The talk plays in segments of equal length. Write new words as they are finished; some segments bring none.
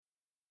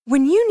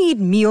When you need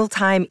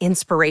mealtime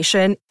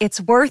inspiration,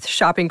 it's worth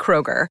shopping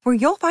Kroger, where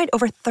you'll find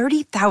over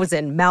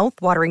 30,000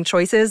 mouth-watering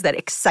choices that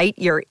excite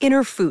your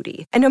inner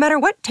foodie. And no matter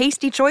what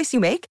tasty choice you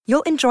make,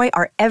 you'll enjoy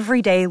our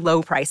everyday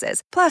low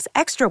prices, plus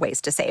extra ways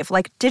to save,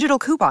 like digital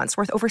coupons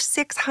worth over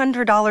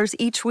 $600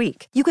 each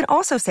week. You can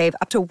also save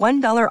up to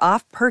 $1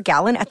 off per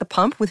gallon at the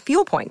pump with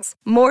fuel points.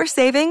 More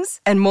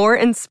savings and more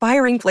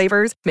inspiring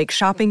flavors make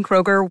shopping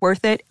Kroger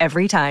worth it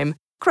every time.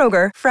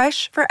 Kroger,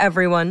 fresh for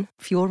everyone.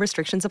 Fuel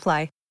restrictions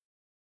apply.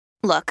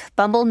 Look,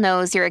 Bumble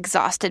knows you're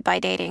exhausted by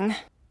dating.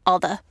 All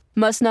the,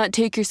 must not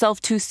take yourself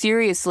too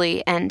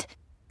seriously, and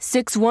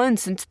 6'1"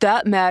 since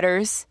that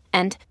matters,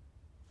 and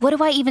what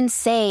do I even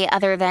say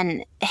other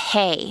than,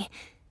 hey?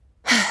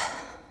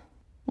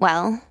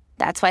 Well,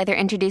 that's why they're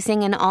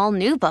introducing an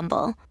all-new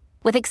Bumble,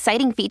 with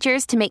exciting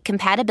features to make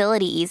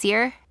compatibility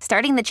easier,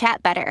 starting the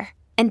chat better,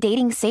 and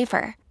dating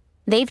safer.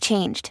 They've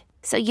changed,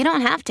 so you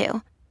don't have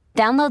to.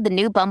 Download the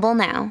new Bumble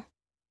now.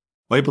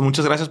 Oye, pues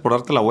muchas gracias por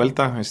darte la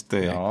vuelta. No,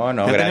 ya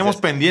gracias. teníamos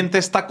pendiente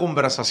esta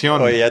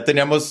conversación. Oye, ya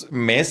teníamos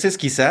meses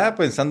quizá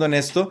pensando en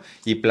esto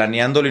y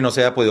planeándolo y no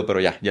se había podido, pero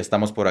ya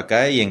estamos por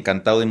acá y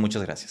encantado y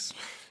muchas gracias.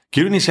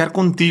 Quiero iniciar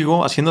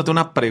contigo haciéndote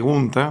una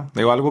pregunta,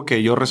 digo algo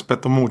que yo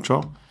respeto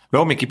mucho.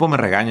 Luego mi equipo me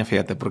regaña,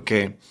 fíjate,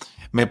 porque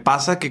me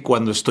pasa que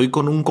cuando estoy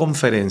con un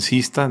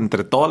conferencista,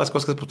 entre todas las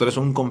cosas que tú eres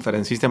un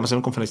conferencista, además de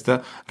un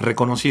conferencista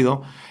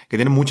reconocido, que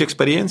tiene mucha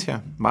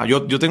experiencia.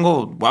 Yo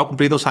voy a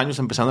cumplir 2 años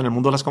empezando en el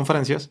mundo de las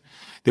conferencias.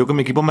 Digo que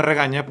mi equipo me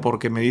regaña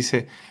porque me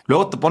dice,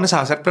 luego te pones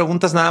a hacer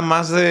preguntas nada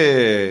más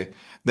de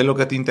lo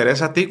que te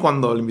interesa a ti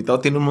cuando el invitado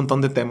tiene un montón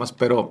de temas.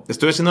 Pero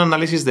estoy haciendo un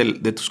análisis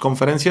de tus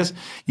conferencias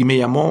y me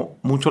llamó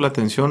mucho la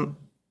atención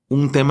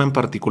un tema en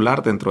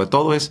particular dentro de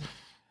todo es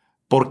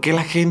 ¿por qué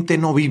la gente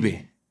no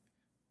vive?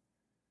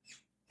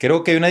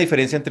 Creo que hay una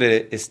diferencia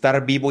entre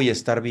estar vivo y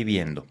estar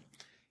viviendo.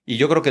 Y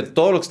yo creo que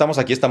todos los que estamos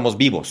aquí estamos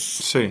vivos.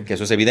 Sí. Que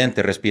eso es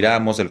evidente.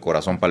 Respiramos, el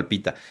corazón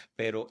palpita.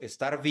 Pero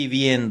estar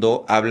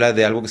viviendo habla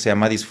de algo que se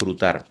llama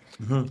disfrutar.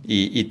 Uh-huh.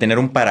 Y tener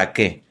un para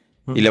qué.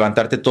 Uh-huh. Y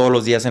levantarte todos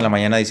los días en la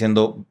mañana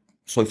diciendo,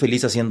 soy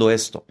feliz haciendo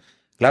esto.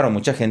 Claro,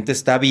 mucha gente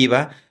está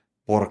viva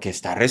porque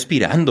está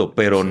respirando,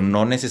 pero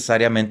no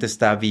necesariamente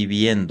está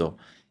viviendo.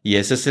 Y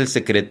ese es el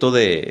secreto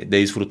de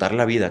disfrutar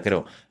la vida,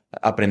 creo.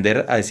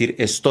 Aprender a decir,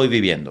 estoy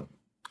viviendo.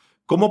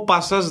 ¿Cómo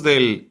pasas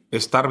del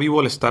estar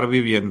vivo al estar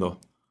viviendo?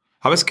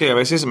 Sabes que a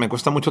veces me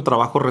cuesta mucho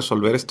trabajo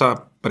resolver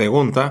esta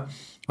pregunta.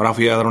 Ahora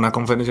fui a dar una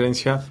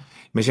conferencia.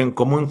 Me dicen,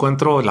 ¿cómo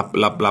encuentro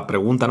la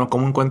pregunta, ¿no?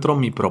 ¿Cómo encuentro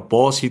mi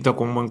propósito?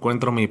 ¿Cómo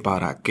encuentro mi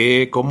para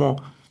qué?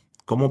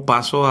 ¿Cómo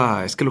paso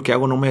a... Es que lo que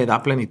hago no me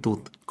da plenitud.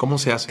 ¿Cómo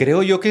se hace?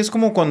 Creo yo que es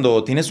como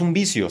cuando tienes un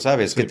vicio,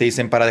 ¿sabes? Sí. Que te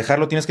dicen, para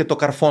dejarlo tienes que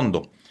tocar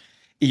fondo.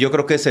 Y yo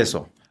creo que es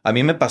eso. A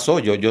mí me pasó,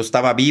 yo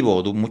estaba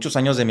vivo, muchos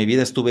años de mi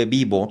vida estuve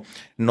vivo,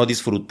 no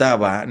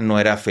disfrutaba, no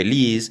era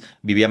feliz,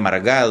 vivía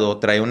amargado,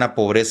 traía una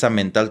pobreza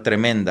mental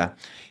tremenda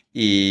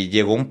y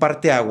llegó un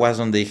parteaguas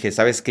donde dije,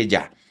 ¿sabes qué?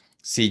 Ya,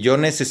 si yo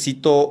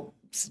necesito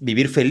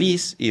vivir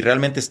feliz y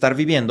realmente estar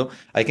viviendo,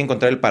 hay que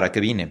encontrar el para qué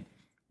vine.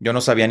 Yo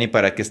no sabía ni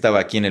para qué estaba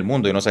aquí en el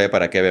mundo, yo no sabía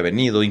para qué había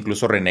venido,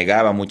 incluso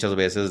renegaba muchas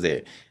veces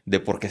de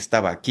por qué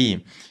estaba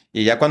aquí.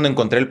 Y ya cuando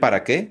encontré el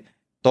para qué,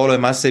 todo lo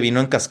demás se vino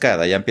en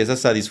cascada. Ya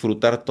empiezas a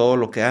disfrutar todo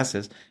lo que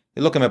haces.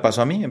 Es lo que me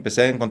pasó a mí.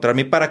 Empecé a encontrar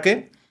mi para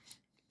qué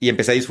y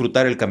empecé a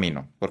disfrutar el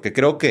camino. Porque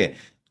creo que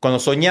cuando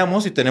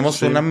soñamos y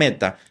tenemos una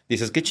meta,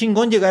 dices, qué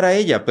chingón llegar a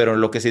ella, pero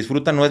lo que se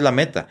disfruta no es la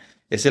meta.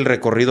 Es el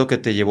recorrido que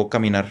te llevó a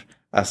caminar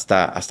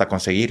hasta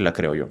conseguirla,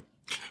 creo yo.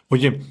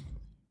 Oye,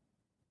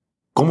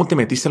 ¿cómo te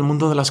metiste al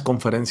mundo de las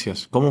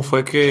conferencias? ¿Cómo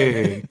fue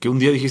que un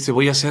día dijiste,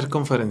 voy a ser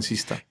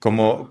conferencista?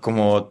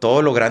 Como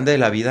todo lo grande de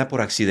la vida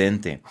por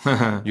accidente.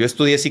 Yo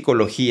estudié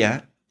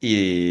psicología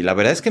y la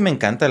verdad es que me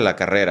encanta la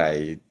carrera.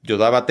 Y yo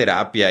daba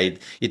terapia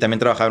y también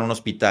trabajaba en un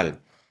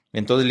hospital.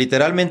 Entonces,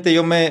 literalmente,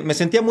 yo me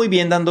sentía muy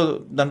bien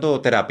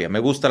dando terapia. Me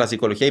gusta la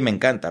psicología y me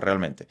encanta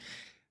realmente.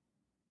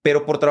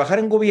 Pero por trabajar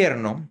en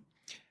gobierno,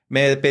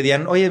 me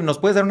pedían, oye, ¿nos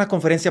puedes dar una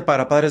conferencia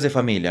para padres de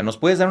familia? ¿Nos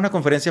puedes dar una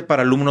conferencia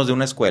para alumnos de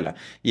una escuela?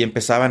 Y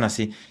empezaban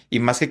así. Y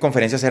más que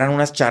conferencias, eran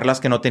unas charlas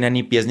que no tenían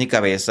ni pies ni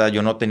cabeza.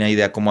 Yo no tenía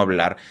idea cómo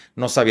hablar.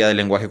 No sabía del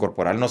lenguaje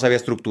corporal. No sabía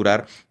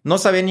estructurar. No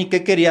sabía ni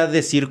qué quería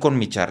decir con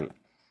mi charla.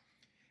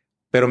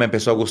 Pero me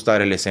empezó a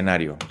gustar el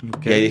escenario.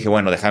 Okay. Y ahí dije,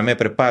 bueno, déjame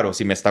preparo.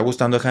 Si me está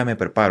gustando, déjame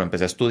preparo.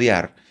 Empecé a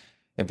estudiar.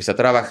 Empecé a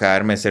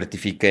trabajar. Me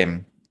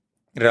certifiqué.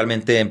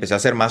 Realmente empecé a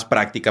hacer más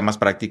práctica.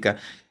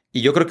 Y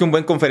yo creo que un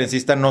buen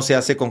conferencista no se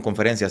hace con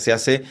conferencias, se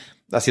hace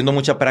haciendo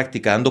mucha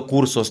práctica, dando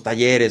cursos,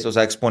 talleres, o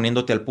sea,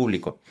 exponiéndote al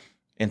público.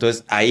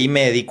 Entonces, ahí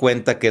me di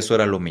cuenta que eso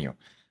era lo mío.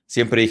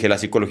 Siempre dije, la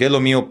psicología es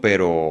lo mío,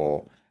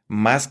 pero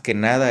más que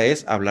nada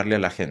es hablarle a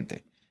la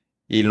gente.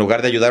 Y en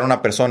lugar de ayudar a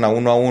una persona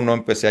uno a uno,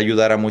 empecé a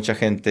ayudar a mucha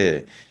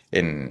gente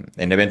en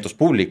eventos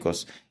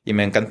públicos. Y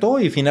me encantó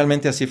y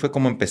finalmente así fue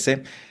como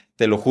empecé.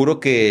 Te lo juro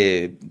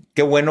que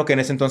qué bueno que en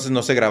ese entonces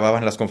no se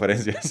grababan las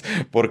conferencias,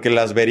 porque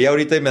las vería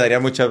ahorita y me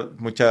daría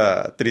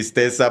mucha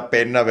tristeza,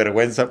 pena,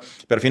 vergüenza,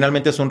 pero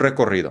finalmente es un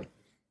recorrido.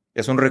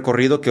 Es un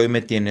recorrido que hoy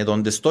me tiene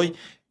donde estoy,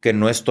 que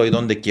no estoy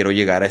donde quiero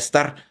llegar a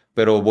estar,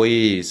 pero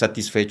voy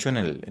satisfecho en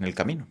el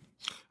camino.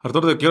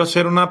 Arturo, te quiero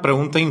hacer una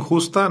pregunta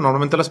injusta.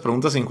 Normalmente las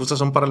preguntas injustas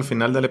son para el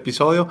final del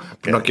episodio,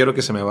 pero no quiero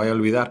que se me vaya a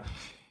olvidar.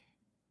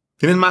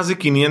 Tienes más de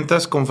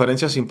 500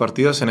 conferencias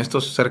impartidas en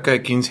estos cerca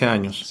de 15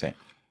 años. Sí.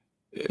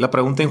 La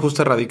pregunta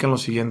injusta radica en lo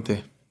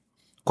siguiente.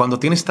 Cuando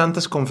tienes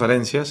tantas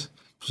conferencias,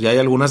 pues ya hay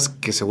algunas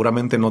que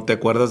seguramente no te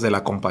acuerdas de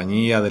la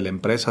compañía, de la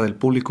empresa, del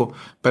público,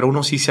 pero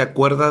uno sí se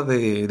acuerda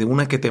de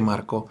una que te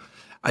marcó.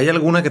 ¿Hay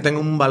alguna que tenga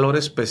un valor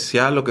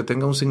especial o que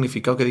tenga un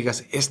significado que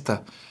digas,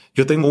 esta?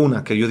 Yo tengo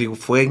una que yo digo,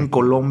 fue en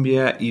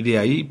Colombia y de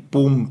ahí,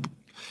 pum,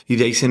 y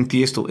de ahí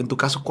sentí esto. En tu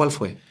caso, ¿cuál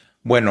fue?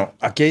 Bueno,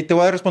 aquí te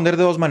voy a responder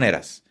de dos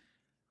maneras.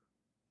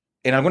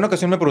 En alguna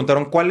ocasión me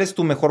preguntaron, ¿cuál es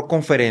tu mejor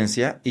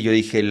conferencia? Y yo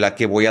dije, la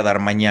que voy a dar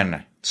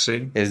mañana.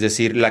 Sí. Es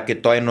decir, la que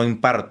todavía no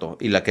imparto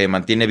y la que me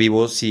mantiene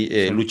vivo,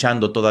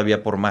 luchando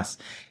todavía por más.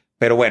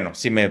 Pero bueno,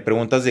 si me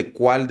preguntas de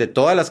cuál de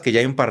todas las que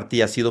ya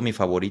impartí ha sido mi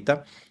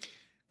favorita,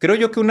 creo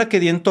yo que una que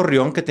di en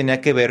Torreón que tenía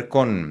que ver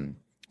con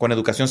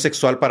educación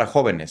sexual para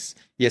jóvenes.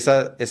 Y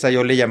esa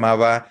yo le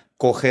llamaba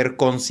coger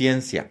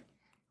conciencia.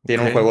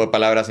 Tiene un juego de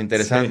palabras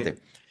interesante.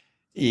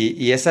 Sí.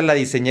 Y esa la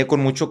diseñé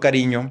con mucho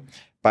cariño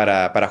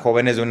para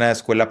jóvenes de una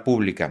escuela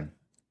pública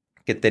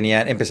que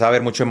empezaba a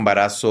haber mucho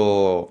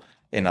embarazo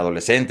en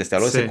adolescentes, te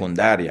hablo de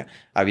secundaria.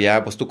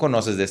 Había, pues tú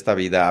conoces de esta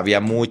vida,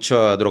 había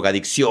mucha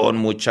drogadicción,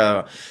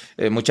 mucha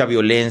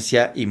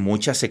violencia y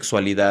mucha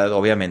sexualidad,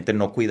 obviamente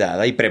no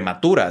cuidada y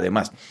prematura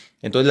además.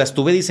 Entonces la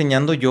estuve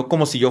diseñando yo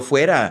como si yo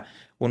fuera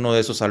uno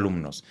de esos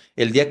alumnos.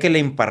 El día que la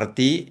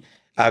impartí,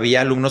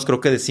 había alumnos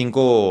creo que de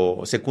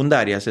 5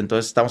 secundarias,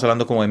 entonces estamos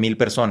hablando como de 1,000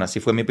 personas y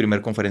fue mi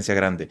primer conferencia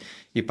grande.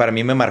 Y para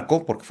mí me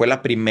marcó porque fue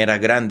la primera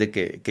grande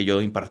que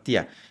yo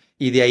impartía.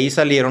 Y de ahí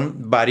salieron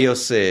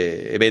varios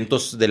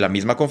eventos de la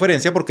misma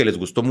conferencia porque les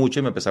gustó mucho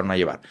y me empezaron a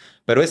llevar.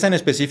 Pero esa en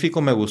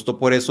específico me gustó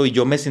por eso y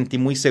yo me sentí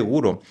muy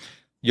seguro.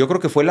 Yo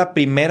creo que fue la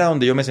primera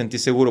donde yo me sentí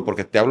seguro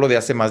porque te hablo de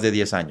hace más de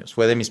 10 años.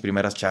 Fue de mis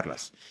primeras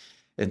charlas.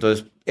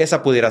 Entonces,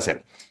 esa pudiera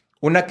ser.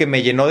 Una que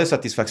me llenó de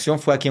satisfacción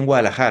fue aquí en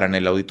Guadalajara, en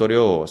el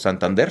Auditorio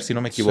Santander, si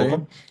no me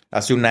equivoco. Sí.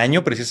 Hace un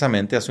año,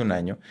 precisamente hace un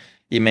año.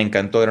 Y me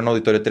encantó, era un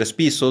auditorio de 3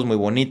 pisos, muy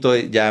bonito.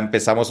 Ya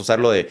empezamos a usar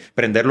lo de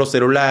prender los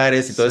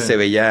celulares y todo se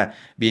veía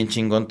bien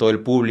chingón todo el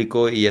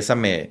público. Y esa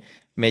me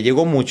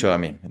llegó mucho a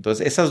mí.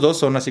 Entonces, esas dos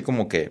son así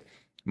como que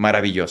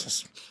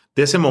maravillosas.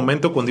 De ese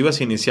momento, cuando ibas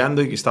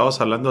iniciando y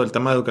estabas hablando del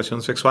tema de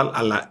educación sexual,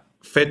 a la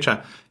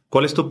fecha,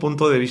 ¿cuál es tu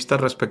punto de vista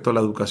respecto a la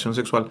educación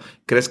sexual?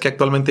 ¿Crees que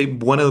actualmente hay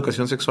buena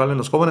educación sexual en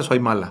los jóvenes o hay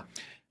mala?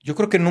 Yo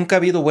creo que nunca ha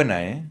habido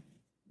buena, ¿eh?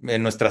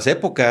 En nuestras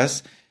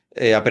épocas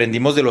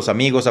aprendimos de los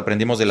amigos,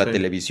 aprendimos de la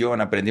televisión,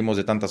 aprendimos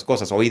de tantas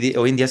cosas. Hoy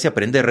en día se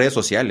aprende de redes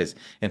sociales.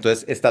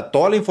 Entonces está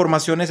toda la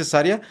información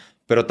necesaria,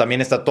 pero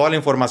también está toda la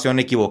información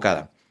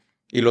equivocada.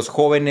 Y los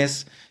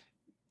jóvenes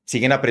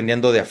siguen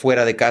aprendiendo de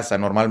afuera de casa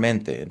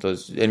normalmente.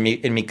 Entonces,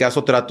 en mi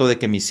caso trato de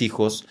que mis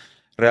hijos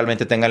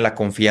realmente tengan la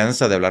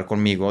confianza de hablar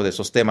conmigo de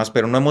esos temas,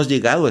 pero no hemos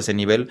llegado a ese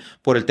nivel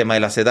por el tema de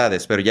las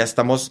edades, pero ya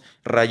estamos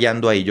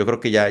rayando ahí. Yo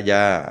creo que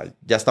ya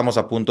estamos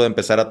a punto de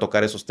empezar a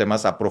tocar esos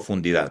temas a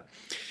profundidad.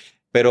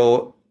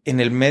 Pero en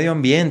el medio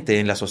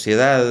ambiente, en la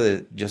sociedad,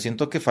 yo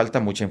siento que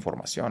falta mucha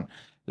información.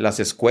 Las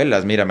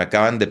escuelas, mira, me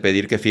acaban de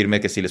pedir que firme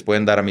que si les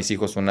pueden dar a mis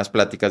hijos unas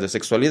pláticas de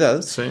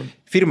sexualidad. Sí.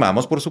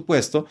 Firmamos, por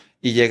supuesto,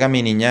 y llega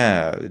mi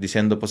niña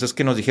diciendo, pues es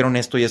que nos dijeron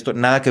esto y esto,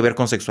 nada que ver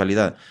con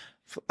sexualidad.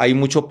 Hay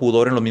mucho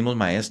pudor en los mismos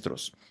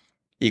maestros.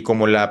 Y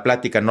como la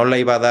plática no la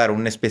iba a dar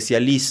un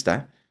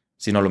especialista,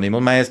 sino los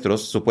mismos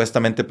maestros,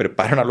 supuestamente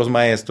preparan a los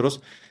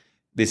maestros,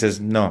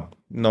 dices, no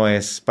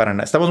es para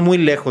nada. Estamos muy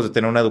lejos de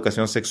tener una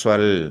educación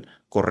sexual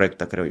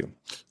correcta, creo yo.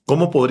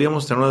 ¿Cómo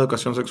podríamos tener una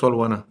educación sexual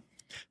buena?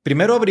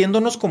 Primero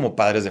abriéndonos como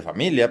padres de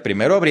familia,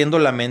 primero abriendo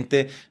la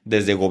mente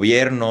desde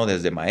gobierno,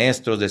 desde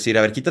maestros, decir,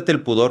 a ver, quítate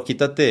el pudor,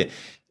 quítate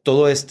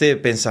todo este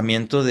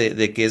pensamiento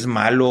de que es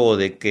malo o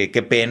de que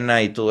qué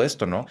pena y todo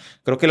esto, ¿no?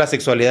 Creo que la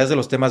sexualidad es de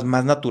los temas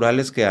más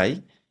naturales que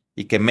hay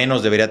y que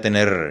menos debería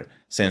tener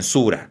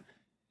censura.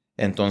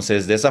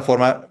 Entonces, de esa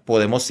forma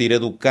podemos ir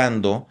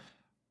educando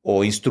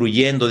o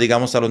instruyendo,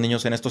 digamos, a los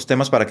niños en estos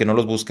temas para que no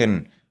los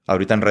busquen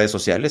ahorita en redes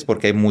sociales,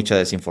 porque hay mucha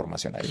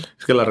desinformación ahí.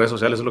 Es que las redes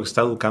sociales es lo que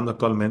está educando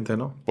actualmente,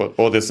 ¿no?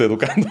 O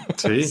deseducando.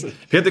 Sí.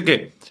 Fíjate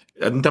que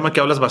es un tema que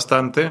hablas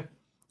bastante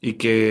y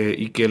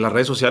que las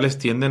redes sociales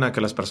tienden a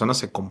que las personas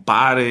se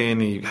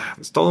comparen y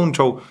es todo un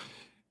show.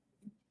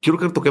 Quiero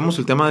que toquemos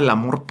el tema del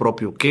amor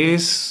propio. ¿Qué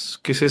es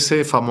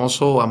ese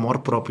famoso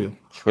amor propio?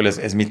 Híjole,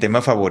 es mi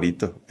tema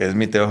favorito. Es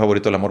mi tema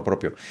favorito el amor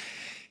propio.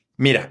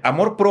 Mira,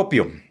 amor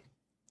propio.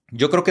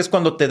 Yo creo que es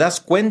cuando te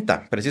das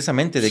cuenta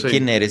precisamente de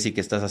quién eres y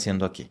qué estás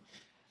haciendo aquí.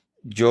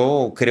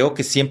 Yo creo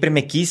que siempre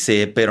me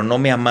quise, pero no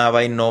me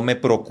amaba y no me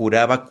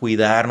procuraba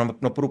cuidar,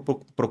 no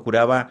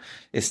procuraba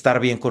estar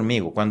bien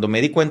conmigo. Cuando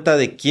me di cuenta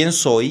de quién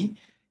soy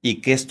y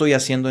qué estoy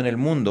haciendo en el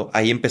mundo,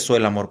 ahí empezó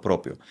el amor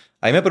propio.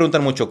 Ahí me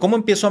preguntan mucho, ¿cómo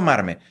empiezo a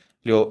amarme?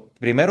 Yo,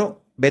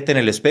 primero, vete en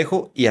el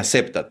espejo y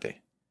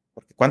acéptate.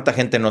 Porque ¿cuánta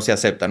gente no se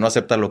acepta? No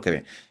acepta lo que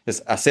ve.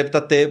 Entonces,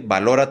 acéptate,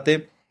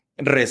 valórate,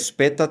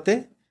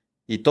 respétate.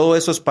 Y todo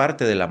eso es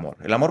parte del amor.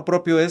 El amor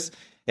propio es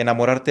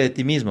enamorarte de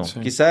ti mismo. Sí.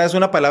 Quizás es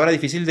una palabra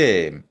difícil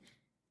de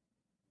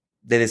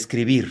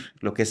describir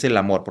lo que es el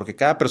amor, porque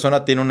cada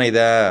persona tiene una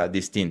idea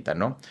distinta,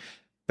 ¿no?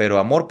 Pero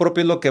amor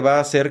propio es lo que va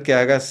a hacer que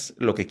hagas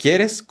lo que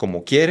quieres,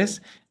 como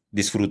quieres,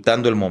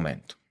 disfrutando el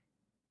momento.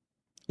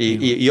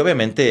 Y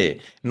obviamente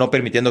no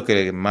permitiendo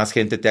que más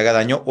gente te haga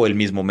daño o el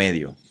mismo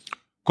medio.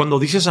 Cuando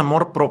dices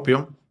amor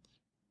propio,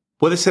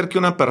 puede ser que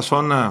una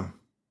persona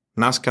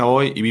nazca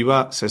hoy y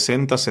viva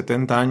 60,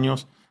 70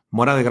 años,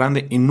 muera de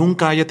grande y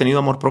nunca haya tenido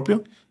amor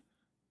propio.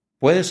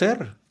 Puede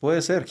ser,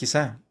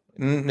 quizá.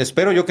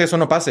 Espero yo que eso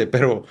no pase,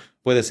 pero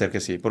puede ser que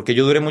sí. Porque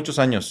yo duré muchos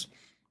años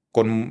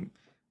con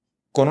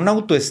una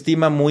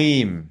autoestima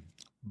muy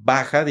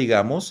baja,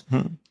 digamos.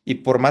 Ujú. Y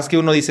por más que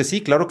uno dice,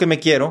 sí, claro que me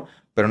quiero,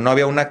 pero no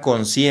había una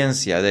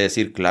conciencia de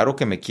decir, claro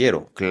que me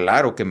quiero,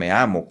 claro que me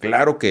amo,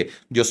 claro que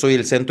yo soy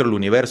el centro del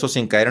universo,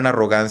 sin caer en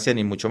arrogancia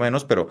ni mucho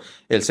menos, pero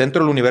el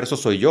centro del universo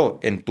soy yo.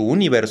 En tu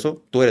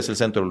universo, tú eres el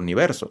centro del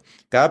universo.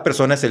 Cada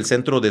persona es el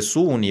centro de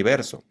su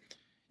universo.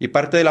 Y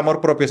parte del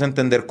amor propio es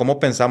entender cómo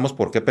pensamos,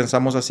 por qué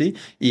pensamos así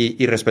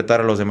y respetar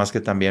a los demás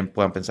que también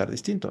puedan pensar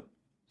distinto.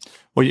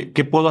 Oye,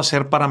 ¿qué puedo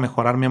hacer para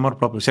mejorar mi amor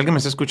propio? Si alguien me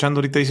está escuchando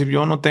ahorita y dice,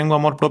 yo no tengo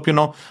amor propio,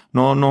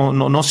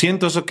 no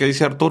siento eso que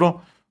dice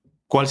Arturo,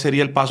 ¿cuál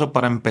sería el paso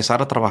para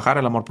empezar a trabajar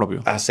el amor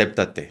propio?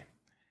 Acéptate.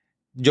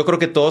 Yo creo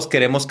que todos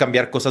queremos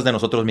cambiar cosas de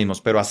nosotros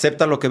mismos, pero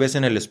acepta lo que ves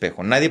en el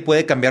espejo. Nadie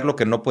puede cambiar lo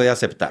que no puede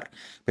aceptar.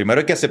 Primero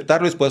hay que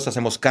aceptarlo y después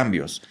hacemos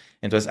cambios.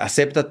 Entonces,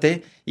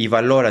 acéptate y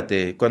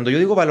valórate. Cuando yo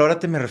digo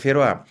valórate, me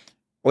refiero a,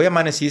 hoy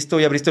amaneciste,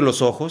 hoy abriste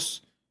los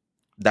ojos,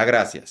 da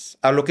gracias.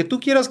 A lo que tú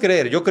quieras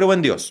creer, yo creo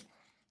en Dios.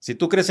 Si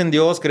tú crees en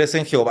Dios, crees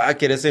en Jehová,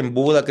 crees en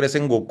Buda, crees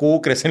en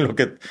Goku, crees en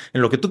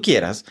lo que tú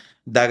quieras,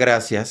 da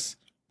gracias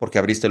porque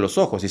abriste los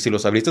ojos. Y si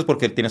los abriste es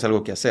porque tienes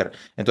algo que hacer.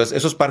 Entonces,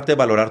 eso es parte de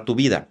valorar tu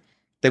vida.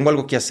 Tengo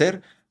algo que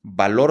hacer,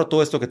 valoro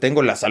todo esto que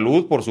tengo, la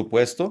salud, por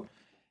supuesto,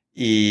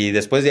 y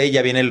después de ahí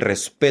ya viene el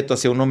respeto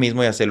hacia uno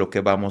mismo y hacia lo que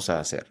vamos a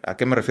hacer. ¿A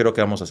qué me refiero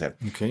que vamos a hacer?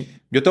 Okay.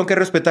 Yo tengo que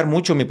respetar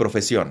mucho mi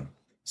profesión,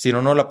 si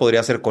no, no la podría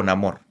hacer con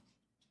amor,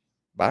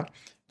 ¿va?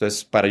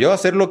 Entonces, para yo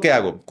hacer lo que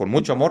hago con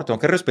mucho amor, tengo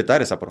que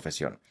respetar esa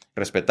profesión,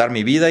 respetar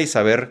mi vida y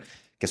saber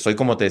que soy,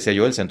 como te decía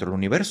yo, el centro del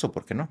universo,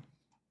 ¿por qué no?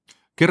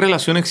 ¿Qué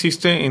relación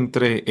existe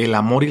entre el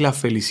amor y la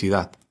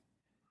felicidad?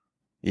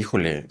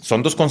 Híjole,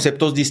 son dos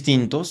conceptos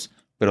distintos,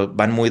 pero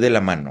van muy de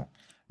la mano.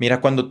 Mira,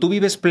 cuando tú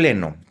vives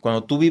pleno,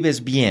 cuando tú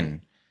vives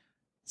bien,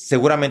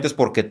 seguramente es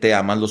porque te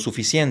amas lo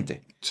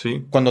suficiente.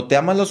 Sí. Cuando te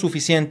amas lo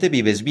suficiente,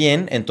 vives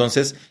bien,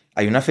 entonces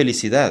hay una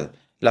felicidad.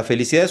 La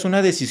felicidad es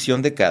una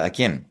decisión de cada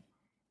quien.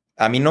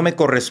 A mí no me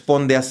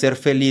corresponde hacer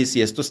feliz,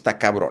 y esto está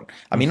cabrón,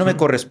 a mí no me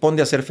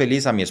corresponde hacer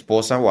feliz a mi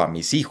esposa o a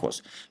mis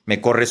hijos. Me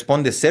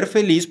corresponde ser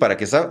feliz para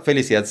que esa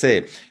felicidad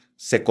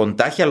se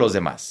contagie a los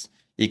demás.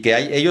 Y que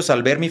ellos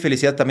al ver mi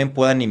felicidad también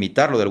puedan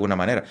imitarlo de alguna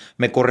manera.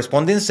 Me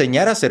corresponde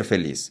enseñar a ser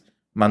feliz,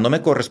 mas no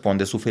me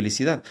corresponde su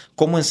felicidad.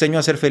 ¿Cómo enseño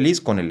a ser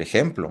feliz? Con el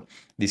ejemplo.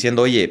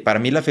 Diciendo, oye, para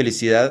mí la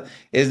felicidad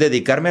es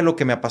dedicarme a lo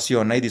que me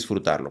apasiona y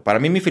disfrutarlo. Para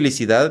mí mi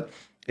felicidad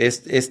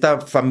es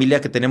esta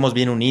familia que tenemos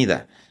bien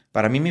unida.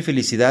 Para mí mi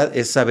felicidad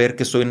es saber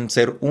que soy un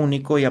ser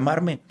único y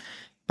amarme.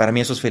 Para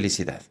mí eso es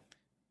felicidad.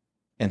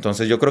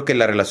 Entonces yo creo que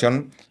la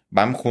relación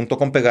van junto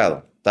con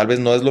pegado. Tal vez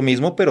no es lo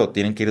mismo, pero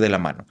tienen que ir de la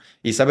mano.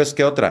 ¿Y sabes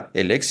qué otra?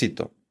 El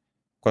éxito.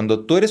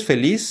 Cuando tú eres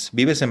feliz,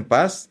 vives en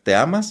paz, te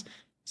amas,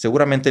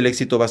 seguramente el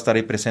éxito va a estar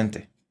ahí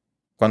presente.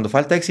 Cuando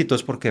falta éxito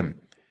es porque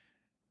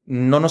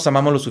no nos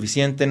amamos lo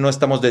suficiente, no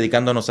estamos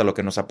dedicándonos a lo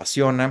que nos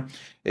apasiona,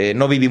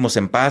 no vivimos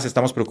en paz,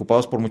 estamos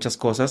preocupados por muchas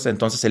cosas,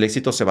 entonces el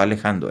éxito se va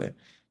alejando.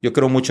 Yo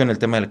creo mucho en el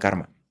tema del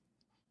karma.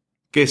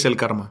 ¿Qué es el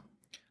karma?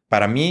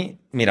 Para mí,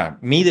 mira,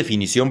 mi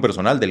definición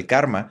personal del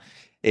karma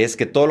es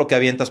que todo lo que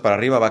avientas para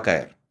arriba va a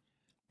caer.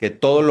 Que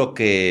todo lo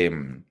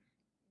que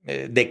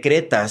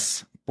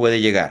decretas puede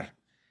llegar.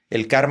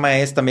 El karma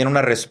es también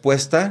una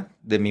respuesta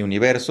de mi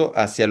universo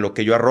hacia lo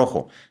que yo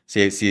arrojo.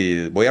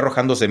 Si voy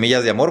arrojando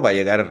semillas de amor, va a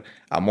llegar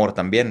amor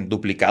también,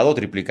 duplicado o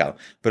triplicado.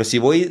 Pero si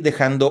voy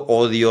dejando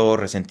odio,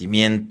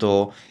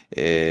 resentimiento,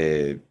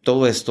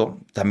 todo esto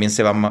también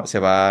se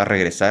va a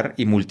regresar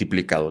y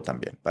multiplicado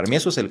también. Para mí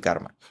eso es el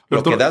karma.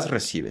 Lo que das,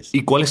 recibes.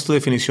 ¿Y cuál es tu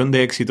definición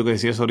de éxito que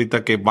decías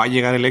ahorita, que va a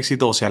llegar el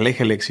éxito o se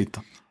aleja el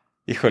éxito?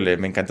 Híjole,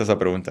 me encanta esa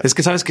pregunta. Es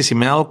que sabes que si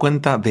me he dado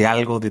cuenta de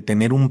algo, de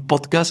tener un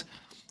podcast,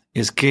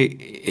 es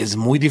que es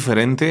muy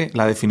diferente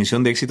la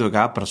definición de éxito de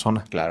cada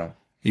persona. Claro.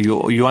 Y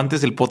yo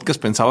antes del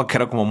podcast pensaba que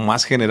era como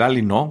más general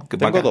y no. Que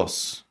Tengo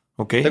dos.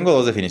 Okay. Tengo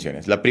dos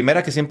definiciones. La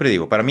primera que siempre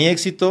digo, para mí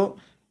éxito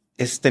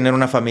es tener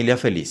una familia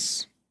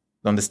feliz,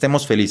 donde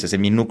estemos felices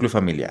en mi núcleo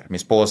familiar, mi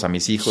esposa,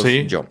 mis hijos,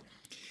 sí. Yo.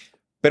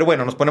 Pero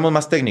bueno, nos ponemos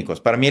más técnicos.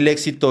 Para mí el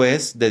éxito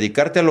es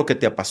dedicarte a lo que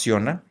te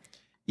apasiona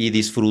y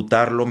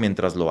disfrutarlo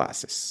mientras lo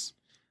haces.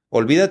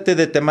 Olvídate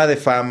de tema de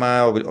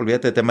fama,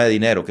 olvídate de tema de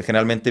dinero, que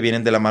generalmente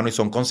vienen de la mano y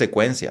son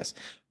consecuencias.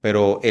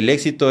 Pero el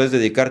éxito es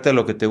dedicarte a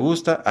lo que te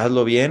gusta,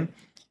 hazlo bien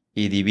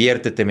y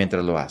diviértete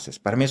mientras lo haces.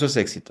 Para mí eso es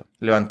éxito.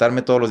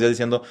 Levantarme todos los días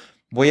diciendo,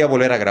 voy a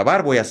volver a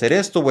grabar, voy a hacer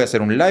esto, voy a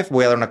hacer un live,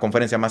 voy a dar una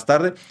conferencia más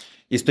tarde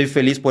y estoy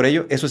feliz por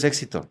ello. Eso es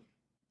éxito.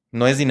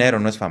 No es dinero,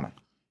 no es fama.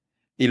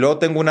 Y luego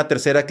tengo una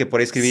tercera que por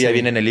ahí escribí, ya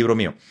viene en el libro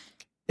mío.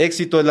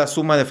 Éxito es la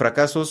suma de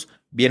fracasos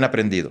bien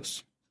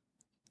aprendidos.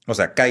 O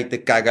sea,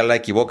 cáete, cágala,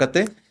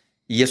 equivócate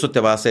y eso te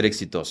va a hacer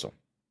exitoso.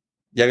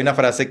 Y hay una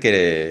frase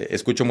que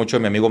escucho mucho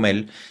de mi amigo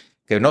Mel,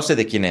 que no sé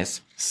de quién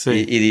es,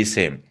 y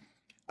dice,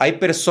 hay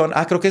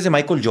personas, creo que es de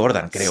Michael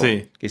Jordan, creo,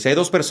 que dice, hay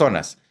dos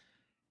personas,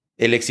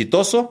 el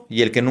exitoso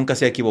y el que nunca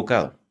se ha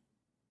equivocado.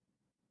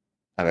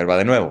 A ver, va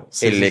de nuevo.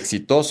 El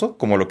exitoso,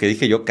 como lo que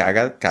dije yo,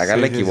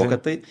 cágala,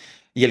 equivócate,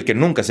 y el que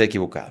nunca se ha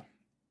equivocado.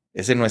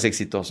 Ese no es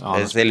exitoso,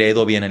 ese le ha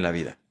ido bien en la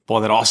vida.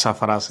 Poderosa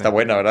frase. Está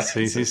buena, ¿verdad?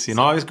 Sí.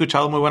 No, había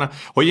escuchado, muy buena.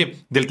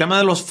 Oye, del tema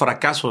de los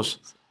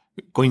fracasos,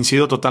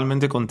 coincido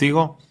totalmente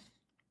contigo.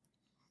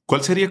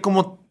 ¿Cuál sería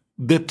como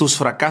de tus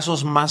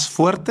fracasos más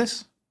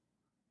fuertes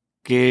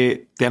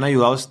que te han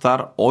ayudado a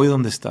estar hoy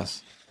donde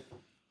estás?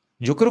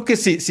 Yo creo que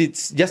sí,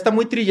 ya está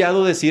muy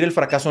trillado decir el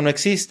fracaso no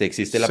existe.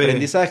 Existe el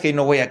aprendizaje y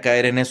no voy a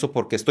caer en eso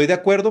porque estoy de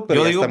acuerdo,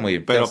 pero está muy...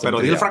 Pero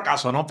di el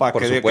fracaso, ¿no? Para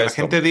que la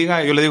gente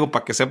diga, yo le digo,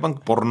 para que sepan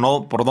por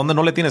dónde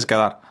no le tienes que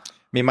dar.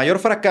 Mi mayor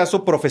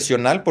fracaso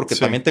profesional, porque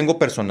también tengo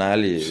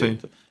personal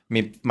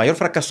mi mayor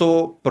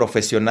fracaso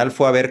profesional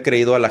fue haber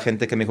creído a la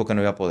gente que me dijo que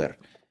no iba a poder.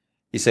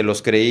 Y se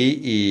los creí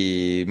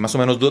y más o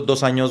menos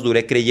 2 años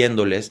duré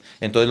creyéndoles,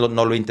 entonces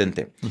no lo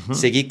intenté.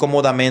 Seguí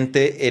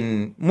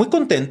cómodamente, muy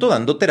contento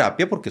dando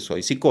terapia porque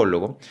soy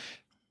psicólogo,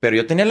 pero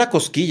yo tenía la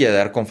cosquilla de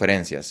dar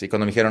conferencias. Y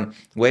cuando me dijeron,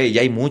 güey,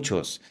 ya hay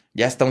muchos,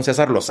 ya está un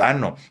César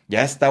Lozano,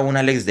 ya está un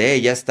Alex Day,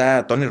 ya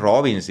está Tony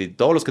Robbins y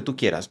todos los que tú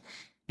quieras.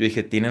 Yo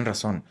dije, tienen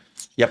razón.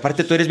 Y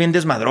aparte tú eres bien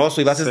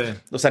desmadroso y vas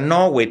o sea,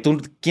 no, güey,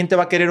 ¿quién te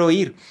va a querer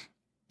oír?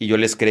 Y yo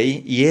les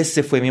creí y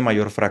ese fue mi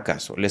mayor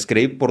fracaso. Les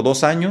creí por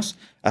 2 años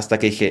hasta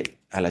que dije,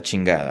 a la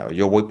chingada,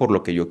 yo voy por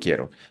lo que yo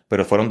quiero.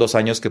 Pero fueron 2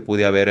 años que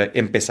pude haber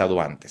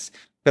empezado antes.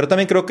 Pero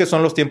también creo que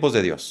son los tiempos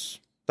de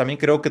Dios. También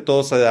creo que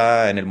todo se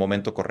da en el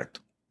momento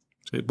correcto.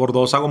 Sí, por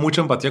 2, hago mucha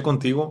empatía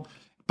contigo.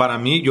 Para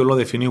mí, yo lo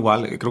defino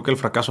igual. Creo que el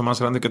fracaso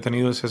más grande que he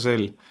tenido es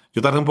el...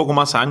 Yo tardé un poco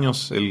más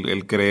años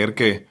el creer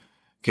que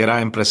era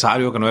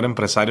empresario, que no era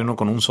empresario, no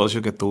con un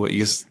socio que tuve.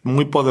 Y es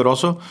muy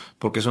poderoso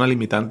porque es una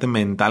limitante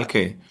mental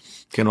que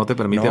no te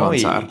permite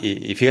avanzar.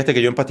 Y fíjate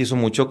que yo empatizo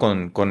mucho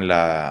con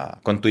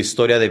tu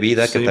historia de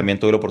vida, que también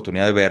tuve la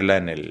oportunidad de verla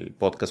en el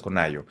podcast con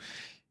Ayo.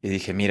 Y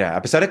dije, mira,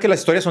 a pesar de que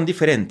las historias son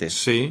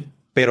diferentes,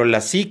 pero la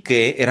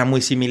psique era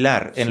muy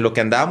similar. En lo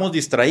que andábamos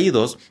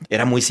distraídos,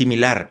 era muy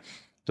similar.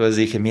 Entonces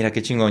dije, mira,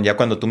 qué chingón. Ya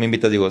cuando tú me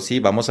invitas, digo,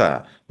 sí, vamos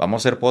a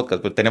hacer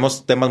podcast. Pues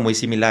tenemos temas muy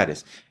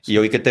similares. Y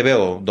hoy que te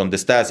veo, donde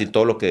estás y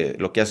todo lo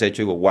que has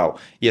hecho, digo, wow.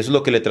 Y eso es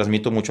lo que le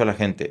transmito mucho a la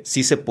gente.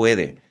 Sí se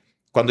puede.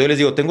 Cuando yo les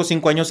digo, tengo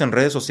 5 años en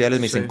redes sociales,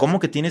 me dicen, ¿cómo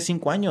que tienes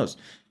 5 años?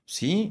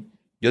 Sí,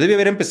 yo debí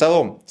haber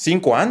empezado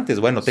 5 antes.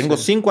 Bueno, tengo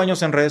 5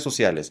 años en redes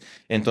sociales.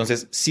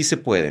 Entonces, sí se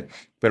puede.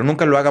 Pero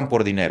nunca lo hagan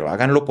por dinero.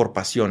 Háganlo por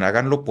pasión.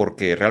 Háganlo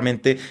porque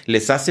realmente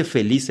les hace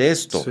feliz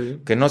esto.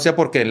 Que no sea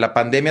porque en la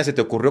pandemia se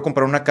te ocurrió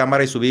comprar una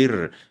cámara y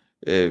subir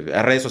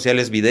a redes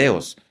sociales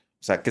videos.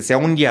 O sea, que sea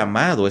un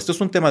llamado. Esto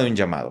es un tema de un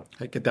llamado.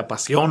 Que te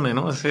apasione,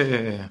 ¿no?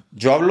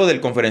 Yo hablo del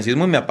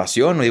conferencismo y me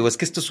apasiono. Digo, es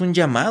que esto es un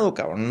llamado,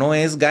 cabrón. No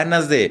es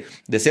ganas de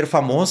ser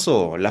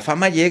famoso. La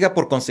fama llega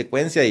por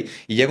consecuencia y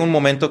llega un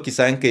momento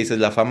quizá en que dices,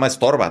 la fama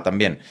estorba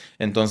también.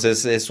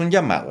 Entonces, es un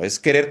llamado. Es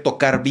querer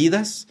tocar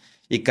vidas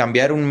y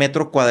cambiar 1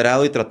 metro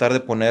cuadrado y tratar de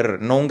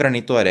poner, no un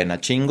granito de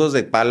arena, chingos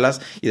de palas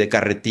y de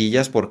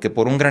carretillas, porque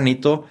por un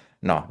granito,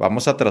 no.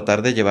 Vamos a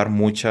tratar de llevar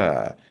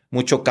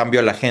mucho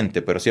cambio a la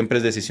gente, pero siempre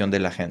es decisión de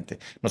la gente.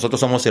 Nosotros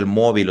somos el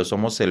móvil o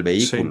somos el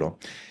vehículo.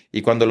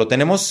 Y cuando lo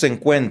tenemos en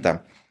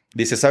cuenta,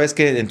 dice, ¿sabes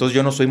qué? Entonces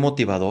yo no soy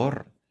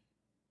motivador.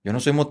 Yo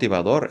no soy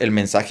motivador. El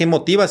mensaje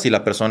motiva si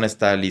la persona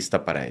está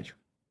lista para ello.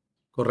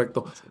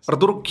 Correcto.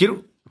 Arturo,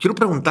 quiero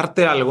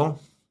preguntarte algo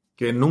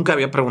que nunca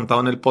había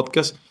preguntado en el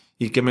podcast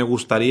y que me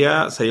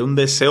gustaría, sería un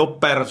deseo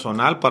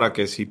personal para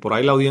que si por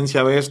ahí la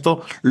audiencia ve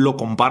esto, lo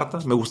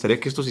compartas. Me gustaría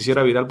que esto se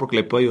hiciera viral porque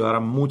le puede ayudar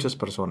a muchas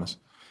personas.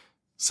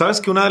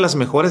 Sabes que una de las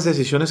mejores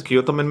decisiones que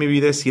yo tomé en mi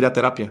vida es ir a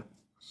terapia.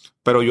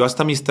 Pero yo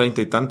hasta mis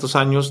 30 y tantos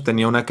años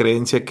tenía una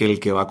creencia que el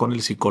que va con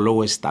el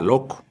psicólogo está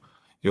loco.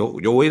 Yo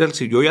voy a ir al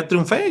psicólogo, yo ya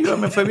triunfé, yo ya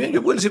me fue bien,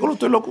 yo voy al psicólogo,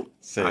 estoy loco.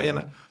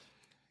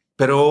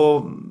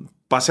 Pero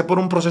pasé por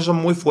un proceso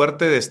muy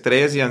fuerte de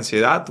estrés y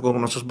ansiedad,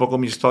 conoces un poco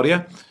mi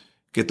historia,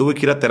 que tuve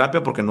que ir a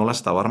terapia porque no la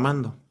estaba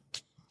armando.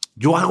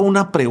 Yo hago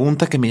una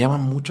pregunta que me llama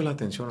mucho la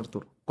atención,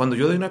 Arturo. Cuando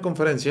yo doy una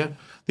conferencia,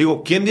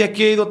 digo, ¿quién de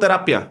aquí ha ido a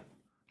terapia?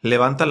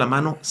 Levanta la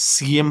mano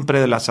siempre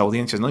de las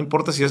audiencias. No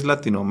importa si es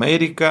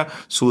Latinoamérica,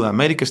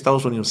 Sudamérica,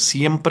 Estados Unidos.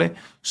 Siempre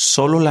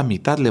solo la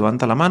mitad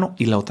levanta la mano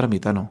y la otra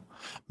mitad no.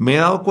 Me he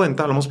dado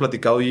cuenta, lo hemos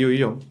platicado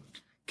yo,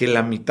 que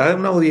la mitad de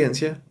una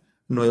audiencia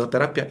no ha ido a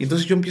terapia.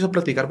 Entonces yo empiezo a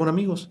platicar con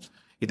amigos.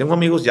 Y tengo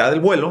amigos ya del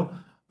vuelo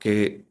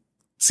que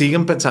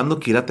siguen pensando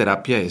que ir a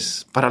terapia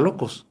es para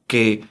locos.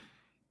 Que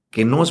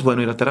no es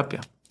bueno ir a terapia.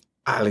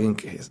 Alguien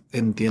que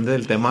entiende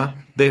del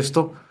tema de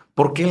esto,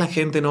 ¿por qué la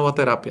gente no va a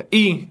terapia?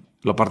 Y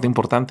la parte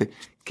importante,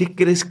 ¿qué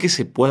crees que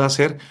se puede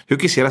hacer? Yo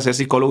quisiera ser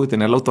psicólogo y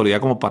tener la autoridad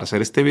como para hacer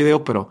este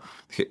video, pero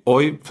dije,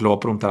 hoy se lo voy a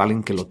preguntar a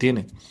alguien que lo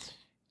tiene.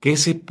 ¿Qué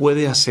se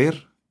puede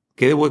hacer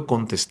 ¿Qué debo de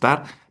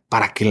contestar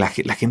para que la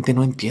gente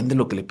no entiende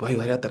lo que le puede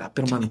ayudar a la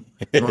terapia, hermano?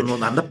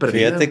 No anda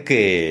perdida. Fíjate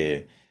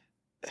que,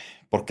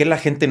 ¿por qué la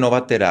gente no va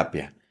a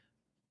terapia?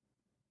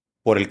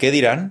 ¿Por el qué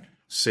dirán?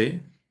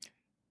 Sí.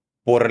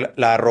 Por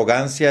la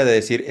arrogancia de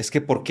decir, es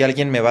que ¿por qué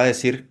alguien me va a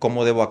decir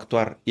cómo debo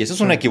actuar? Y esa es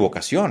una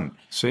equivocación.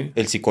 Sí.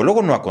 El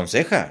psicólogo no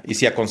aconseja. Y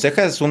si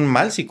aconseja es un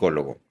mal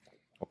psicólogo.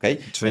 ¿Ok?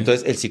 Sí.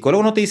 Entonces, el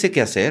psicólogo no te dice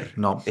qué hacer.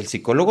 No. El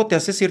psicólogo te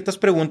hace ciertas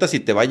preguntas y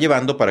te va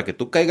llevando para que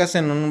tú caigas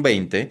en un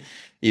 20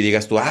 y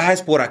digas tú,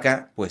 es por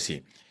acá. Pues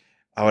sí.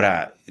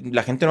 Ahora,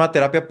 la gente no va a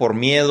terapia por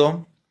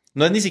miedo.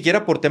 No es ni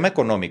siquiera por tema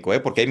económico,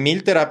 porque hay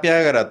 1000 terapia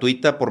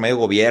gratuita por medio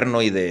de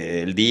gobierno y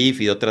del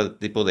DIF y de otro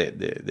tipo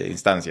de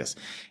instancias.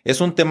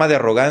 Es un tema de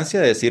arrogancia,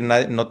 de decir,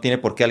 no tiene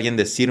por qué alguien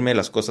decirme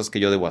las cosas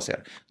que yo debo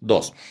hacer.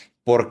 2,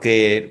 ¿por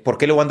qué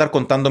le voy a andar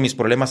contando mis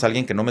problemas a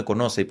alguien que no me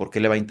conoce y por qué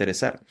le va a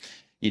interesar?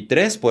 Y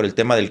 3, por el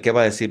tema del qué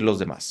va a decir los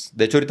demás.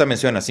 De hecho, ahorita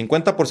menciona,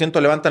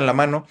 50% levantan la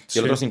mano y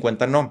el otro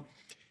 50% no.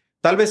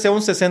 Tal vez sea un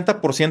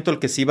 60% el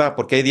que sí va,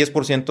 porque hay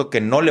 10% que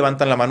no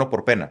levantan la mano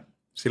por pena.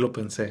 Sí lo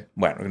pensé.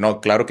 Bueno,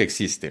 no, claro que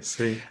existe.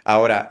 Sí.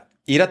 Ahora,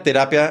 ir a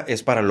terapia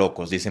es para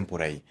locos, dicen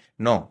por ahí.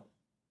 No.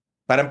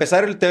 Para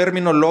empezar, el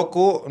término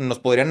loco nos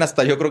podrían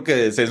hasta, yo creo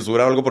que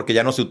censurar algo porque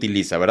ya no se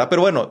utiliza, ¿verdad?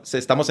 Pero bueno,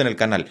 estamos en el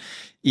canal.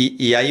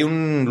 Y hay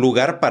un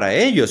lugar para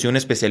ellos y un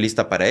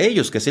especialista para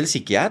ellos, que es el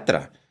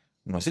psiquiatra,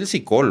 no es el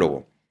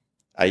psicólogo.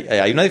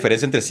 Hay una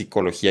diferencia entre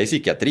psicología y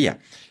psiquiatría.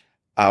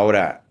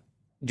 Ahora,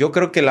 yo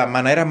creo que la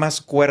manera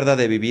más cuerda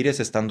de vivir es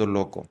estando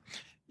loco.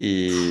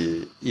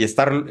 Y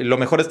lo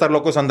mejor de estar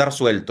loco es andar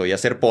suelto y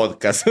hacer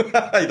podcast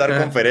y dar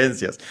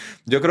conferencias.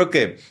 Yo creo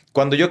que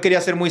cuando yo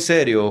quería ser muy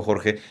serio,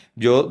 Jorge,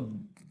 yo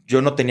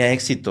no tenía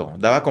éxito.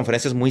 Daba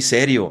conferencias muy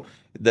serio,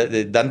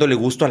 dándole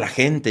gusto a la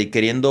gente y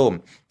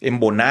queriendo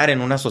embonar en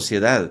una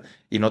sociedad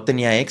y no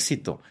tenía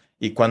éxito.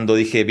 Y cuando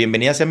dije,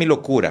 bienvenida sea mi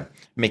locura,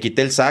 me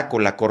quité el saco,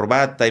 la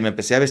corbata y me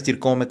empecé a vestir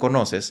como me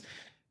conoces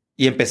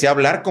y empecé a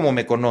hablar como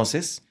me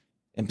conoces,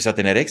 empecé a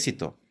tener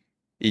éxito.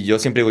 Y yo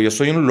siempre digo, yo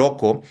soy un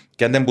loco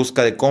que anda en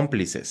busca de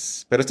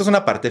cómplices. Pero esto es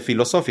una parte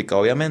filosófica,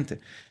 obviamente.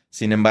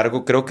 Sin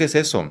embargo, creo que es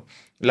eso.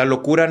 La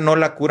locura no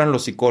la curan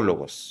los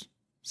psicólogos,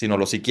 sino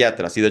los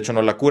psiquiatras. Y de hecho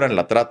no la curan,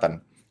 la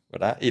tratan,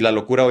 ¿verdad? Y la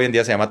locura hoy en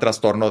día se llama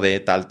trastorno de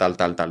tal.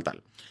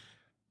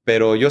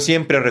 Pero yo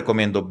siempre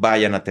recomiendo,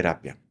 vayan a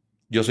terapia.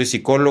 Yo soy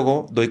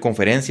psicólogo, doy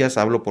conferencias,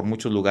 hablo por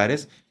muchos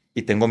lugares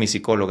y tengo mi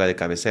psicóloga de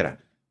cabecera.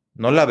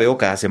 No la veo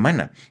cada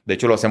semana. De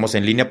hecho, lo hacemos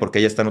en línea porque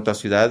ella está en otra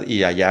ciudad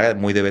y allá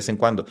muy de vez en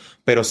cuando.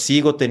 Pero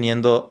sigo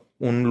teniendo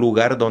un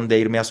lugar donde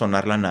irme a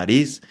sonar la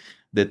nariz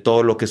de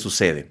todo lo que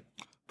sucede.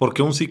 ¿Por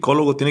qué un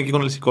psicólogo tiene que ir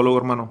con el psicólogo,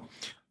 hermano?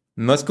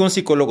 No es que un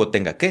psicólogo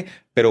tenga que,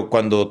 pero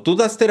cuando tú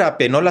das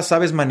terapia y no la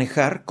sabes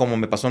manejar, como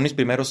me pasó en mis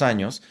primeros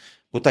años,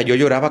 yo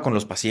lloraba con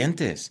los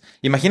pacientes.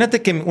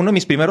 Imagínate que uno de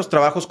mis primeros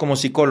trabajos como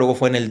psicólogo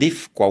fue en el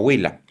DIF,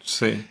 Coahuila.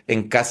 Sí.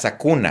 En Casa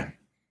Cuna,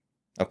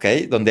 ¿ok?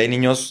 Donde hay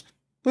niños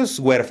pues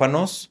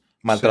huérfanos,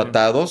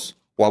 maltratados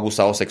o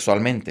abusados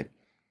sexualmente.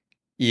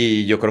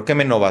 Y yo creo que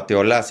me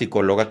novateó la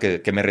psicóloga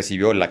que me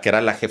recibió, la que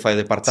era la jefa de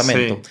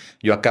departamento. Sí.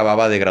 Yo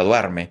acababa de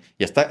graduarme.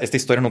 Y esta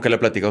historia nunca la he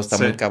platicado, está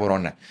muy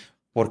cabrona.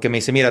 Porque me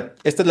dice, mira,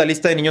 esta es la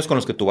lista de niños con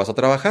los que tú vas a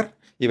trabajar.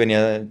 Y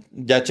venía,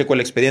 ya checo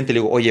el expediente y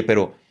le digo, oye,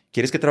 pero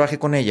 ¿quieres que trabaje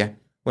con ella?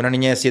 Una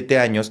niña de 7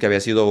 años que había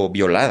sido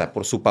violada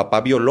por su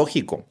papá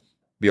biológico.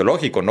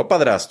 Biológico, no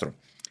padrastro.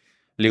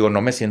 Le digo,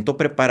 no me siento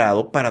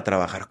preparado para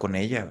trabajar con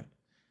ella.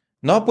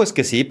 No, pues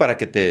que sí, para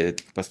que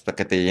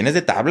te llenes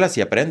de tablas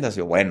y aprendas.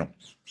 Yo, bueno.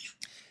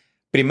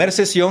 Primer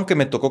sesión que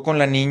me tocó con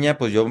la niña,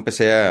 pues yo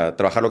empecé a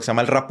trabajar lo que se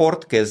llama el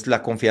rapport, que es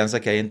la confianza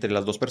que hay entre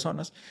las dos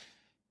personas,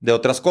 de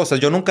otras cosas.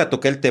 Yo nunca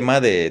toqué el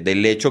tema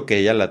del hecho que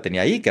ella la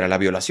tenía ahí, que era la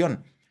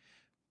violación.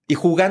 Y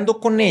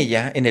jugando con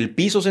ella, en el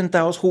piso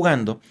sentados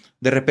jugando,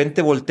 de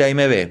repente voltea y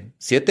me ve.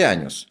 7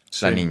 años,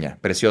 la niña,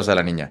 preciosa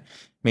la niña.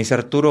 Me dice,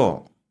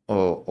 Arturo,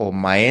 o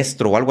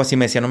maestro, o algo así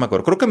me decía, no me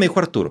acuerdo. Creo que me dijo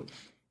Arturo.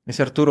 Me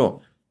dice,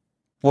 Arturo,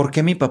 ¿por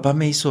qué mi papá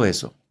me hizo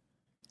eso?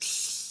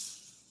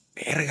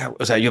 Verga.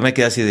 O sea, yo me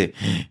quedé así de...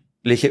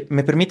 Le dije,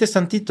 ¿me permites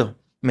tantito?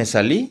 Me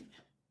salí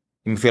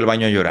y me fui al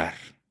baño a llorar.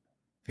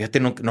 Fíjate,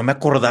 no me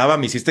acordaba.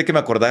 Me hiciste que me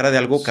acordara de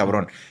algo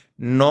cabrón.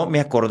 No me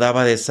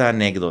acordaba de esa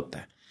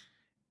anécdota.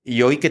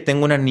 Y hoy que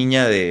tengo una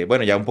niña de...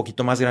 Bueno, ya un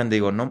poquito más grande,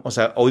 digo, no. O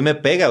sea, hoy me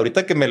pega.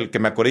 Ahorita que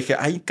me acordé, dije,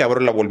 ay,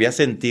 cabrón, la volví a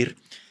sentir.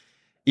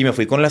 Y me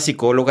fui con la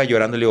psicóloga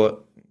llorando. Le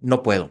digo,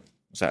 no puedo.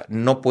 O sea,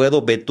 no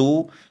puedo, ve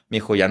tú. Me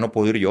dijo, ya no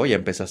puedo ir yo, ya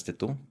empezaste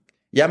tú.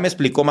 Ya me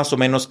explicó más o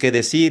menos qué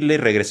decirle,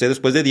 regresé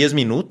después de 10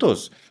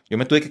 minutos. Yo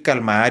me tuve que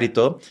calmar y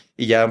todo,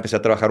 y ya empecé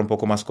a trabajar un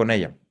poco más con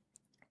ella.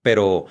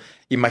 Pero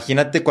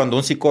imagínate cuando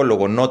un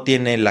psicólogo no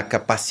tiene la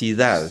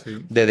capacidad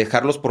de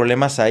dejar los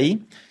problemas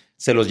ahí,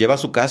 se los lleva a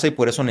su casa y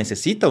por eso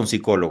necesita un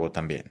psicólogo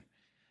también.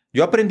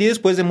 Yo aprendí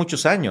después de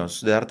muchos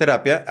años de dar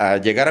terapia a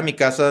llegar a mi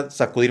casa,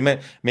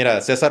 sacudirme.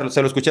 Mira, César,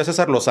 se lo escuché a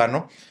César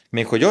Lozano.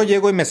 Me dijo, yo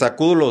llego y me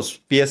sacudo los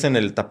pies en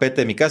el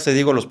tapete de mi casa y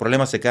digo, los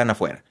problemas se quedan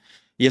afuera.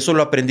 Y eso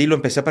lo aprendí, lo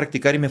empecé a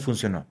practicar y me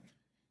funcionó.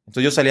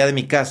 Entonces yo salía de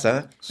mi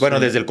casa, bueno,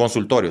 Sí. desde el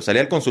consultorio,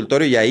 salía del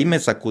consultorio y ahí me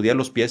sacudía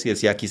los pies y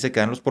decía, aquí se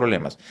quedan los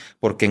problemas,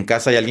 porque en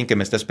casa hay alguien que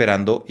me está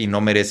esperando y no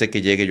merece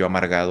que llegue yo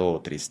amargado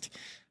o triste.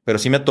 Pero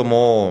sí me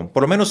tomó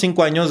por lo menos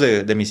 5 años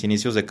de mis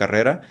inicios de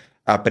carrera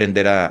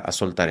aprender a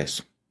soltar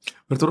eso.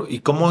 Arturo, ¿y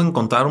cómo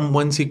encontrar un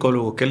buen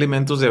psicólogo? ¿Qué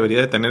elementos debería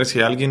de tener si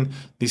alguien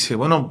dice,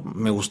 bueno,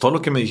 me gustó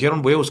lo que me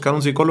dijeron, voy a buscar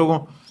un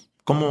psicólogo?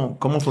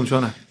 ¿Cómo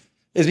funciona?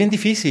 Es bien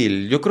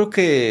difícil. Yo creo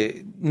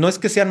que no es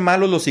que sean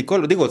malos los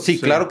psicólogos. Digo, sí,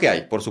 Sí. claro que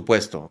hay, por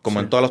supuesto, como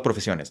Sí. en todas las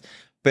profesiones.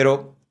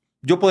 Pero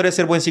yo podría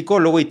ser buen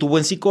psicólogo y tú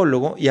buen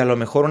psicólogo y a lo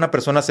mejor una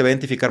persona se va a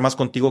identificar más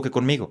contigo que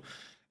conmigo.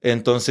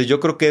 Entonces yo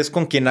creo que es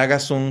con quien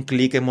hagas un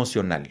clic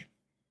emocional.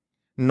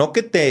 No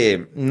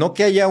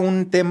que haya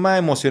un tema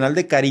emocional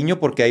de cariño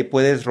porque ahí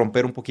puedes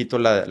romper un poquito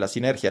la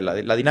sinergia,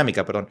 la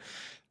dinámica, perdón.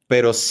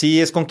 Pero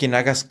sí es con quien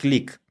hagas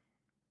clic.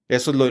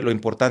 Eso es lo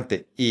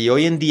importante. Y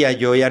hoy en día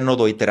yo ya no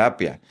doy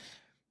terapia.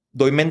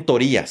 Doy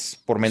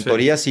mentorías, por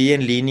mentorías sí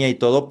en línea y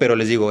todo, pero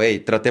les digo, hey,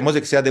 tratemos de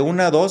que sea de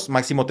 1 a 2,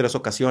 máximo 3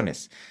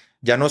 ocasiones.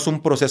 Ya no es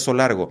un proceso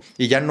largo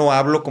y ya no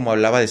hablo como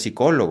hablaba de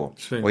psicólogo.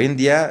 Sí. Hoy en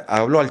día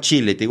hablo al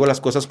chile, te digo las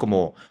cosas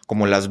como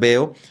las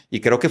veo y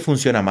creo que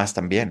funciona más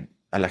también.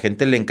 A la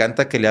gente le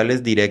encanta que le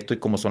hables directo y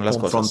cómo son las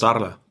cosas.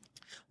 Confrontarla.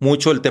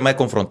 Mucho el tema de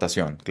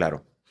confrontación,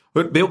 claro.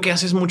 Veo que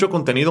haces mucho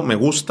contenido, me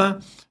gusta.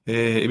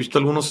 He visto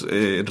algunos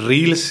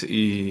reels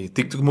y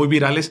TikTok muy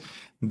virales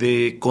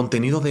de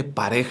contenido de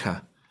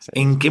pareja. Sí.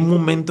 ¿En qué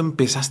momento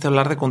empezaste a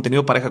hablar de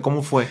contenido de pareja?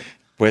 ¿Cómo fue?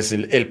 Pues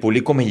el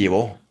público me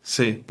llevó.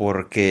 Sí.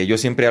 Porque yo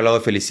siempre he hablado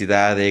de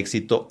felicidad, de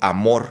éxito,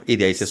 amor y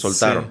de ahí se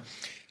soltaron.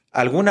 Sí.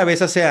 Alguna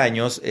vez hace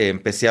años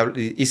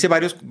hice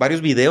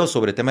varios videos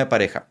sobre tema de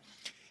pareja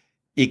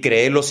y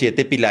creé los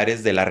 7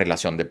 pilares de la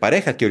relación de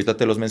pareja, que ahorita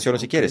te los menciono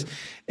si quieres.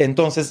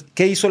 Entonces,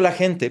 ¿qué hizo la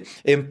gente?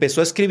 Empezó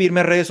a escribirme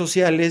a redes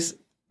sociales,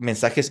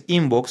 mensajes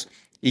inbox,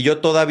 y yo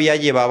todavía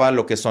llevaba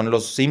lo que son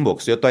los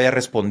inbox. Yo todavía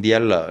respondía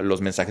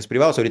los mensajes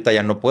privados. Ahorita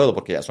ya no puedo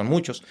porque ya son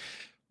muchos.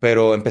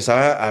 Pero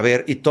empezaba a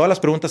ver y todas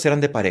las preguntas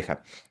eran de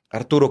pareja.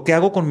 Arturo, ¿qué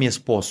hago con mi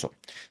esposo?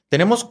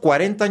 Tenemos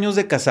 40 años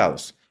de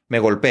casados. Me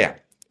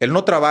golpea. Él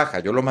no trabaja,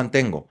 yo lo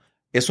mantengo.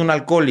 Es un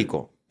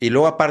alcohólico. Y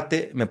luego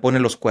aparte me pone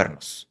los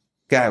cuernos.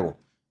 ¿Qué hago?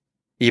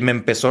 Y me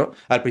empezó,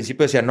 al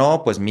principio decía,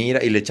 no, pues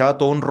mira, y le echaba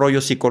todo un rollo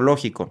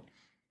psicológico.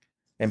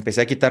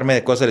 Empecé a quitarme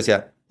de cosas y le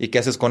decía, ¿y qué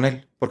haces con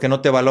él? ¿Por qué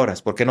no te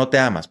valoras? ¿Por qué no te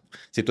amas?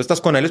 Si tú estás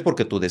con él es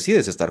porque tú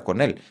decides estar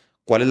con él.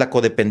 ¿Cuál es la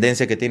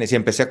codependencia que tienes? Y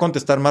empecé a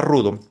contestar más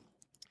rudo.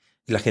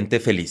 Y la gente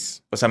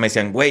feliz. O sea, me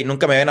decían, güey,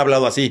 nunca me habían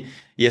hablado así.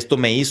 Y esto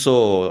me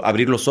hizo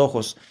abrir los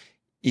ojos.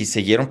 Y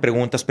siguieron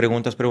preguntas.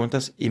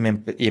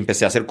 Y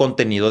empecé a hacer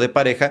contenido de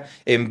pareja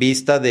en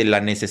vista de la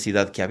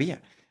necesidad que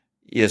había.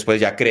 Y después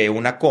ya creé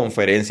una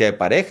conferencia de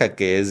pareja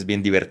que es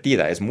bien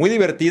divertida. Es muy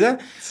divertida,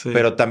 Sí.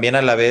 pero también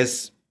a la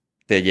vez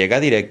te llega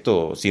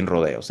directo sin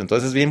rodeos.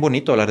 Entonces es bien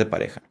bonito hablar de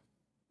pareja.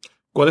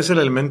 ¿Cuál es el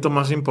elemento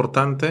más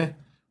importante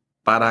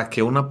para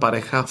que una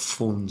pareja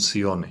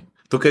funcione?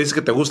 Tú que dices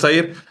que te gusta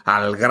ir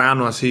al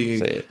grano así.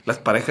 Sí. Las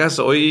parejas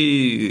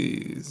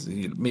hoy,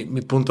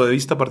 mi punto de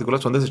vista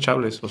particular, son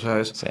desechables. O sea,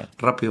 es Sí.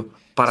 rápido.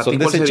 Para Son ti,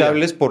 ¿cuál sería?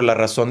 desechables por la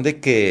razón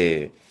de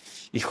que,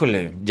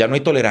 híjole, ya no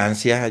hay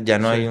tolerancia, ya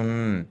no Sí.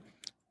 hay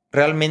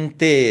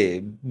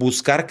realmente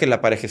buscar que la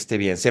pareja esté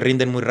bien. Se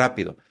rinden muy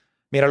rápido.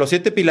 Mira, los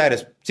 7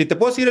 pilares. Si te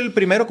puedo decir el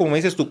primero, como me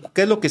dices tú,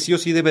 ¿qué es lo que sí o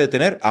sí debe de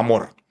tener?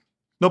 Amor.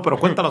 No, pero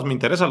cuéntanos, me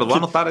interesa, los voy a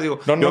anotar. Digo,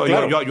 No,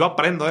 claro. yo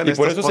aprendo. Y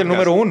por eso es el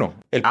número 1.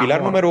 El pilar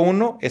Amor. número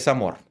 1 es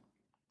amor.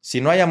 Si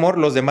no hay amor,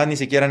 los demás ni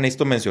siquiera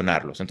necesito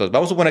mencionarlos. Entonces,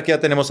 vamos a suponer que ya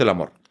tenemos el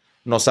amor.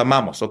 Nos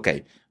amamos, ok.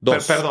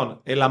 2.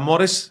 Perdón, ¿el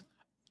amor es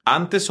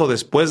antes o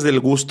después del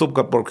gusto?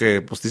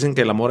 Porque pues dicen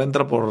que el amor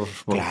entra por...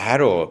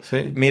 Claro.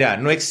 Sí. Mira,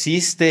 no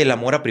existe el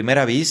amor a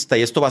primera vista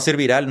y esto va a ser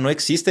viral. No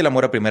existe el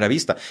amor a primera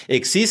vista.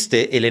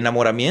 Existe el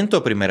enamoramiento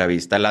a primera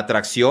vista, la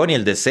atracción y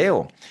el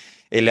deseo.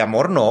 El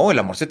amor no, el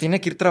amor se tiene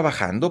que ir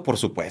trabajando, por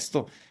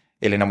supuesto.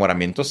 El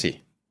enamoramiento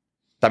sí.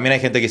 También hay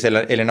gente que dice,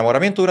 el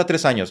enamoramiento dura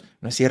 3 años.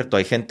 No es cierto,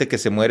 hay gente que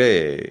se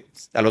muere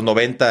a los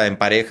 90 en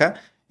pareja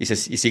y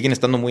siguen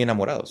estando muy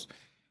enamorados.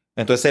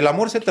 Entonces el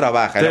amor se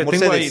trabaja, el amor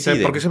se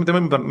decide. Porque ese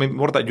tema me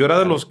importa. Yo era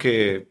de los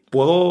que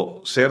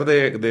puedo ser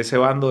de ese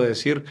bando de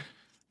decir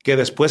que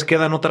después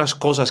quedan otras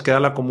cosas, queda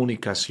la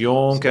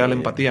comunicación, queda la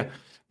empatía.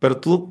 Pero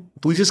tú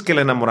dices que el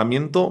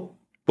enamoramiento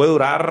puede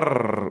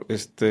durar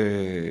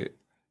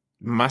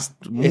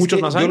muchos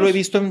más años. Yo lo he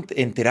visto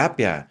en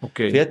terapia.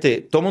 Okay.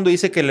 Fíjate, todo el mundo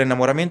dice que el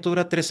enamoramiento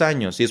dura 3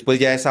 años y después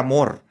ya es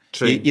amor.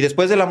 Sí. Y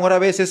después del amor a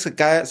veces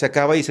se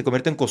acaba y se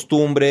convierte en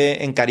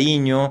costumbre, en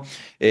cariño,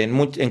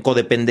 en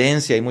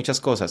codependencia y muchas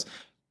cosas.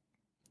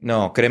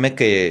 No, créeme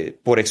que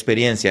por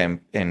experiencia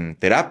en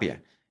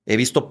terapia he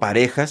visto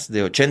parejas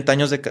de 80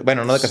 años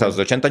bueno, no de casados,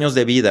 de 80 años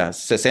de vida,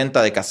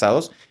 60 de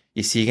casados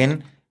y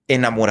siguen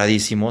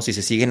enamoradísimos y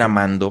se siguen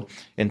amando.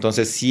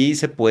 Entonces sí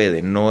se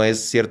puede. No es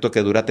cierto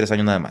que dura 3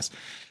 años nada más.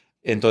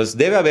 Entonces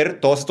debe haber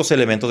todos estos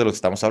elementos de los que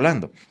estamos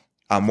hablando.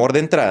 Amor de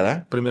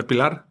entrada. Primer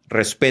pilar.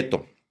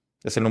 Respeto.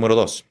 Es el número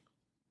 2.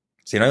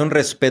 Si no hay un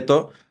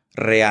respeto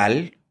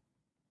real,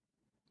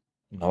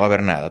 no va a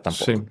haber nada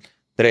tampoco. Sí.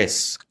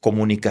 3,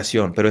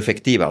 comunicación, pero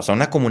efectiva. O sea,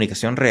 una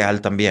comunicación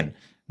real también.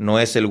 No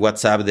es el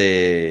WhatsApp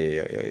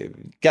de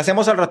 ¿qué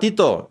hacemos al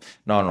ratito?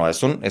 No,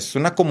 es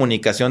una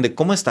comunicación de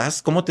cómo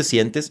estás, cómo te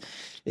sientes,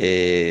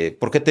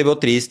 por qué te veo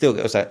triste,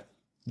 o sea,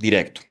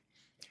 directo.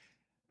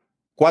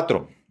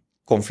 4,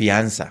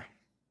 confianza.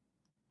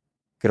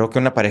 Creo que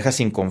una pareja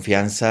sin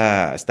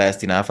confianza está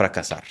destinada a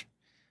fracasar.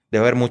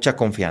 Debe haber mucha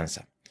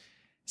confianza.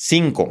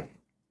 5,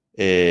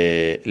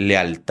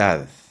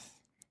 lealtad.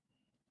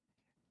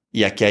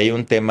 Y aquí hay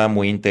un tema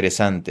muy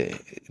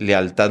interesante.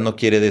 Lealtad no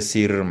quiere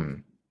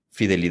decir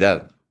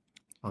fidelidad.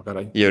 Oh,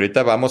 caray. Y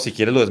ahorita vamos, si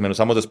quieres, lo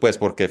desmenuzamos después,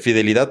 porque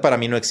fidelidad para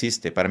mí no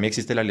existe. Para mí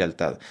existe la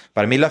lealtad.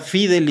 Para mí la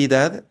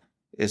fidelidad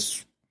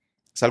es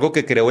algo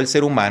que creó el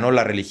ser humano,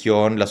 la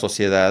religión, la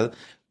sociedad,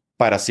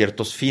 para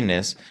ciertos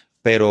fines.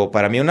 Pero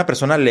para mí una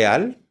persona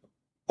leal,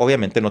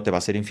 obviamente no te va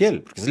a ser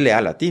infiel, porque es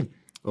leal a ti.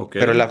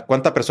 Okay. Pero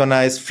 ¿cuánta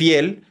persona es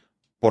fiel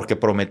porque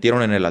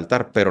prometieron en el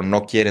altar, pero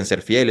no quieren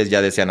ser fieles,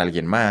 ya desean a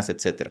alguien más,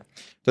 etcétera?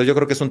 Entonces yo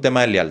creo que es un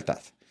tema de lealtad.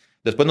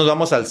 Después nos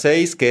vamos al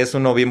 6, que es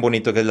uno bien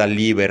bonito, que es la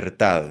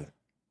libertad.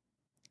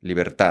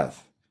 Libertad.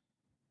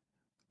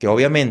 Que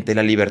obviamente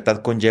la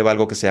libertad conlleva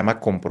algo que se llama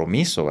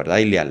compromiso, ¿verdad?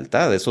 Y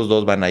lealtad. Esos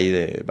dos van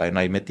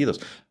ahí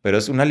metidos. Pero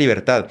es una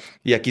libertad.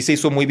 Y aquí se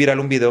hizo muy viral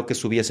un video que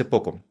subí hace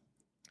poco,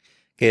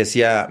 que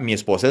decía, mi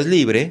esposa es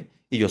libre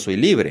y yo soy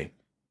libre.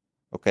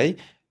 ¿Ok?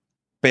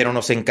 Pero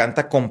nos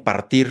encanta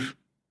compartir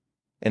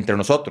entre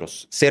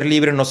nosotros. Ser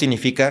libre no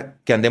significa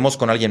que andemos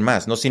con alguien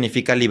más, no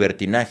significa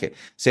libertinaje.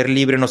 Ser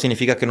libre no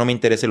significa que no me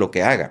interese lo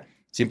que haga.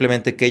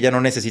 Simplemente que ella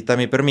no necesita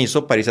mi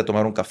permiso para irse a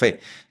tomar un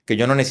café, que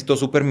yo no necesito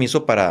su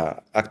permiso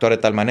para actuar de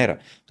tal manera.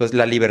 Entonces,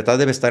 la libertad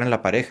debe estar en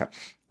la pareja.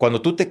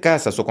 Cuando tú te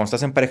casas o cuando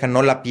estás en pareja,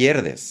 no la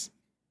pierdes.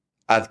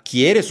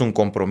 Adquieres un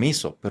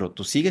compromiso, pero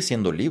tú sigues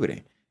siendo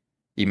libre.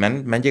 Y me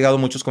han llegado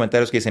muchos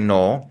comentarios que dicen,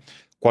 no,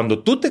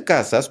 cuando tú te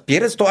casas,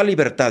 pierdes toda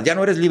libertad, ya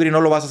no eres libre y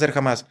no lo vas a hacer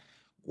jamás.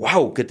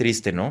 ¡Wow! ¡Qué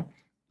triste!, ¿no?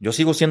 Yo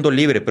sigo siendo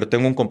libre, pero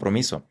tengo un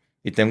compromiso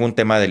y tengo un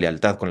tema de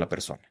lealtad con la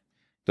persona.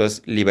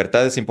 Entonces,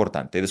 libertad es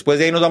importante. Después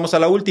de ahí nos vamos a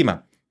la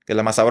última, que es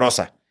la más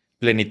sabrosa,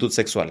 plenitud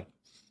sexual.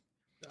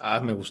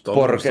 Me gustó.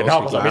 Porque me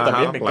gustó, sí, a mí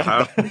también me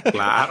encanta.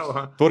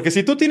 Claro. Porque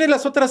si tú tienes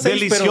las otras 6...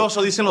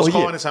 Delicioso, dicen los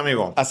jóvenes,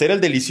 amigo. Hacer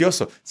el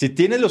delicioso. Si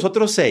tienes los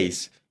otros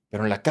 6,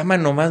 pero en la cama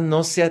nomás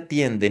no se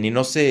atienden y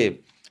no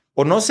se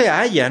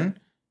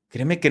hallan,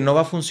 créeme que no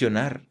va a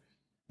funcionar.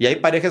 Y hay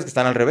parejas que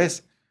están al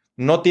revés.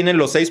 No tienen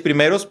los 6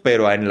 primeros,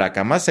 pero en la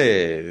cama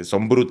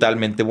son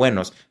brutalmente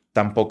buenos.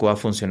 Tampoco va a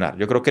funcionar.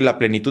 Yo creo que la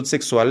plenitud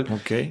sexual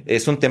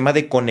es un tema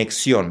de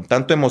conexión,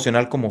 tanto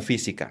emocional como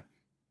física.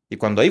 Y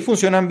cuando ahí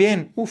funcionan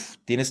bien,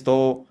 tienes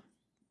todo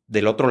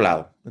del otro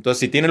lado. Entonces,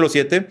 si tienes los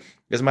 7,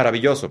 es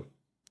maravilloso.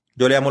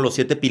 Yo le llamo los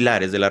 7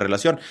 pilares de la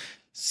relación.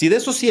 Si de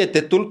esos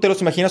 7, tú te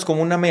los imaginas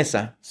como una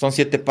mesa, son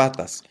 7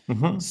 patas.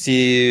 Uh-huh.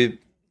 Si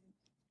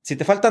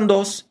te faltan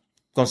 2,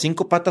 con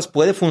 5 patas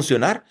puede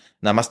funcionar.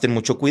 Nada más ten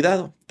mucho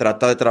cuidado.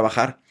 Trata de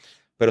trabajar.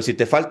 Pero si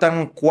te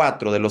faltan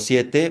 4 de los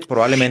 7,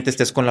 probablemente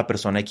estés con la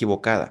persona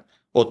equivocada.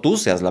 O tú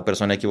seas la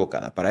persona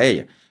equivocada para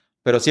ella.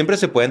 Pero siempre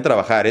se pueden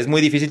trabajar. Es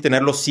muy difícil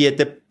tener los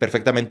 7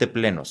 perfectamente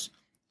plenos.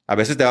 A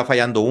veces te va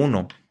fallando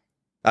uno.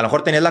 A lo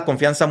mejor tenías la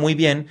confianza muy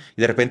bien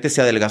y de repente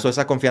se adelgazó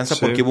esa confianza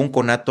porque hubo un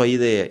conato ahí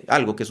de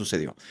algo que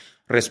sucedió.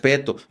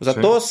 Respeto. O sea,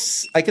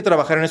 todos hay que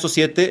trabajar en esos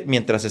 7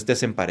 mientras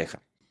estés en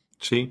pareja.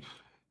 Sí.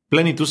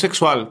 Plenitud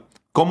sexual.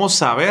 ¿Cómo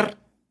saber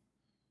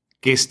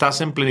que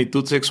estás en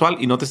plenitud sexual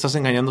y no te estás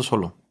engañando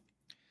solo?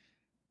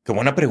 Qué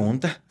buena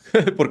pregunta.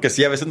 Porque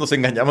sí, a veces nos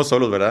engañamos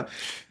solos, ¿verdad?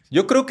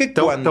 Yo creo que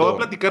te voy a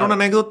platicar una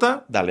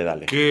anécdota.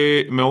 Dale.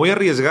 Que me voy a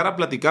arriesgar a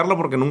platicarla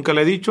porque nunca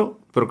la he dicho,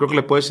 pero creo que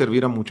le puede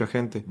servir a mucha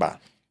gente. Va.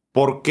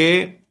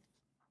 Porque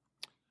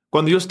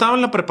cuando yo estaba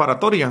en la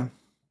preparatoria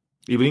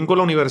y brinco a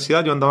la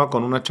universidad, yo andaba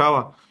con una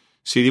chava.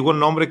 Si digo el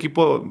nombre,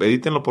 equipo,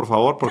 edítenlo, por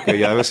favor, porque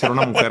ya debe ser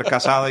una mujer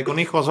casada y con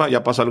hijos, ¿no?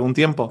 Ya pasó algún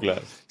tiempo.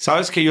 Claro.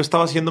 Sabes que yo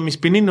estaba haciendo mis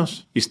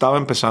pininos y estaba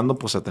empezando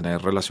pues a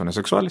tener relaciones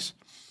sexuales.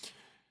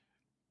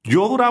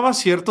 Yo duraba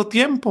cierto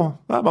tiempo,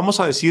 ¿va? Vamos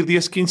a decir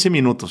 10, 15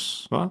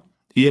 minutos, ¿va?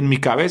 Y en mi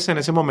cabeza en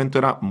ese momento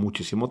era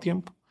muchísimo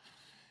tiempo.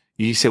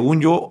 Y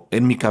según yo,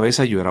 en mi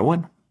cabeza yo era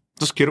bueno.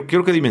 Entonces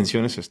quiero que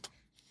dimensiones esto.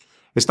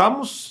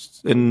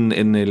 Estábamos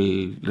en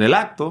el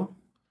acto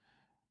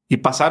y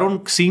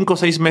pasaron 5 o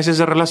 6 meses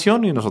de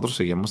relación y nosotros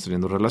seguíamos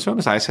teniendo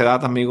relaciones. A esa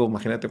edad, amigo,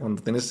 imagínate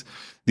cuando tienes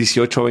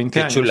 18 o 20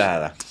 años. Qué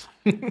chulada.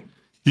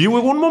 Y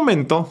hubo un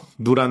momento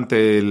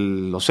durante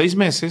los 6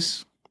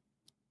 meses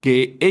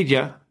que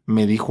ella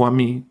me dijo a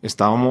mí,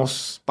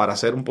 estábamos, para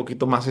ser un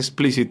poquito más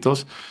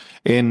explícitos,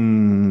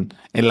 en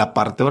la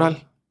parte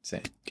oral. Sí.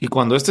 Y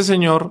cuando este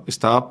señor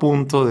estaba a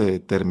punto de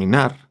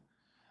terminar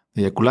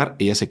de eyacular,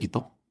 ella se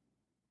quitó.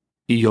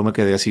 Y yo me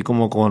quedé así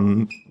como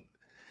con...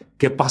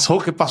 ¿Qué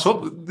pasó?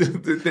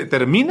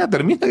 Termina.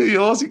 Y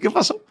yo, sí, ¿qué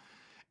pasó?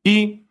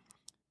 Y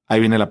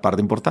ahí viene la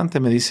parte importante.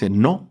 Me dice,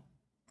 no,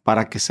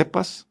 para que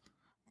sepas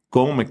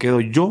cómo me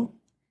quedo yo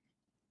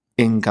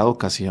en cada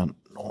ocasión.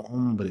 No,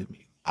 hombre,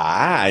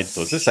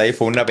 Entonces ahí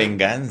fue una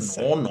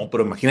venganza. No,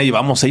 pero imagina,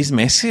 llevamos 6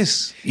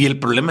 meses. Y el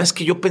problema es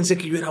que yo pensé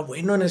que yo era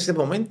bueno en ese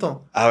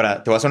momento.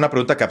 Ahora, te voy a hacer una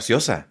pregunta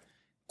capciosa.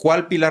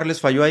 ¿Cuál pilar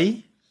les falló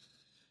ahí?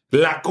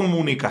 La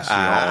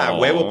comunicación.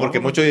 Huevo, porque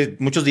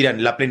muchos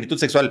dirán, la plenitud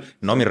sexual.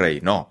 No, mi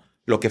rey, no.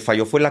 Lo que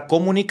falló fue la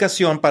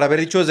comunicación para haber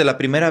dicho desde la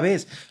primera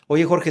vez.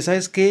 Oye, Jorge,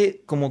 ¿sabes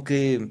qué? Como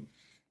que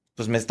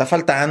pues me está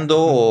faltando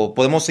o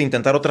podemos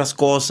intentar otras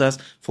cosas.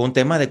 Fue un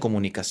tema de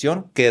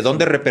comunicación que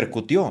 ¿dónde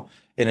repercutió?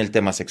 En el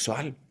tema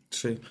sexual.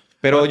 Sí.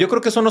 Pero yo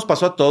creo que eso nos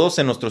pasó a todos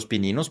en nuestros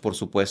pininos, por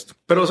supuesto.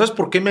 Pero ¿sabes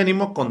por qué me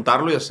animo a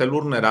contarlo y a ser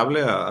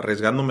vulnerable,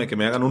 arriesgándome que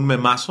me hagan un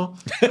memazo?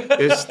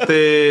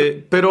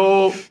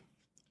 Pero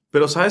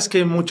sabes que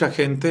hay mucha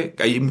gente,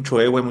 hay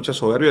mucho ego, hay mucha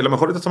soberbia. A lo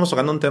mejor ahorita estamos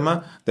tocando un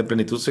tema de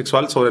plenitud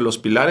sexual sobre los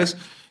pilares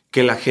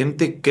que la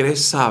gente cree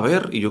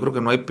saber. Y yo creo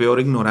que no hay peor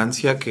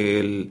ignorancia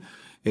que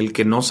el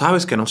que no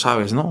sabes,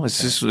 ¿no?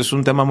 Es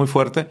un tema muy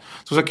fuerte.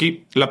 Entonces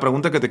aquí la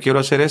pregunta que te quiero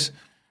hacer es,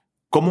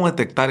 ¿cómo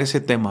detectar ese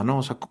tema, no?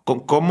 O sea,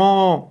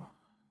 ¿cómo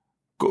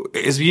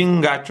es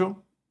bien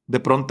gacho? De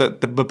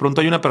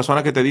pronto hay una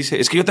persona que te dice,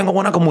 es que yo tengo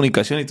buena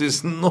comunicación. Y tú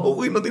dices, no,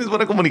 güey, no tienes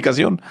buena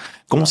comunicación.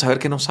 ¿Cómo saber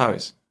que no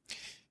sabes?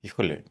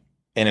 Híjole,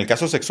 en el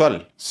caso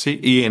sexual. Sí,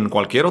 y en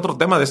cualquier otro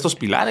tema de estos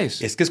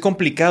pilares. Es que es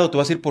complicado, te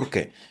voy a decir por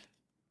qué.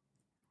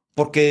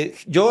 Porque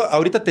yo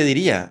ahorita te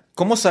diría,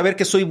 ¿cómo saber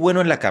que soy bueno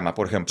en la cama,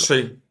 por ejemplo?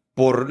 Sí.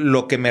 Por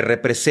lo que me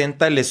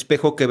representa el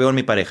espejo que veo en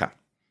mi pareja.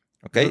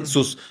 ¿Ok?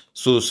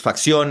 Sus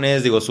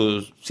facciones,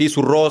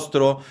 su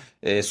rostro,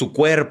 su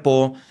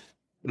cuerpo,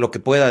 lo que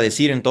pueda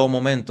decir en todo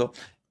momento.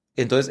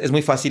 Entonces es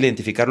muy fácil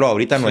identificarlo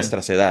ahorita a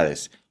nuestras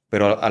edades.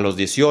 Pero a los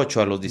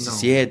 18, a los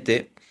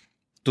 17,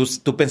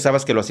 tú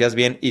pensabas que lo hacías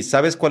bien. ¿Y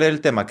sabes cuál era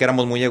el tema? Que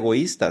éramos muy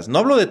egoístas. No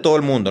hablo de todo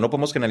el mundo, no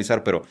podemos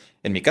generalizar, pero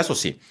en mi caso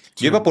sí.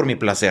 Yo iba por mi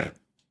placer.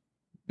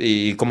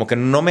 Y como que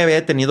no me había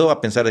detenido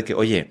a pensar de que,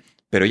 oye,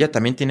 pero ella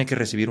también tiene que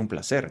recibir un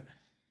placer.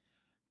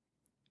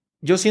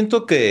 Yo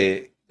siento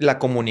que la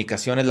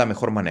comunicación es la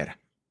mejor manera.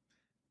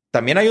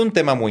 También hay un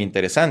tema muy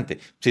interesante.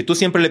 Si tú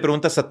siempre le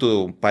preguntas a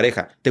tu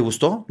pareja, ¿te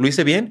gustó? ¿Lo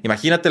hice bien?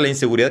 Imagínate la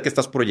inseguridad que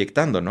estás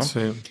proyectando, ¿no? Sí.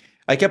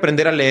 Hay que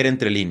aprender a leer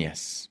entre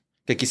líneas.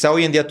 Que quizá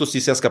hoy en día tú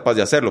sí seas capaz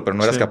de hacerlo, pero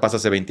no eras capaz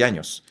hace 20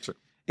 años. Sí.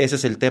 Ese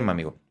es el tema,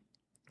 amigo.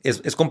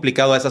 Es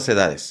complicado a esas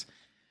edades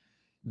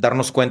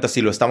darnos cuenta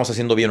si lo estamos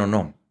haciendo bien o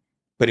no.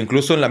 Pero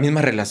incluso en la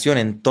misma relación,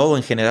 en todo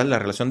en general, la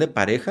relación de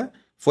pareja,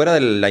 fuera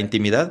de la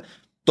intimidad,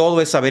 todo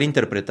es saber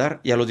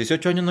interpretar. Y a los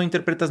 18 años no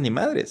interpretas ni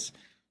madres.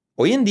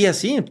 Hoy en día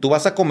sí. Tú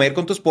vas a comer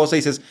con tu esposa y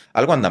dices,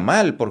 algo anda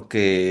mal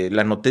porque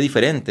la noté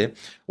diferente.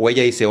 O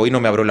ella dice, hoy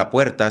no me abrió la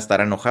puerta,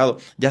 estará enojado.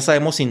 Ya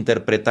sabemos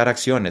interpretar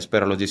acciones,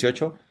 pero a los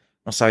 18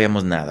 no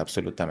sabíamos nada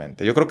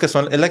absolutamente. Yo creo que es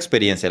la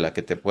experiencia la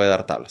que te puede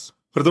dar tablas.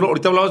 Arturo,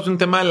 ahorita hablabas de un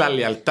tema de la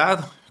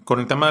lealtad con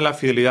el tema de la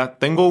fidelidad.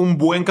 Tengo un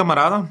buen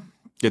camarada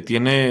que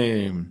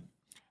tiene...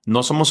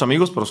 No somos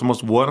amigos, pero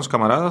somos buenos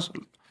camaradas.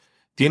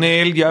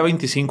 Tiene él ya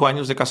 25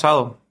 años de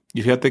casado.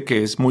 Y fíjate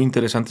que es muy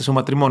interesante su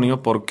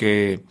matrimonio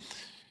porque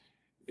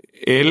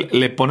él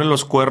le pone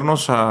los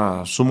cuernos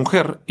a su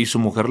mujer y su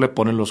mujer le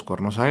pone los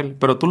cuernos a él.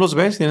 Pero tú los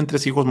ves, tienen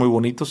 3 hijos muy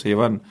bonitos, se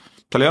llevan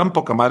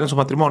poca madre en su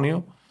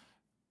matrimonio.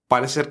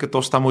 Parece ser que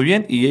todo está muy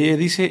bien. Y ella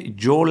dice,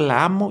 yo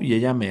la amo y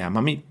ella me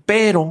ama a mí.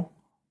 Pero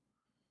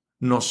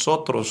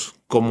nosotros,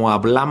 como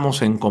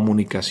hablamos en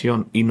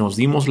comunicación y nos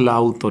dimos la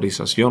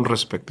autorización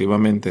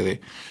respectivamente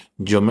de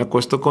yo me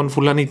acuesto con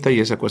fulanita y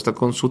ella se acuesta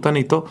con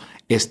sutanito,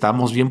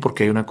 estamos bien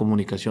porque hay una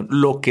comunicación.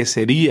 Lo que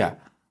sería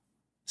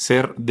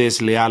ser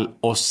desleal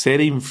o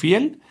ser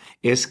infiel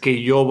es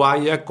que yo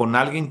vaya con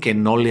alguien que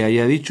no le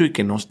haya dicho y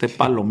que no esté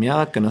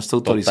palomeada, que no esté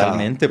autorizada.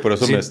 Totalmente, por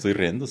eso me estoy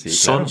riendo. Sí,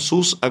 son claro.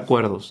 sus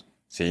acuerdos.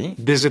 Sí.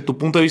 ¿Desde tu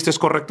punto de vista es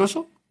correcto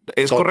eso?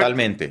 ¿Es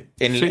totalmente.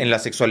 correcto? En la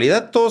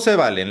sexualidad todo se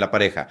vale en la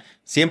pareja,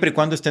 siempre y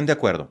cuando estén de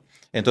acuerdo.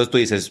 Entonces tú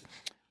dices,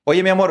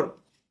 oye, mi amor,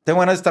 tengo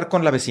ganas de estar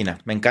con la vecina,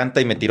 me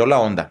encanta y me tiró la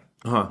onda.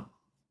 Ajá.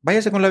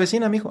 Váyase con la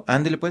vecina, mijo,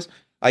 ándele pues.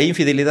 ¿Hay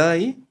infidelidad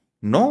ahí?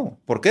 No.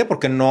 ¿Por qué?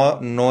 Porque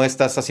no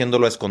estás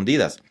haciéndolo a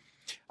escondidas.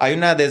 ¿Hay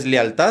una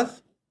deslealtad?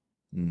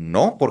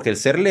 No, porque el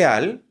ser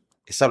leal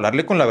es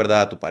hablarle con la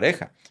verdad a tu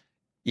pareja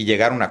y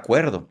llegar a un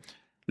acuerdo.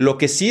 Lo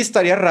que sí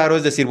estaría raro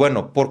es decir,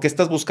 bueno, ¿por qué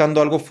estás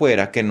buscando algo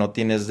fuera que no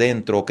tienes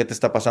dentro? ¿O qué te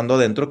está pasando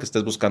adentro que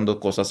estés buscando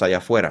cosas allá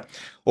afuera?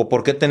 ¿O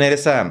por qué tener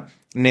esa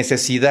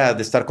necesidad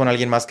de estar con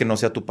alguien más que no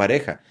sea tu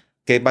pareja?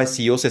 ¿Qué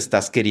vacíos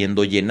estás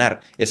queriendo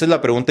llenar? Esa es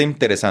la pregunta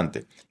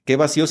interesante. ¿Qué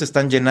vacíos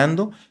están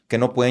llenando que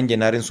no pueden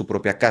llenar en su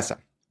propia casa?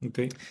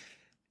 Okay.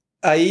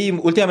 Ahí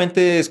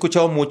últimamente he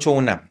escuchado mucho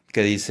una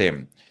que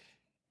dice...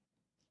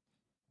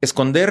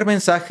 Esconder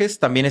mensajes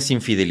también es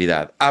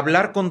infidelidad.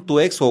 Hablar con tu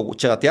ex o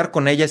chatear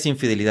con ella es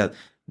infidelidad.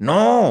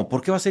 No,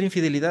 ¿por qué va a ser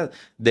infidelidad?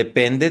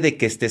 Depende de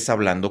qué estés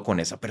hablando con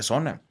esa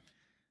persona.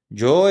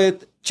 Yo he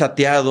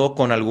chateado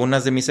con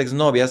algunas de mis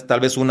exnovias, tal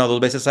vez 1 o 2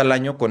 veces al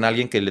año, con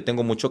alguien que le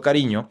tengo mucho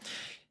cariño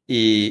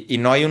y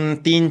no hay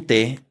un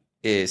tinte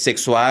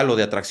sexual o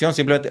de atracción.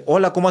 Simplemente,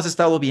 hola, ¿cómo has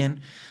estado?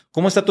 Bien.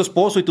 ¿Cómo está tu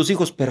esposo y tus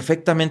hijos?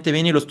 Perfectamente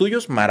bien. ¿Y los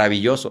tuyos?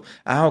 Maravilloso.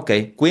 Ah, ok.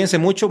 Cuídense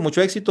mucho,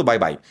 mucho éxito. Bye,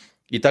 bye.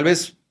 Y tal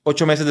vez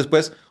 8 meses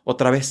después,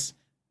 otra vez.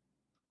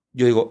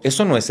 Yo digo,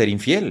 eso no es ser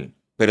infiel,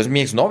 pero es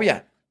mi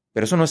exnovia.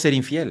 Pero eso no es ser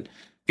infiel.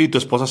 ¿Y tu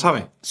esposa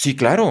sabe? Sí,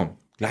 claro.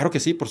 Claro que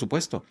sí, por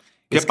supuesto.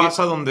 ¿Qué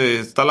pasa donde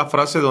está la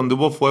frase donde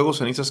hubo fuego,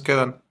 cenizas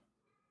quedan?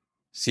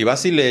 Si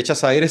vas y le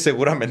echas aire,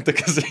 seguramente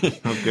que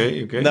sí.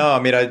 Ok. No,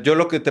 mira, yo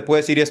lo que te puedo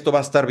decir, esto va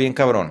a estar bien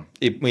cabrón.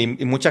 Y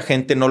mucha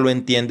gente no lo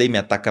entiende y me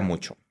ataca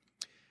mucho.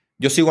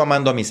 Yo sigo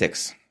amando a mis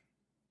ex.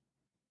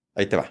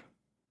 Ahí te va.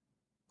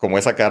 Como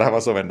esa cara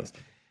más o menos.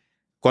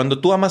 Cuando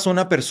tú amas a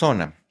una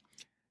persona,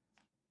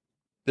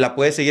 la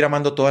puedes seguir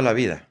amando toda la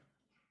vida.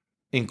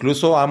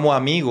 Incluso amo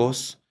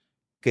amigos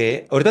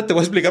que... Ahorita te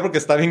voy a explicar porque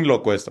está bien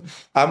loco esto.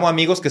 Amo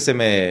amigos que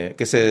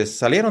se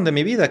salieron de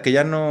mi vida, que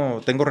ya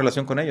no tengo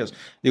relación con ellos.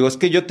 Digo, es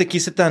que yo te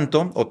quise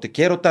tanto o te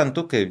quiero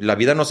tanto que la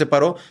vida nos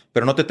separó,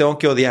 pero no te tengo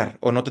que odiar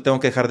o no te tengo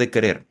que dejar de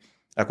querer.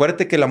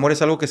 Acuérdate que el amor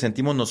es algo que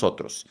sentimos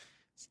nosotros.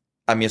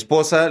 A mi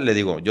esposa le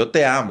digo, yo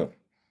te amo.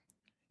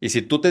 Y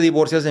si tú te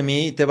divorcias de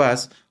mí y te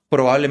vas,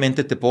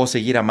 probablemente te puedo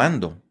seguir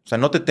amando. O sea,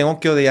 no te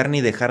tengo que odiar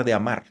ni dejar de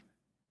amar.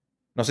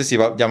 No sé si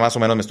ya más o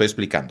menos me estoy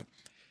explicando.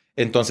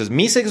 Entonces,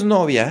 mis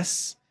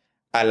exnovias,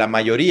 a la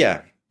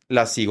mayoría,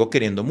 las sigo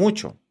queriendo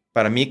mucho.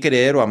 Para mí,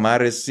 querer o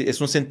amar es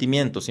un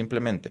sentimiento,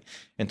 simplemente.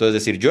 Entonces,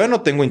 decir, yo ya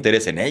no tengo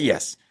interés en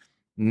ellas,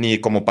 ni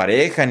como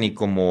pareja, ni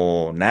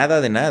como nada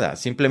de nada.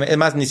 Simplemente, es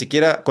más, ni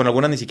siquiera, con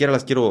algunas ni siquiera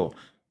las quiero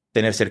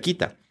tener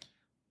cerquita.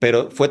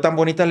 Pero fue tan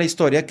bonita la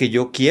historia que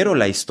yo quiero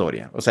la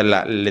historia. O sea,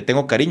 le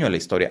tengo cariño a la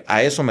historia.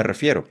 A eso me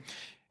refiero.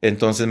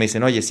 Entonces me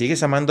dicen, oye,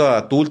 ¿sigues amando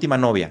a tu última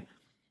novia?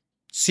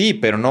 Sí,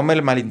 pero no me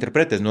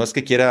malinterpretes. No es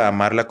que quiera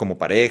amarla como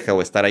pareja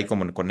o estar ahí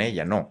como con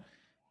ella, no.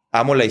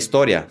 Amo la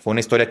historia. Fue una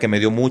historia que me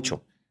dio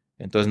mucho.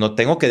 Entonces no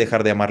tengo que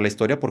dejar de amar la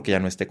historia porque ya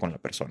no esté con la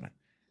persona.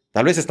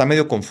 Tal vez está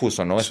medio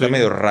confuso, ¿no? Está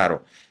medio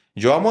raro.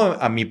 Yo amo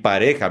a mi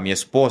pareja, a mi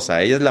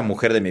esposa. Ella es la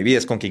mujer de mi vida,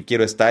 es con quien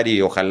quiero estar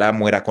y ojalá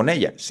muera con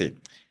ella. Sí.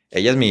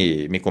 Ella es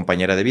mi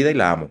compañera de vida y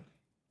la amo.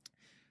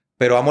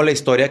 Pero amo la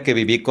historia que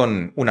viví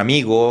con un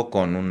amigo,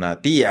 con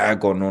una tía,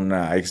 con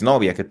una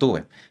exnovia que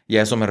tuve. Y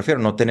a eso me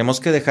refiero. No tenemos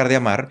que dejar de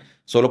amar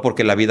solo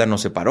porque la vida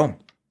nos separó.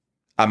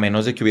 A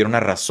menos de que hubiera una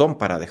razón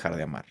para dejar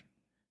de amar.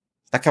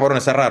 Está cabrón,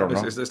 está raro,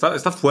 ¿no?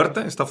 Está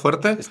fuerte, está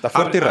fuerte. Está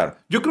fuerte y raro.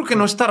 Yo creo que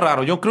no está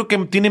raro. Yo creo que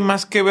tiene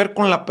más que ver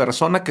con la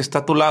persona que está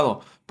a tu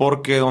lado.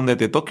 Porque donde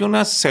te toque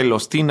una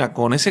celostina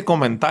con ese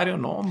comentario,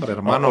 no, hombre,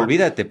 hermano. No,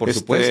 olvídate, por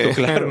supuesto,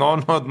 claro.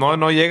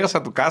 No llegas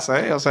a tu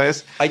casa, ¿eh? O sea,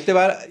 es... Ahí te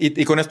va,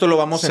 y con esto lo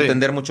vamos a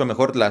entender mucho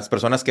mejor las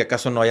personas que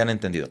acaso no hayan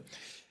entendido.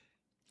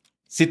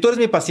 Si tú eres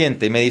mi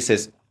paciente y me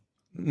dices,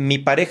 mi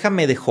pareja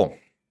me dejó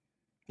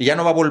y ya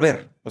no va a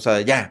volver, o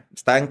sea, ya,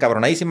 está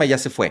encabronadísima y ya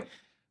se fue,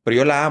 pero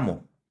yo la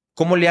amo.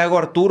 ¿Cómo le hago,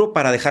 Arturo,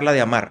 para dejarla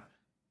de amar?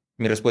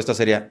 Mi respuesta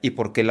sería, ¿y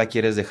por qué la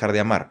quieres dejar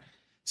de amar?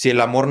 Si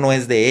el amor no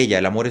es de ella,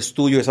 el amor es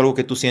tuyo, es algo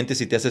que tú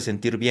sientes y te hace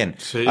sentir bien.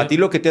 Sí. A ti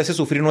lo que te hace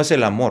sufrir no es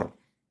el amor,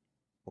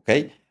 ¿ok?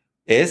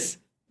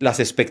 Es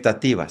las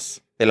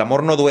expectativas. El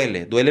amor no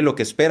duele, duele lo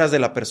que esperas de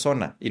la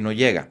persona y no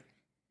llega.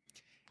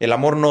 El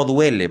amor no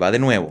duele, va de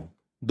nuevo.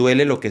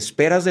 Duele lo que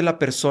esperas de la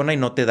persona y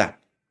no te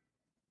da.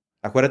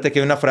 Acuérdate que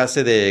hay una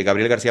frase de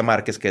Gabriel García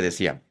Márquez que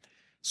decía,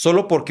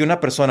 solo porque una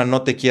persona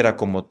no te quiera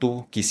como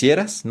tú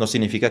quisieras, no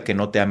significa que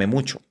no te ame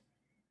mucho.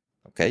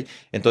 ¿Ok?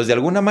 Entonces, de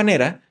alguna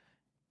manera,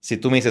 si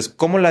tú me dices,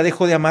 ¿cómo la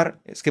dejo de amar?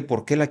 Es que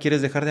 ¿por qué la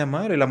quieres dejar de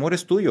amar? El amor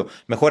es tuyo.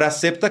 Mejor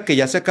acepta que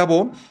ya se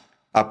acabó,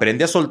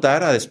 aprende a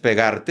soltar, a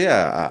despegarte,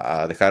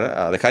 a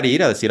dejar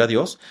ir, a decir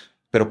adiós,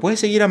 pero puedes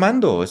seguir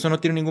amando, eso no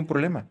tiene ningún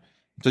problema.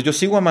 Entonces yo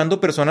sigo amando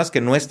personas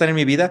que no están en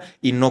mi vida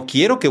y no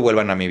quiero que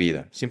vuelvan a mi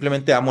vida.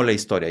 Simplemente amo la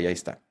historia y ahí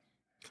está.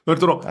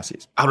 Arturo, así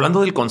es.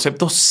 Hablando del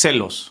concepto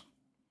celos,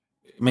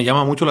 me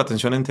llama mucho la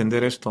atención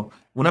entender esto.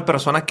 Una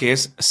persona que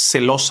es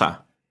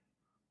celosa,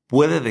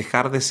 ¿puede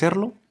dejar de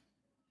serlo?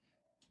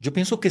 Yo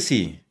pienso que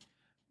sí.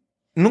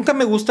 Nunca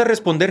me gusta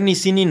responder ni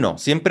sí ni no.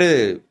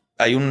 Siempre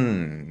hay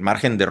un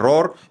margen de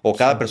error o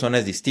cada persona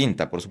es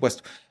distinta, por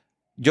supuesto.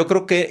 Yo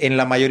creo que en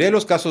la mayoría de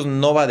los casos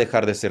no va a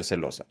dejar de ser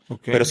celosa.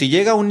 Okay. Pero si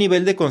llega a un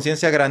nivel de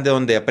conciencia grande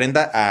donde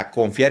aprenda a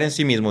confiar en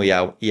sí mismo y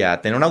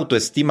a tener una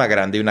autoestima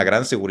grande y una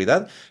gran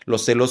seguridad,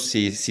 los celos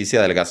sí se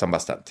adelgazan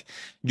bastante.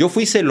 Yo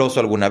fui celoso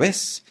alguna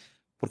vez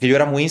porque yo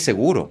era muy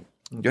inseguro.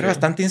 Okay. Yo era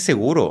bastante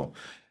inseguro.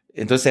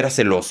 Entonces era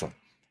celoso.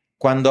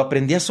 Cuando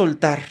aprendí a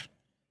soltar,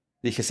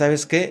 dije,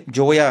 ¿sabes qué?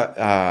 Yo voy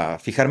a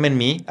fijarme en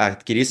mí, a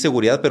adquirir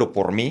seguridad, pero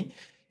por mí.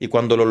 Y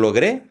cuando lo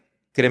logré,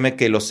 créeme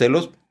que los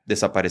celos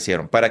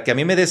desaparecieron. Para que a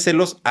mí me dé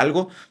celos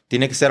algo,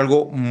 tiene que ser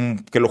algo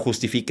que lo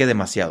justifique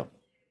demasiado.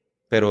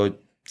 Pero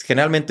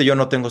generalmente yo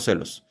no tengo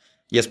celos.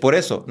 Y es por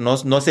eso,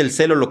 no es el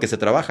celo lo que se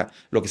trabaja.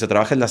 Lo que se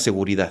trabaja es la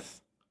seguridad.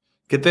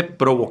 ¿Qué te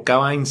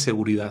provocaba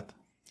inseguridad?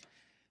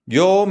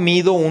 Yo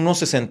mido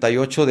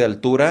 1.68 de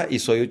altura y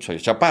soy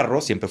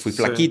chaparro, siempre fui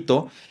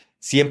flaquito.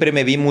 Siempre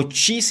me vi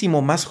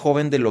muchísimo más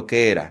joven de lo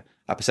que era.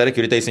 A pesar de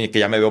que ahorita dicen que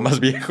ya me veo más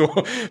viejo,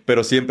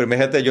 pero siempre,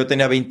 fíjate, yo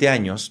tenía 20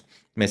 años.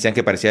 Me decían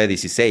que parecía de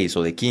 16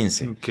 o de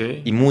 15.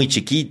 Okay. Y muy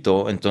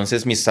chiquito.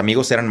 Entonces mis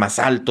amigos eran más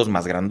altos,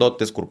 más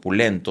grandotes,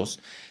 corpulentos.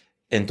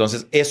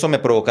 Entonces eso me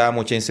provocaba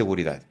mucha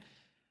inseguridad.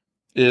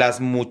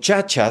 las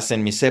muchachas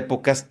en mis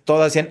épocas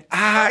todas decían,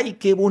 ¡ay,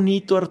 qué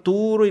bonito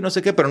Arturo! Y no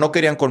sé qué, pero no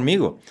querían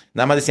conmigo.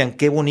 Nada más decían,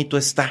 ¡qué bonito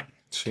está!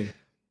 Sí.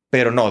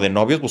 Pero no, de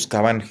novios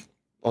buscaban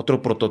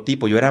otro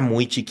prototipo. Yo era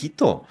muy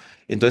chiquito.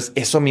 Entonces,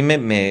 eso a mí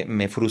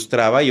me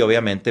frustraba y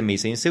obviamente me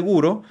hice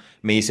inseguro,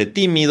 me hice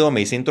tímido,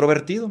 me hice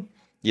introvertido.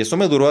 Y eso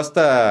me duró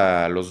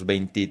hasta los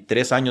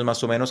 23 años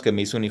más o menos, que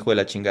me hice un hijo de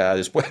la chingada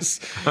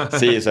después.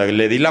 Sí, o sea,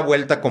 le di la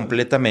vuelta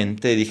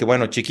completamente. Dije,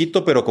 bueno,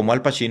 chiquito, pero como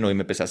Al Pacino. Y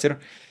me empecé a hacer...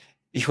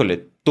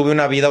 Híjole, tuve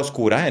una vida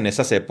oscura en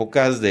esas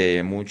épocas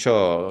de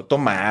mucho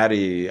tomar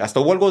y hasta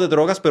hubo algo de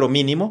drogas, pero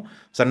mínimo.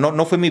 O sea,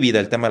 no fue mi vida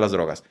el tema de las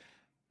drogas.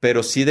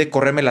 Pero sí de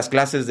correrme las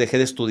clases, dejé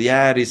de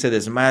estudiar, hice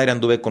desmadre,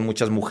 anduve con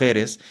muchas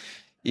mujeres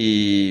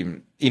y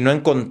no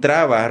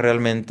encontraba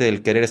realmente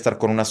el querer estar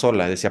con una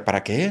sola. Decía,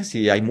 ¿para qué?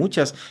 Si hay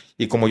muchas.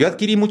 Y como yo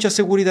adquirí mucha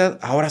seguridad,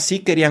 ahora sí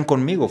querían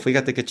conmigo.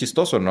 Fíjate qué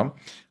chistoso, ¿no?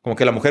 Como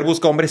que la mujer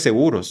busca hombres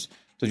seguros.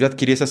 Entonces yo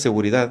adquirí esa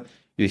seguridad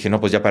y dije, no,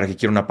 pues ya para qué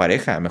quiero una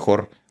pareja,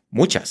 mejor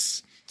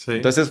muchas. Sí.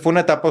 Entonces fue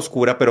una etapa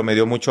oscura, pero me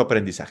dio mucho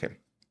aprendizaje.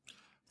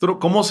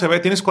 ¿Cómo se ve?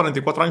 Tienes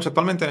 44 años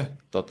actualmente.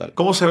 Total.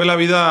 ¿Cómo se ve la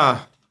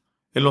vida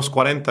en los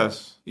 40?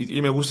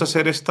 Y me gusta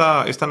hacer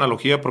esta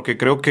analogía porque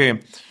creo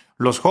que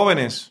los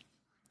jóvenes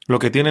lo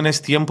que tienen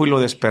es tiempo y lo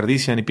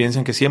desperdician y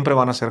piensan que siempre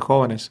van a ser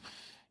jóvenes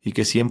y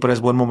que siempre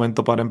es buen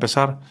momento para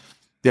empezar.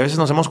 Y a veces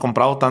nos hemos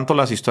comprado tanto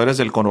las historias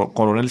del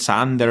coronel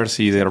Sanders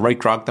y de Ray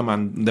Kroc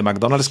de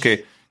McDonald's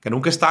que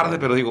nunca es tarde,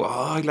 pero digo,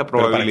 ay, la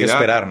probabilidad. Pero ¿para qué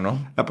esperar,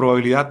 no? La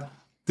probabilidad.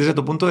 Desde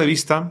tu punto de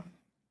vista,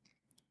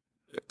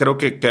 creo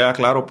que queda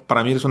claro,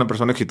 para mí eres una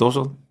persona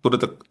exitosa, tú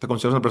te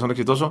consideras una persona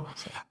exitosa.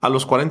 Sí. A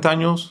los 40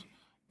 años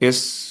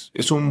es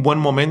un buen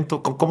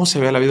momento. ¿Cómo se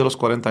ve la vida a los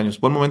 40 años?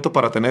 ¿Buen momento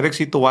para tener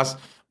éxito? ¿Vas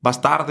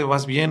tarde?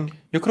 ¿Vas bien?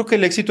 Yo creo que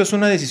el éxito es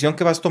una decisión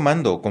que vas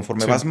tomando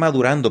conforme vas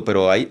madurando,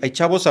 pero hay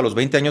chavos a los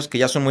 20 años que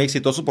ya son muy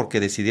exitosos porque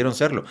decidieron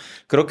serlo.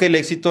 Creo que el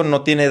éxito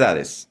no tiene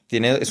edades,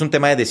 es un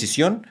tema de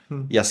decisión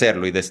y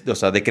hacerlo, o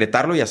sea,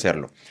 decretarlo y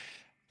hacerlo.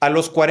 A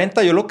los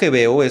 40 yo lo que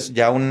veo es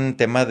ya un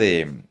tema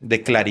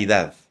de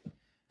claridad.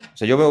 O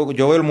sea, yo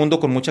veo el mundo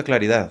con mucha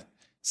claridad.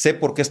 Sé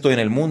por qué estoy en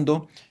el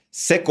mundo,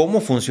 sé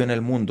cómo funciona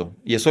el mundo.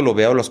 Y eso lo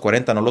veo a los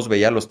 40, no los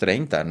veía a los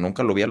 30.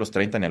 Nunca lo vi a los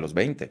 30 ni a los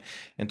 20.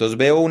 Entonces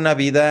veo una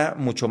vida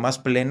mucho más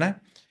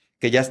plena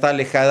que ya está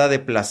alejada de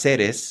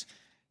placeres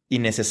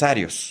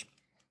innecesarios.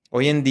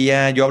 Hoy en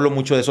día yo hablo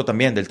mucho de eso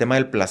también, del tema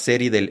del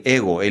placer y del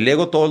ego. El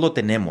ego todos lo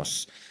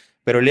tenemos.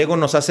 Pero el ego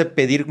nos hace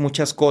pedir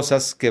muchas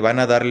cosas que van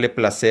a darle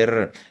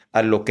placer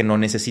a lo que no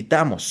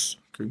necesitamos.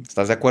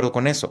 ¿Estás de acuerdo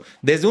con eso?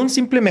 Desde un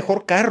simple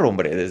mejor carro,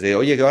 hombre. Desde,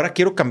 oye, ahora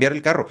quiero cambiar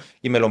el carro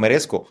y me lo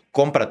merezco.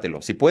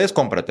 Cómpratelo. Si puedes,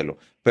 cómpratelo.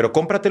 Pero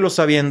cómpratelo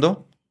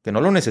sabiendo que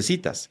no lo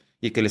necesitas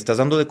y que le estás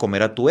dando de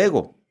comer a tu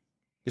ego.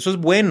 Eso es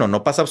bueno,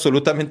 no pasa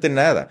absolutamente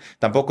nada.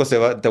 Tampoco te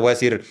voy a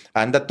decir,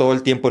 anda todo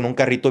el tiempo en un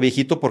carrito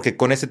viejito porque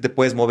con ese te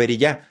puedes mover y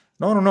ya.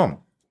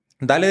 No.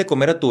 Dale de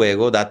comer a tu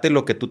ego, date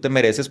lo que tú te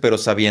mereces, pero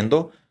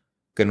sabiendo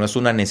que no es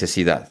una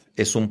necesidad,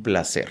 es un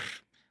placer,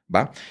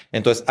 ¿va?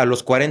 Entonces, a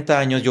los 40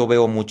 años yo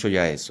veo mucho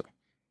ya eso.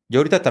 Yo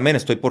ahorita también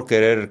estoy por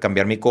querer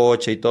cambiar mi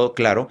coche y todo,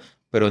 claro,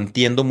 pero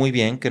entiendo muy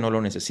bien que no lo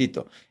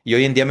necesito. Y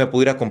hoy en día me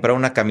puedo ir a comprar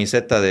una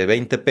camiseta de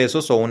 20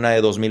 pesos o una de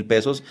 2,000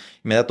 pesos,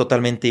 y me da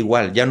totalmente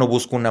igual. Ya no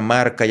busco una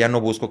marca, ya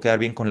no busco quedar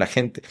bien con la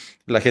gente.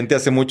 La gente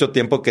hace mucho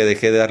tiempo que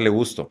dejé de darle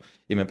gusto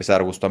y me empecé a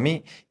dar gusto a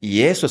mí.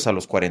 Y eso es a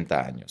los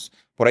 40 años.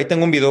 Por ahí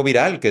tengo un video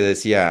viral que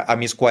decía, a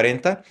mis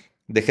 40...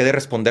 dejé de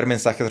responder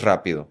mensajes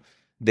rápido.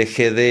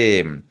 Dejé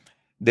de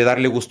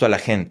darle gusto a la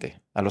gente.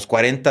 A los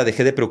 40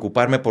 dejé de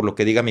preocuparme por lo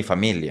que diga mi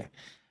familia.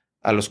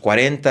 A los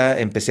 40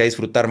 empecé a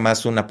disfrutar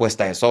más una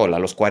puesta de sol. A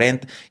los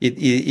 40...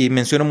 Y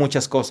menciono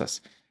muchas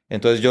cosas.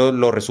 Entonces yo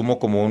lo resumo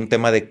como un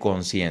tema de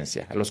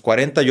conciencia. A los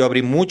 40 yo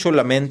abrí mucho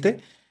la mente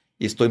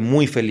y estoy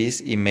muy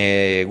feliz y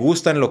me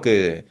gustan lo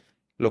que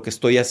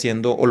estoy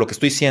haciendo o lo que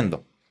estoy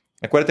siendo.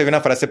 Acuérdate de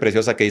una frase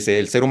preciosa que dice,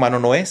 el ser humano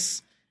no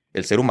es,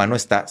 el ser humano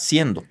está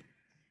siendo.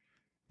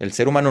 El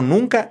ser humano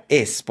nunca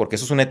es, porque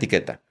eso es una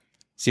etiqueta.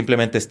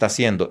 Simplemente está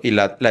siendo. Y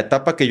la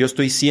etapa que yo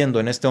estoy siendo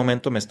en este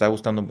momento me está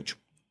gustando mucho.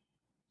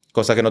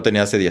 Cosa que no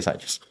tenía hace 10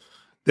 años.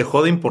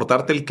 Dejó de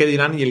importarte el qué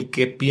dirán y el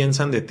qué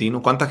piensan de ti,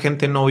 ¿no? ¿Cuánta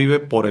gente no vive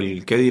por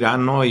el qué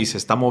dirán, no? Y se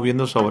está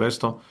moviendo sobre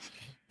esto.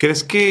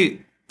 ¿Crees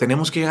que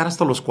tenemos que llegar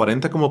hasta los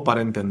 40 como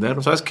para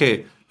entenderlo? ¿Sabes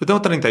que yo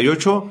tengo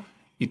 38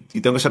 y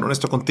tengo que ser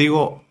honesto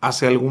contigo?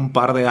 Hace algún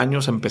par de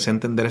años empecé a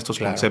entender estos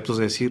conceptos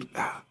de decir...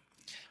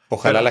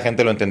 Ojalá la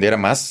gente lo entendiera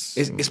más.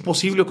 ¿Es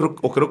posible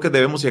creo que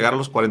debemos llegar a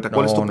los 40?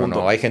 ¿Cuál es tu punto?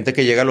 No. Hay gente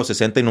que llega a los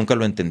 60 y nunca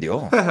lo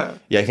entendió.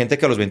 Y hay gente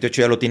que a los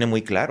 28 ya lo tiene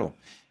muy claro.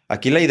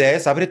 Aquí la idea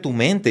es abre tu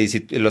mente. Y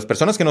si las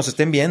personas que nos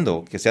estén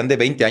viendo, que sean de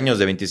 20 años,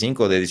 de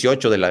 25, de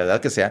 18, de la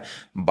edad que sea,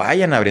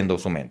 vayan abriendo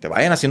su mente,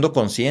 vayan haciendo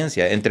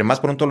conciencia. Entre más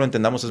pronto lo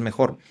entendamos es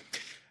mejor.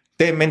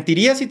 Te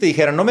mentiría si te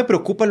dijera, no me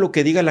preocupa lo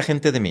que diga la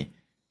gente de mí.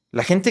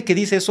 La gente que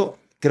dice eso,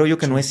 creo yo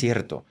que no es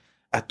cierto.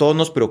 A todos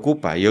nos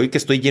preocupa. Y hoy que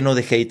estoy lleno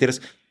de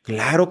haters,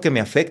 claro que me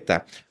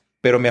afecta,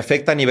 pero me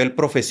afecta a nivel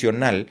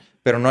profesional,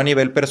 pero no a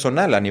nivel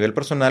personal. A nivel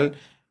personal,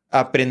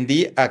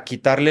 aprendí a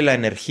quitarle la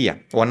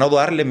energía o a no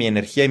darle mi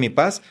energía y mi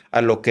paz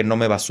a lo que no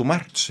me va a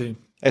sumar. Sí.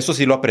 Eso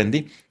sí lo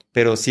aprendí,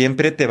 pero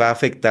siempre te va a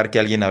afectar que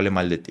alguien hable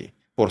mal de ti.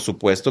 Por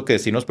supuesto que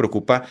sí nos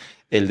preocupa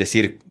el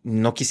decir,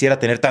 no quisiera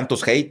tener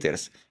tantos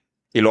haters.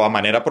 Y lo a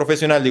manera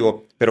profesional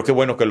digo, pero qué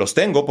bueno que los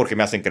tengo porque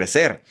me hacen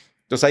crecer.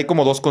 Entonces hay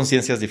como dos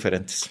conciencias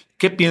diferentes.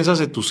 ¿Qué piensas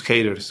de tus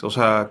haters? O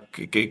sea,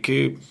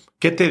 ¿qué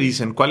te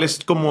dicen? ¿Cuál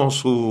es como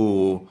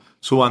su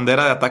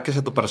bandera de ataque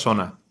hacia tu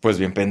persona? Pues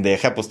bien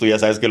pendeja, pues tú ya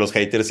sabes que los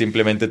haters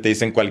simplemente te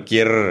dicen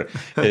cualquier...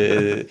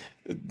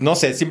 no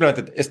sé,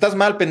 simplemente, estás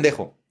mal,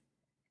 pendejo.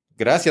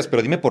 Gracias,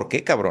 pero dime por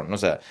qué, cabrón. O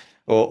sea,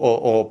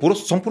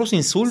 son puros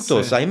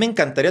insultos. Sí. A mí me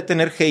encantaría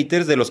tener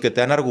haters de los que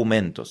te dan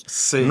argumentos.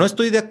 Sí. No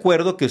estoy de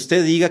acuerdo que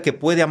usted diga que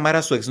puede amar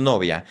a su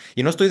exnovia.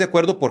 Y no estoy de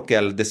acuerdo porque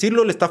al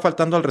decirlo le está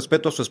faltando al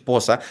respeto a su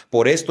esposa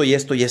por esto y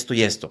esto y esto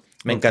y esto.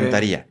 Me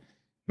encantaría.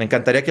 Me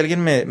encantaría que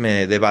alguien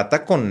me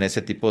debata con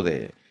ese tipo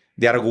de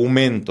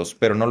argumentos,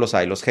 pero no los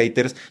hay. Los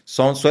haters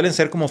suelen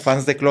ser como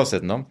fans de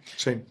closet, ¿no?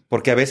 Sí.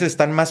 Porque a veces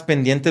están más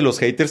pendientes los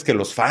haters que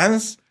los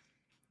fans.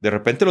 De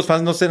repente los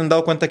fans no se han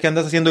dado cuenta que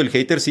andas haciendo, el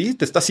hater sí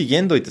te está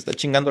siguiendo y te está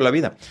chingando la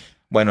vida.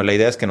 Bueno, la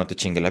idea es que no te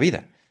chingue la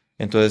vida.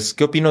 Entonces,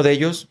 ¿qué opino de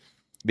ellos?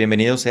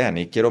 Bienvenidos sean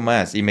y quiero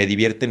más y me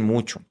divierten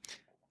mucho.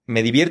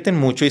 Me divierten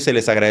mucho y se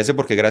les agradece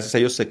porque gracias a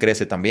ellos se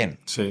crece también.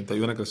 Sí, te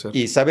ayudan a crecer.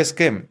 Y ¿sabes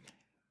qué?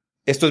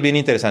 Esto es bien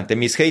interesante.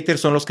 Mis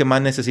haters son los que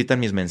más necesitan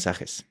mis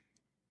mensajes.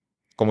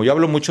 Como yo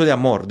hablo mucho de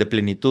amor, de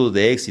plenitud,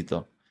 de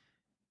éxito,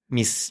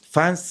 mis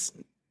fans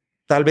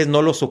tal vez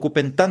no los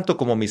ocupen tanto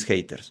como mis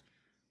haters.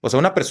 O sea,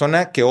 una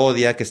persona que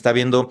odia, que está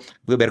viendo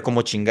ver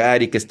cómo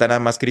chingar y que está nada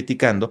más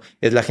criticando,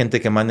 es la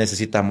gente que más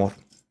necesita amor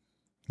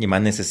y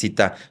más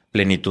necesita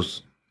plenitud.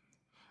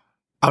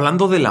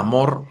 Hablando del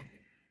amor,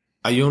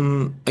 hay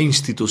una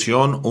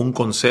institución, un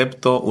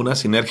concepto, una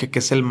sinergia que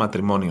es el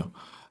matrimonio.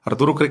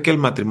 Arturo cree que el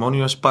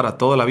matrimonio es para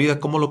toda la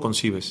vida. ¿Cómo lo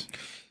concibes?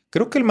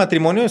 Creo que el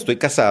matrimonio, estoy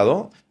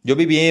casado. Yo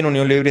viví en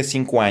unión libre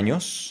 5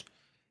 años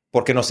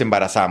porque nos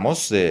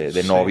embarazamos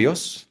de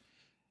novios.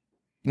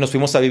 Nos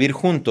fuimos a vivir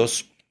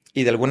juntos.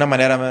 Y de alguna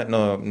manera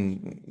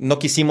no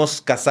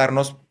quisimos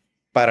casarnos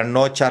para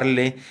no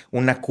echarle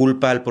una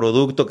culpa al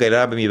producto que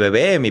era mi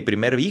bebé, mi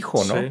primer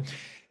hijo, ¿no? Sí.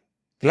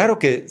 Claro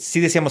que sí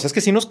decíamos, es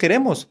que sí nos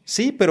queremos,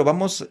 sí, pero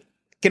vamos,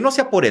 que no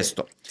sea por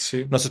esto.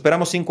 Sí. Nos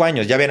esperamos 5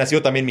 años, ya había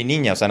nacido también mi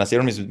niña, o sea,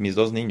 nacieron mis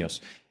 2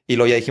 niños. Y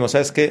luego ya dijimos,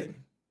 ¿sabes qué?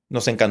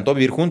 Nos encantó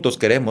vivir juntos,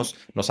 queremos,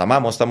 nos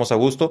amamos, estamos a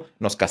gusto,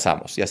 nos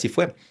casamos. Y así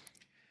fue.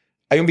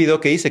 Hay un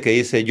video que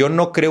dice, yo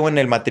no creo en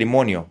el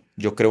matrimonio,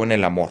 yo creo en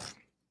el amor.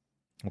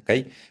 ¿Ok?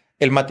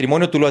 El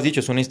matrimonio, tú lo has dicho,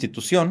 es una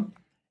institución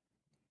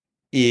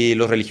y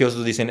los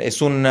religiosos dicen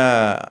es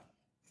una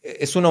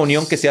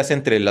unión que se hace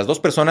entre las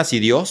dos personas y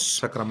Dios.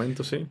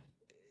 Sacramento, sí.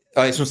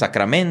 Es un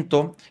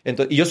sacramento.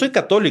 Entonces, y yo soy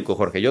católico,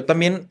 Jorge. Yo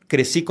también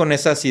crecí con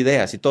esas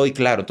ideas y todo, y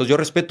claro. Entonces yo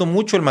respeto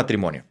mucho el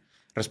matrimonio.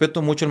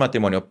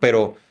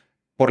 Pero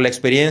por la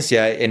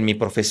experiencia en mi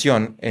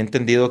profesión he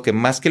entendido que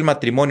más que el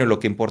matrimonio lo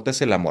que importa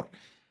es el amor.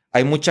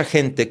 Hay mucha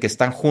gente que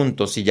están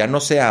juntos y ya no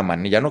se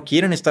aman, y ya no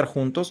quieren estar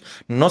juntos,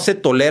 no se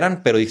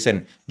toleran, pero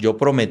dicen, yo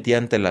prometí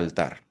ante el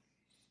altar.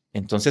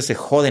 Entonces se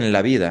joden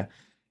la vida.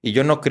 Y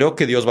yo no creo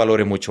que Dios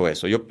valore mucho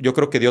eso. Yo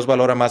creo que Dios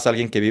valora más a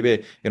alguien que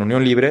vive en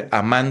unión libre,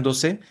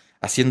 amándose,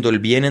 haciendo el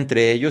bien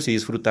entre ellos y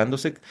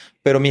disfrutándose.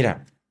 Pero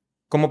mira,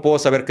 ¿cómo puedo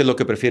saber qué es lo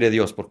que prefiere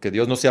Dios? Porque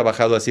Dios no se ha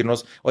bajado a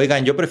decirnos,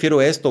 oigan, yo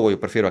prefiero esto o yo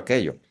prefiero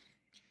aquello.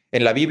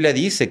 En la Biblia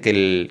dice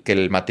que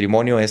el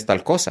matrimonio es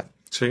tal cosa.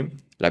 Sí.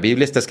 La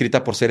Biblia está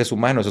escrita por seres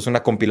humanos, es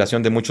una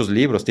compilación de muchos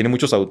libros, tiene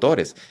muchos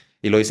autores.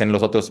 Y lo dicen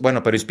los otros,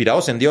 bueno, pero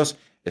inspirados en Dios,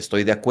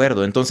 estoy de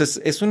acuerdo. Entonces,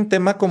 es un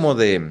tema como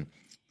de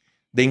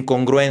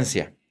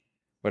incongruencia,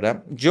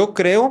 ¿verdad? Yo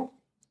creo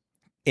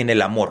en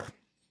el amor.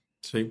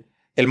 Sí.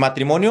 El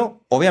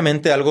matrimonio,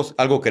 obviamente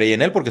algo creí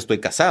en él porque estoy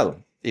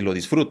casado y lo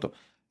disfruto.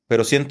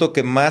 Pero siento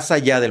que más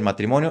allá del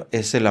matrimonio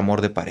es el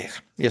amor de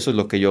pareja. Y eso es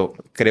lo que yo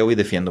creo y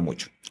defiendo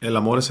mucho. El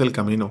amor es el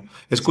camino.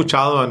 He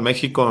escuchado en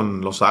México,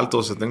 en Los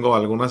Altos, tengo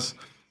algunas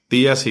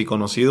tías y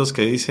conocidos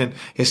que dicen,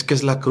 es que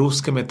es la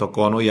cruz que me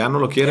tocó, ¿no? Ya no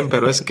lo quieren,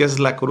 pero es que es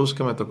la cruz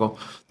que me tocó.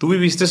 Tú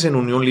viviste en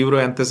unión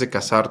libre antes de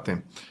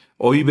casarte.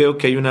 Hoy veo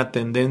que hay una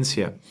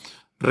tendencia.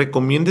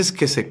 ¿Recomiendes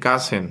que se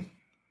casen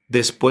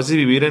después de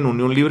vivir en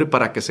unión libre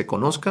para que se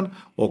conozcan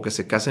o que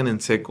se casen en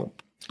seco?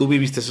 Tú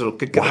viviste eso.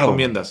 ¿Qué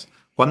recomiendas?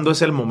 ¿Cuándo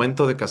es el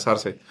momento de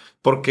casarse?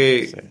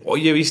 Porque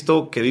hoy he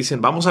visto que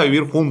dicen, vamos a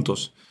vivir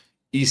juntos.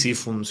 Y si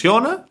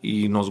funciona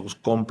y nos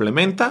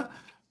complementa,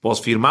 pues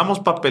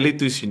firmamos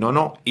papelito y si no,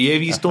 no. Y he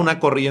visto una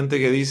corriente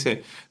que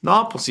dice,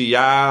 no, pues si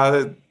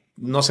ya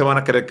no se van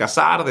a querer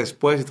casar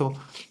después y todo.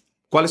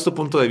 ¿Cuál es tu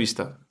punto de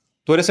vista?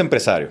 Tú eres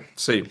empresario.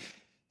 Sí.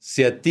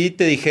 Si a ti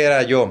te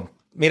dijera yo,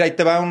 mira, ahí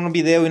te va un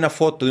video y una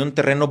foto de un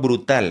terreno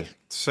brutal.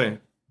 Sí.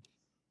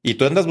 Y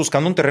tú andas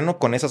buscando un terreno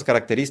con esas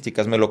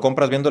características. ¿Me lo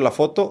compras viendo la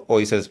foto o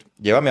dices,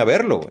 llévame a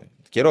verlo, güey?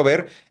 Quiero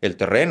ver el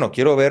terreno,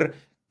 quiero ver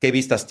qué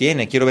vistas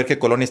tiene, quiero ver qué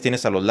colonias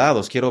tienes a los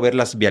lados, quiero ver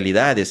las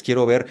vialidades,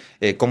 quiero ver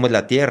cómo es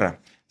la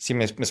tierra. ¿Sí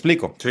me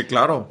explico? Sí,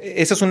 claro.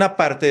 Esa es una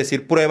parte de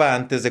decir prueba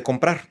antes de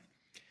comprar.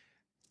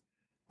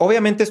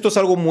 Obviamente esto es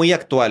algo muy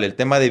actual, el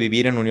tema de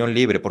vivir en unión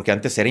libre, porque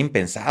antes era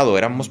impensado,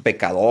 éramos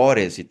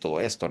pecadores y todo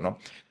esto, ¿no?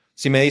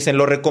 Si me dicen,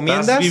 ¿lo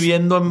recomiendas? Estás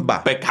viviendo en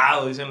Va.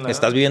 pecado, dicen.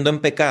 Estás viviendo en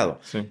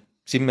pecado. Sí.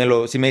 Si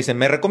me dicen,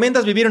 ¿me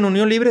recomiendas vivir en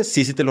unión libre?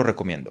 Sí, sí te lo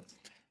recomiendo.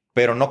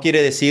 Pero no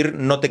quiere decir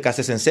no te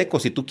cases en seco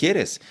si tú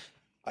quieres.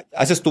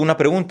 Haces tú una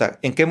pregunta,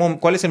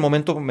 ¿cuál es el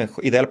momento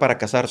ideal para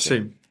casarte?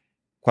 Sí.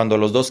 Cuando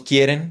los dos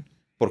quieren,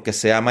 porque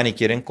se aman y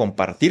quieren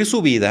compartir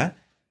su vida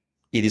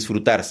y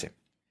disfrutarse.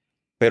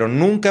 Pero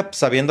nunca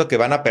sabiendo que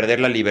van a perder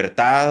la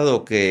libertad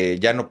o que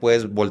ya no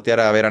puedes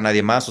voltear a ver a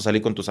nadie más o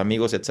salir con tus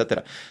amigos,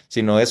 etcétera.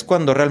 Sino es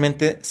cuando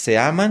realmente se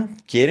aman,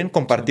 quieren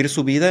compartir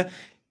su vida,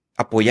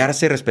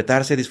 apoyarse,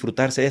 respetarse,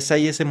 disfrutarse. Es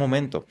ahí ese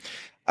momento.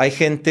 Hay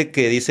gente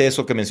que dice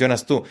eso que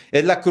mencionas tú.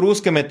 Es la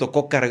cruz que me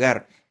tocó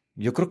cargar.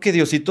 Yo creo que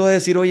Diosito va a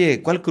decir,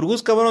 oye, ¿cuál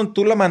cruz, cabrón?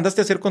 Tú la mandaste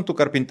a hacer con tu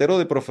carpintero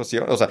de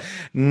profesión. O sea,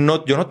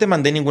 no, yo no te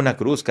mandé ninguna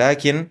cruz. Cada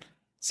quien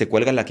se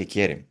cuelga la que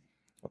quiere.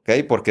 ¿Ok?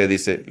 Porque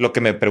dice, lo que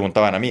me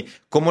preguntaban a mí,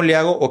 ¿cómo le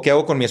hago o qué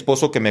hago con mi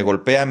esposo que me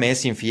golpea, me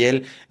es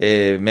infiel,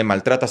 me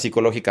maltrata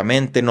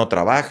psicológicamente, no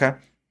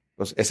trabaja?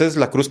 Pues esa es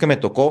la cruz que me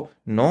tocó.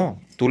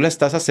 No, tú la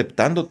estás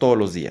aceptando todos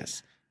los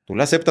días. Tú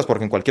la aceptas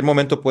porque en cualquier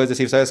momento puedes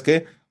decir, ¿sabes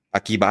qué?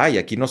 Aquí va y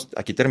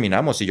aquí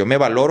terminamos. Y yo me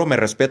valoro, me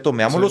respeto,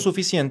 me amo lo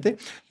suficiente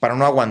para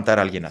no aguantar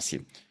a alguien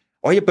así.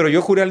 Oye, pero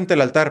yo juré ante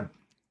el altar.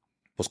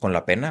 Pues con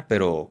la pena,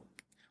 pero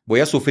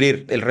 ¿voy a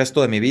sufrir el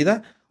resto de mi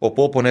vida o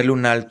puedo ponerle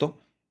un alto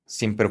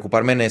sin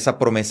preocuparme en esa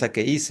promesa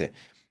que hice?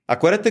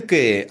 Acuérdate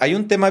que hay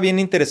un tema bien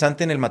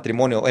interesante en el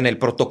matrimonio, en el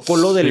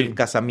protocolo del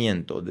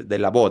casamiento, de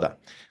la boda,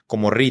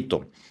 como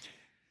rito.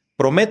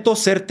 Prometo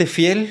serte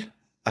fiel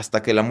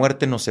hasta que la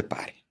muerte nos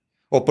separe.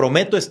 O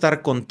prometo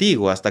estar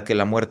contigo hasta que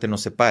la muerte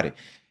nos separe.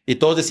 Y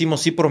todos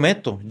decimos, sí,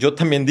 prometo. Yo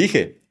también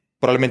dije.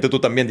 Probablemente tú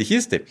también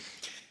dijiste.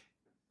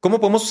 ¿Cómo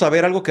podemos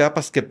saber algo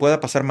que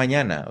pueda pasar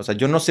mañana? O sea,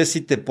 yo no sé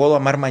si te puedo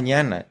amar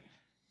mañana.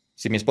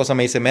 Si mi esposa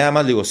me dice, ¿me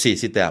amas? Le digo, sí,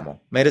 sí te amo.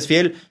 ¿Me eres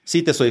fiel?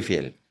 Sí, te soy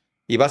fiel.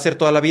 ¿Y va a ser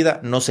toda la vida?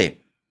 No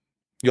sé.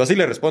 Yo así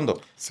le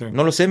respondo. Sí.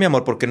 No lo sé, mi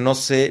amor, porque no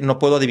sé, no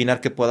puedo adivinar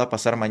qué pueda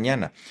pasar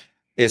mañana.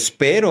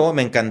 Espero,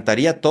 me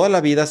encantaría toda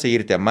la vida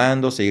seguirte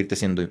amando, seguirte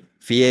siendo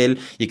fiel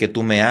y que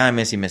tú me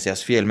ames y me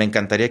seas fiel. Me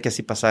encantaría que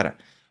así pasara.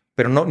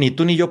 Pero no, ni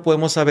tú ni yo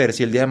podemos saber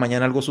si el día de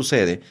mañana algo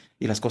sucede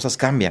y las cosas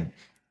cambian.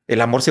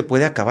 El amor se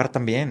puede acabar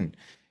también.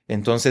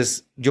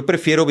 Entonces, yo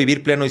prefiero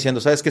vivir pleno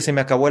diciendo, ¿sabes qué? Se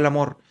me acabó el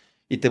amor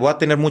y te voy a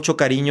tener mucho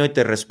cariño y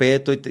te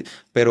respeto,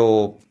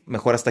 pero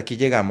mejor hasta aquí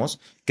llegamos,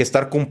 que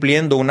estar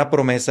cumpliendo una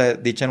promesa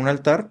dicha en un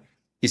altar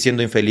y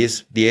siendo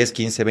infeliz 10,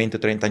 15, 20,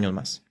 30 años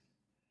más.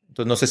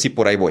 Entonces, no sé si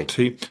por ahí voy.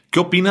 Sí. ¿Qué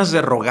opinas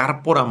de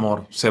rogar por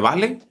amor? ¿Se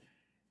vale?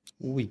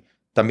 Uy,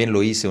 también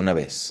lo hice una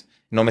vez.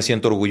 No me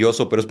siento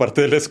orgulloso, pero es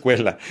parte de la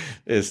escuela.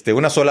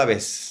 Una sola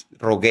vez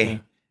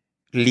rogué.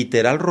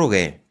 Literal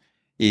rogué.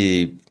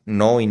 Y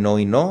no, y no,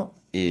 y no.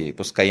 Y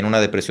pues caí en una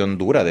depresión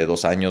dura de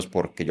 2 años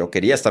porque yo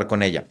quería estar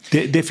con ella.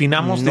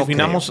 Definamos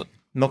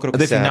No creo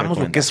que sea definamos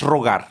lo que es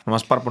rogar,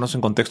 nomás para ponernos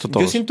en contexto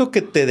todos. Yo siento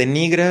que te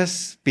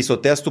denigras,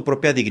 pisoteas tu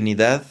propia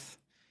dignidad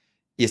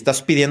y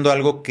estás pidiendo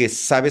algo que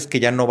sabes que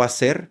ya no va a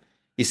ser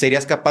y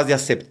serías capaz de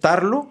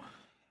aceptarlo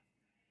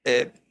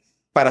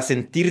para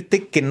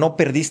sentirte que no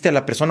perdiste a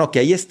la persona o que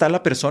ahí está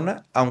la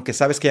persona, aunque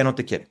sabes que ya no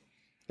te quiere.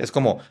 Es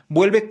como,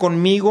 vuelve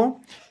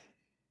conmigo,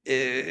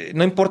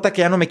 no importa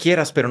que ya no me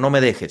quieras, pero no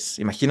me dejes.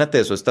 Imagínate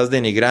eso, estás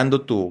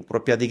denigrando tu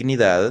propia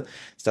dignidad,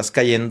 estás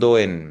cayendo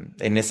en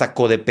esa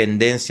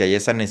codependencia y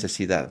esa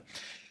necesidad.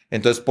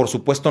 Entonces, por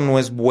supuesto, no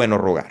es bueno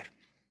rogar.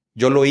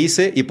 Yo lo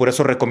hice y por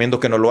eso recomiendo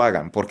que no lo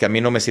hagan, porque a mí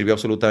no me sirvió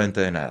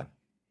absolutamente de nada.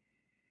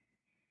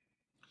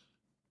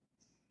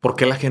 ¿Por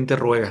qué la gente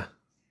ruega?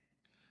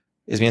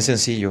 Es bien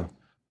sencillo,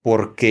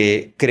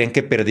 porque creen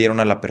que perdieron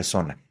a la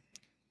persona,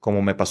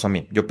 como me pasó a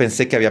mí. Yo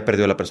pensé que había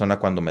perdido a la persona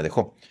cuando me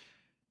dejó.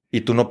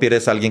 Y tú no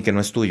pierdes a alguien que no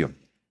es tuyo.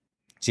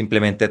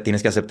 Simplemente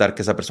tienes que aceptar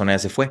que esa persona ya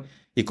se fue.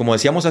 Y como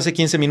decíamos hace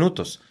 15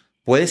 minutos,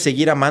 puedes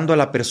seguir amando a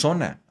la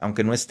persona,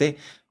 aunque no esté,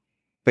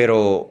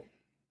 pero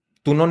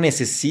tú no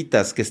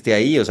necesitas que esté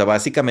ahí. O sea,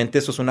 básicamente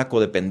eso es una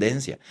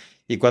codependencia.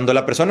 Y cuando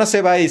la persona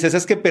se va y dices,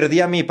 es que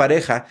perdí a mi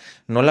pareja,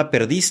 no la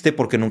perdiste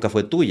porque nunca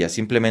fue tuya.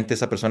 Simplemente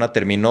esa persona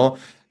terminó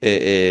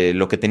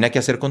lo que tenía que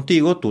hacer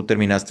contigo, tú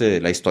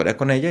terminaste la historia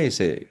con ella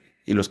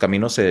y los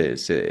caminos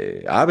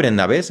se abren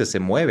a veces, se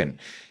mueven.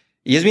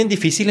 Y es bien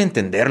difícil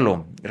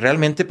entenderlo.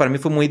 Realmente para mí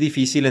fue muy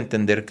difícil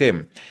entender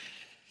que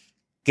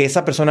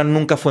esa persona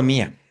nunca fue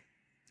mía.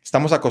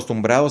 Estamos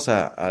acostumbrados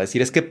a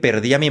decir, es que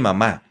perdí a mi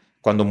mamá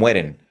cuando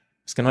mueren.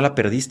 Es que no la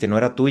perdiste, no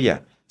era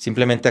tuya.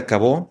 Simplemente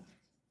acabó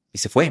y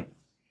se fue.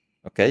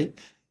 ¿Ok?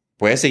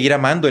 Puedes seguir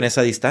amando en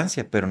esa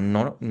distancia, pero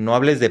no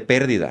hables de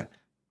pérdida.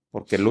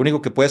 Porque lo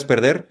único que puedes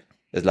perder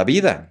es la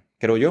vida,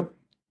 creo yo.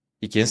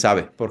 Y quién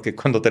sabe, porque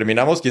cuando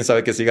terminamos, quién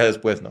sabe qué siga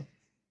después, ¿no?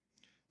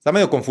 Está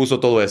medio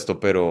confuso todo esto,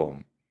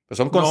 pero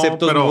son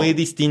conceptos muy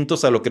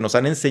distintos a lo que nos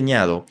han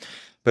enseñado.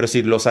 Pero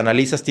si los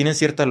analizas, tienen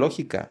cierta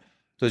lógica.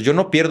 Entonces, yo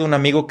no pierdo un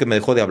amigo que me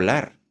dejó de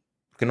hablar,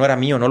 porque no era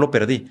mío, no lo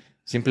perdí.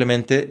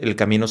 Simplemente el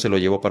camino se lo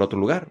llevó para otro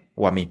lugar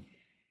o a mí.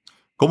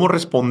 ¿Cómo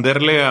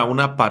responderle a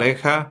una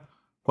pareja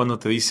cuando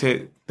te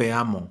dice te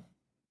amo?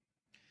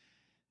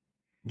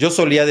 Yo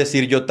solía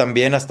decir yo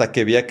también hasta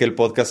que vi aquel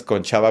podcast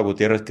con Chava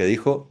Gutiérrez que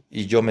dijo,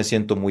 y yo me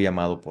siento muy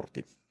amado por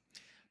ti.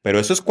 Pero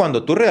eso es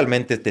cuando tú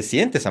realmente te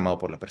sientes amado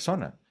por la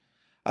persona.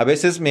 A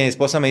veces mi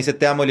esposa me dice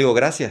te amo y le digo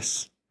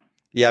gracias.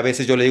 Y a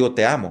veces yo le digo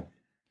te amo.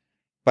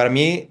 Para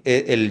mí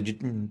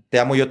el te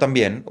amo yo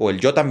también o el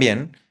yo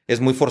también es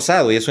muy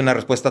forzado y es una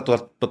respuesta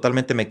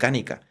totalmente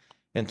mecánica.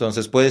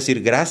 Entonces puedo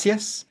decir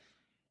gracias,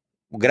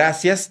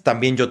 gracias,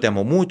 también yo te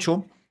amo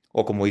mucho.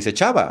 O como dice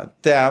Chava,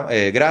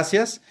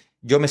 gracias,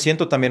 yo me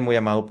siento también muy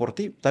amado por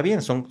ti. Está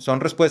bien, son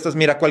respuestas.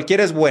 Mira,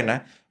 cualquiera es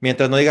buena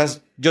mientras no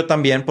digas yo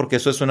también, porque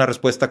eso es una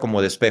respuesta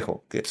como de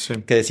espejo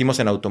que decimos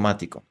en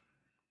automático.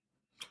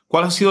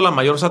 ¿Cuál ha sido la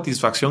mayor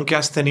satisfacción que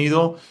has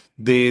tenido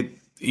de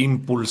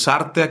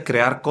impulsarte a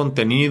crear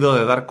contenido,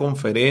 de dar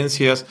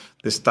conferencias,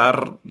 de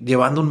estar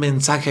llevando un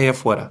mensaje allá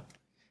afuera?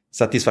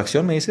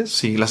 ¿Satisfacción, me dices?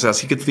 Sí,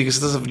 así que te dije,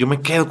 yo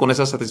me quedo con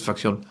esa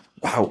satisfacción.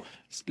 Wow,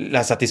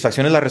 la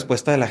satisfacción es la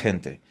respuesta de la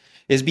gente.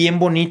 Es bien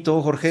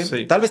bonito, Jorge.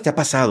 Sí. Tal vez te ha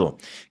pasado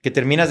que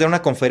terminas de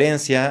una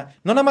conferencia,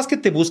 no nada más que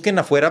te busquen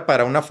afuera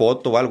para una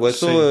foto o algo,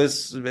 eso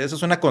es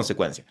una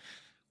consecuencia.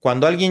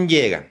 Cuando alguien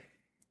llega,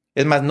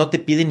 es más, no te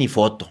pide ni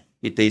foto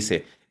y te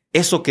dice,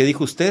 eso que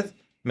dijo usted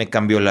me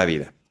cambió la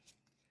vida.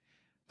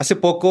 Hace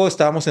poco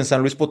estábamos en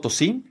San Luis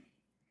Potosí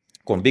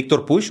con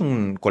Víctor Push,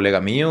 un colega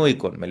mío, y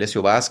con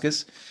Melesio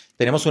Vázquez.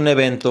 Tenemos un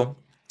evento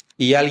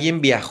y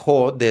alguien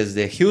viajó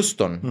desde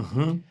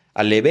Houston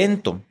al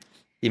evento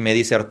y me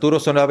dice, Arturo,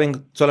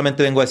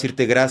 solamente vengo a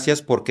decirte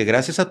gracias porque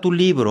gracias a tu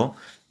libro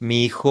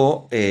mi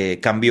hijo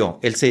cambió.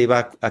 Él se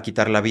iba a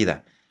quitar la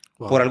vida.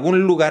 Wow. Por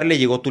algún lugar le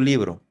llegó tu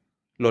libro.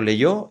 Lo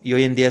leyó y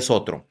hoy en día es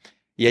otro.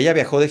 Y ella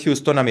viajó de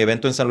Houston a mi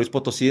evento en San Luis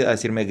Potosí a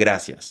decirme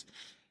gracias.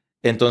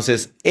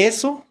 Entonces,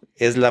 eso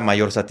es la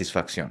mayor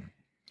satisfacción.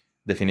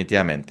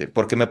 Definitivamente,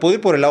 porque me puedo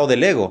ir por el lado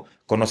del ego.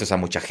 Conoces a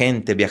mucha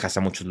gente, viajas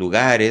a muchos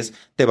lugares,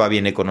 te va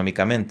bien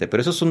económicamente, pero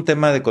eso es un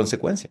tema de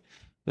consecuencia.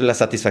 La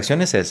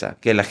satisfacción es esa,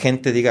 que la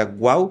gente diga,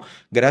 wow,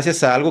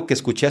 gracias a algo que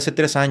escuché hace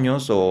 3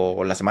 años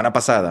o la semana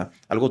pasada,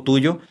 algo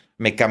tuyo,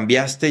 me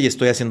cambiaste y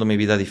estoy haciendo mi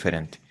vida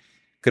diferente.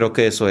 Creo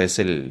que eso es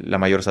la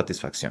mayor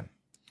satisfacción.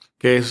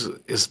 Que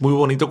es muy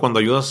bonito cuando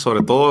ayudas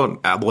sobre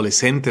todo a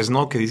adolescentes,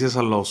 ¿no? Que dices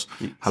a los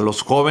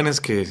jóvenes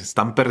que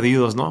están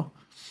perdidos, ¿no?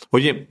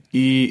 Oye,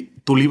 ¿y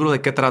tu libro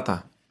de qué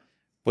trata?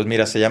 Pues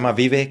mira, se llama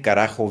Vive,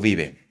 carajo,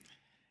 vive.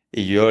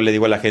 Y yo le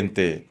digo a la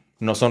gente,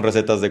 no son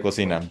recetas de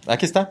cocina.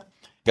 Aquí está.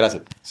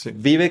 Gracias. Sí.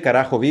 Vive,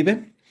 carajo,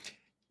 vive.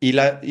 Y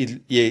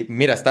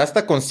mira, está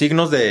hasta con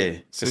signos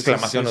de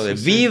exclamación o de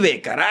vive,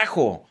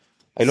 carajo.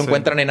 Ahí lo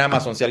encuentran en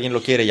Amazon si alguien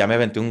lo quiere. Ya me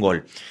aventé un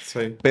gol.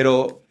 Sí.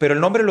 Pero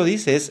el nombre lo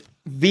dice, es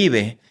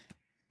vive.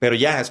 Pero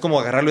ya, es como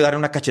agarrarlo y darle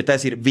una cachetada y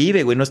decir,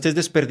 vive, güey, no estés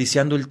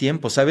desperdiciando el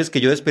tiempo. ¿Sabes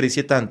que yo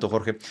desperdicié tanto,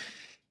 Jorge?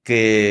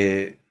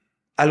 Que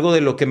algo de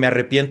lo que me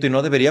arrepiento y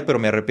no debería, pero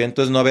me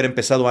arrepiento es no haber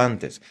empezado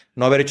antes,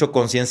 no haber hecho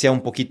conciencia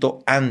un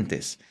poquito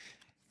antes.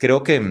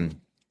 Creo que,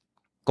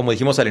 como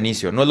dijimos al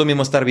inicio, no es lo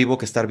mismo estar vivo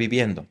que estar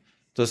viviendo.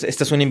 Entonces,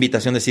 esta es una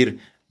invitación a decir,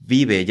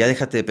 vive, ya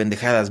déjate de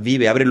pendejadas,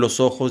 vive, abre los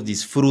ojos,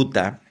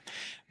 disfruta.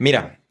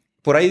 Mira,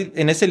 por ahí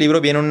en ese libro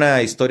viene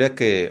una historia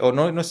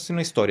no es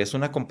una historia, es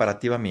una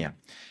comparativa mía,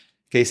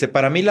 que dice,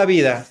 para mí la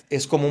vida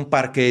es como un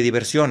parque de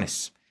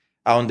diversiones.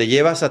 A donde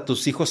llevas a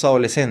tus hijos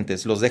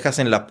adolescentes, los dejas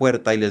en la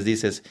puerta y les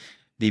dices,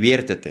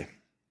 diviértete,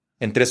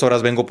 en 3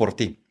 horas vengo por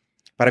ti.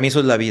 Para mí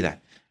eso es la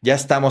vida. Ya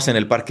estamos en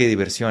el parque de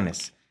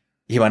diversiones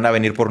y van a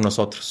venir por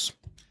nosotros.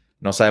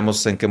 No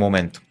sabemos en qué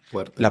momento.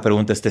 Fuerte. La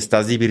pregunta es, ¿te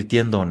estás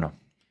divirtiendo o no?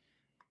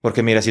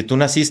 Porque mira, si tú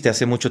naciste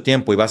hace mucho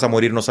tiempo y vas a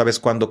morir, no sabes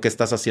cuándo, qué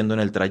estás haciendo en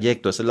el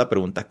trayecto. Esa es la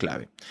pregunta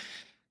clave.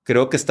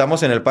 Creo que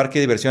estamos en el parque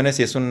de diversiones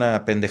y es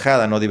una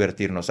pendejada no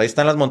divertirnos. Ahí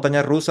están las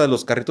montañas rusas,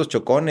 los carritos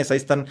chocones, ahí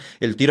están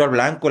el tiro al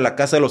blanco, la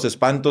casa de los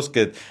espantos,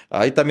 que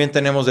ahí también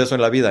tenemos de eso en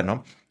la vida,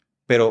 ¿no?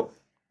 Pero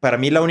para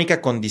mí la única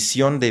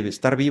condición de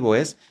estar vivo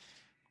es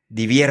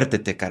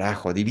diviértete,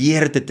 carajo,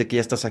 diviértete que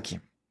ya estás aquí.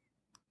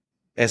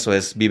 Eso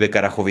es vive,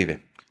 carajo,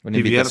 vive. Una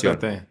invitación.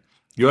 Diviértete.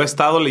 Yo he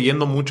estado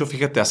leyendo mucho,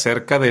 fíjate,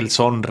 acerca del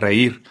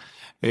sonreír.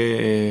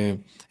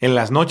 En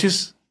las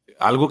noches...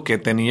 Algo que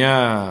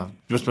tenía,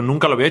 pues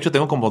nunca lo había hecho,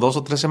 tengo como 2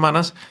 o 3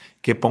 semanas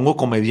que pongo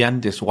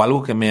comediantes o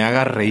algo que me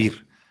haga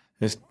reír.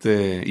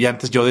 Y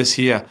antes yo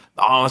decía,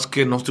 no, es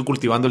que no estoy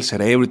cultivando el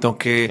cerebro y tengo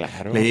que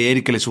leer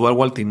y que le suba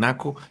algo al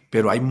tinaco,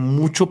 pero hay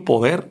mucho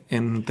poder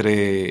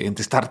entre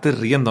estarte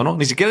riendo, ¿no?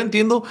 Ni siquiera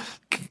entiendo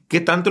qué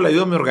tanto le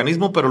ayuda a mi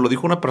organismo, pero lo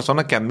dijo una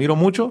persona que admiro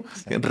mucho,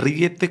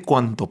 ríete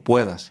cuanto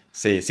puedas.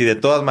 Sí, si de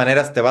todas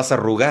maneras te vas a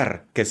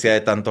arrugar, que sea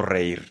de tanto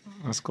reír.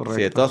 Es correcto.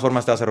 Sí, de todas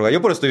formas te vas a arrugar.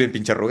 Yo por eso estoy bien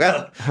pinche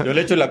arrugado. Yo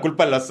le echo la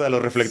culpa a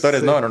los reflectores.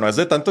 Sí. No, es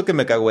de tanto que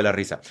me cago de la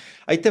risa.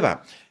 Ahí te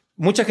va.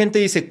 Mucha gente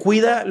dice,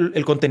 cuida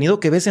el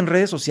contenido que ves en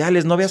redes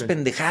sociales, no veas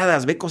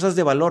pendejadas, ve cosas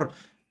de valor.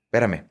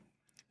 Espérame,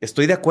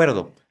 estoy de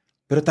acuerdo.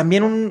 Pero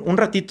también un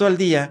ratito al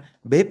día,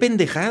 ve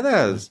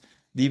pendejadas.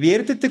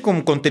 Diviértete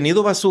con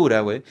contenido basura,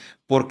 güey.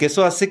 Porque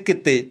eso hace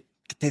que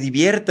que te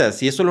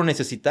diviertas y eso lo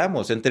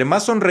necesitamos. Entre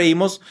más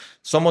sonreímos,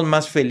 somos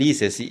más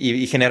felices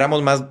y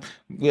generamos más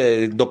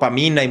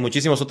dopamina y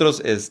muchísimos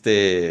otros,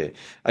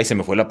 ahí se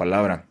me fue la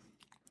palabra.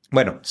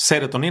 Bueno.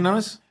 Serotonina, ¿no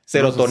es?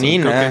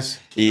 Serotonina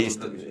y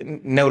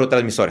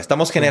neurotransmisores.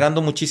 Estamos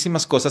generando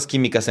muchísimas cosas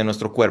químicas en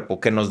nuestro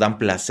cuerpo que nos dan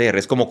placer.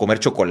 Es como comer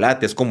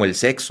chocolate, es como el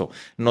sexo.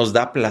 Nos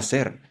da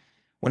placer.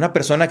 Una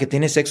persona que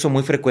tiene sexo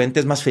muy frecuente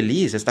es más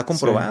feliz, está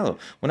comprobado.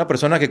 Sí. Una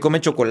persona que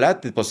come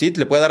chocolate, pues sí,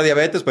 le puede dar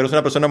diabetes, pero es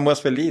una persona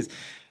más feliz.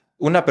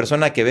 Una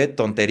persona que ve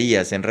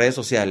tonterías en redes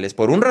sociales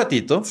por un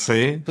ratito,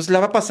 sí, pues la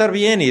va a pasar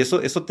bien y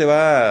eso te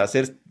va a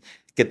hacer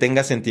que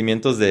tengas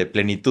sentimientos de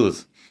plenitud,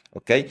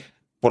 ¿ok?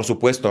 Por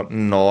supuesto,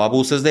 no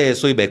abuses de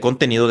eso y ve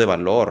contenido de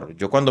valor.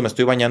 Yo cuando me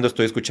estoy bañando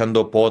estoy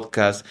escuchando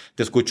podcasts,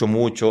 te escucho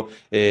mucho.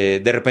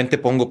 De repente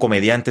pongo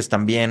comediantes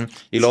también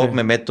y luego sí,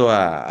 me meto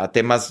a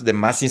temas de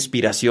más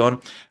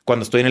inspiración.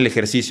 Cuando estoy en el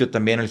ejercicio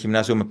también, en el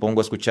gimnasio me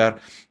pongo a escuchar.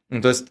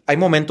 Entonces, hay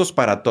momentos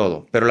para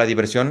todo, pero la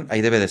diversión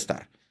ahí debe de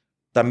estar.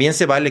 También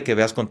se vale que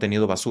veas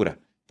contenido basura.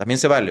 También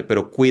se vale,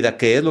 pero cuida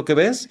qué es lo que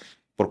ves,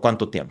 por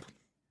cuánto tiempo.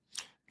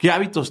 ¿Qué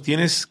hábitos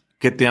tienes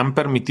que te han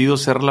permitido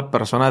ser la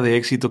persona de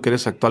éxito que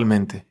eres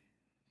actualmente?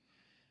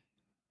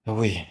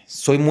 Uy,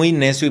 soy muy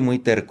necio y muy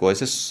terco.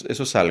 Eso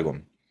es algo.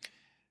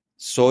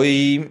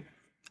 Soy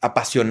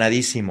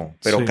apasionadísimo,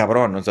 pero sí,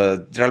 cabrón. O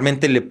sea,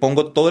 realmente le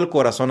pongo todo el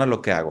corazón a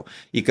lo que hago.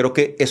 Y creo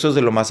que eso es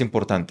de lo más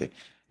importante.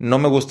 No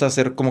me gusta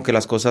hacer como que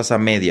las cosas a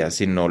medias,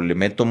 sino le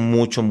meto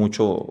mucho,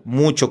 mucho,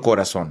 mucho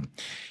corazón.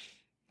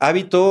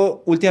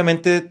 Hábito,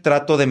 últimamente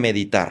trato de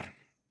meditar.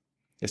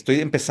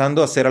 Estoy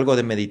empezando a hacer algo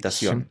de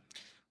meditación. Sí.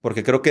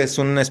 Porque creo que es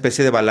una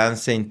especie de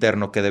balance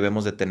interno que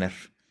debemos de tener.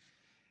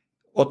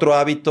 Otro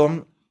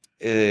hábito,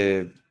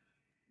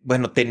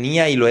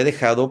 tenía y lo he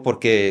dejado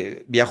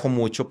porque viajo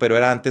mucho, pero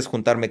era antes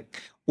juntarme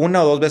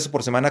 1 o 2 veces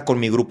por semana con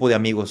mi grupo de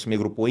amigos, mi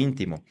grupo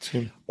íntimo.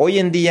 Sí. Hoy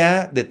en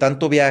día, de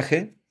tanto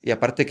viaje, y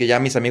aparte que ya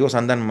mis amigos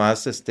andan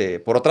más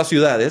por otras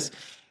ciudades,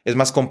 es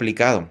más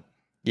complicado.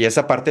 Y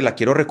esa parte la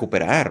quiero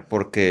recuperar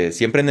porque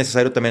siempre es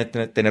necesario también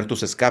tener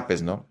tus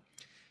escapes, ¿no?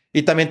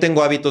 Y también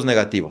tengo hábitos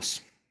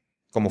negativos,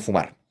 como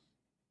fumar.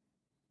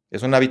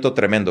 Es un hábito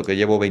tremendo que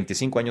llevo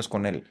 25 años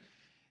con él.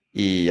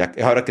 Y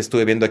ahora que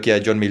estuve viendo aquí a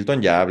John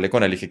Milton, ya hablé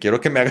con él y dije, quiero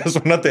que me hagas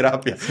una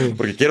terapia, sí,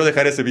 porque quiero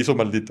dejar ese vicio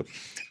maldito.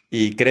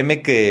 Y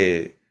créeme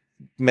que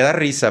me da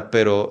risa,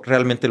 pero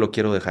realmente lo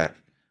quiero dejar.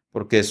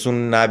 Porque es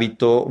un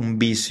hábito, un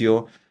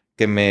vicio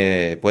que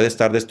me puede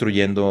estar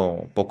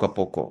destruyendo poco a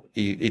poco.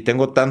 Y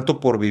tengo tanto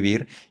por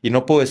vivir. Y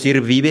no puedo decir,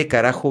 vive,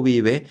 carajo,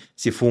 vive,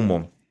 si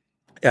fumo.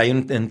 Hay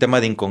un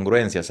tema de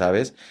incongruencia,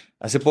 ¿sabes?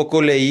 Hace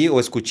poco leí o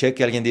escuché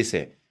que alguien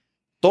dice,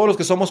 todos los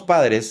que somos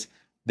padres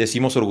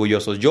decimos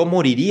orgullosos, yo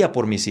moriría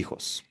por mis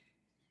hijos.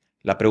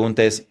 La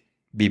pregunta es,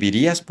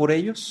 ¿vivirías por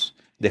ellos?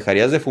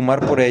 ¿Dejarías de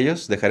fumar por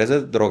ellos? ¿Dejarías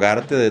de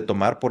drogarte, de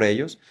tomar por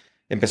ellos?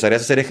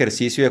 ¿Empezarías a hacer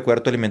ejercicio y a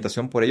cuidar tu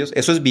alimentación por ellos?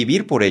 Eso es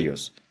vivir por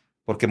ellos.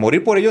 Porque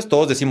morir por ellos,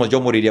 todos decimos,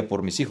 yo moriría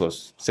por mis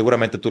hijos.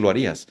 Seguramente tú lo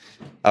harías.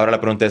 Ahora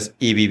la pregunta es,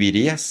 ¿y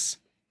vivirías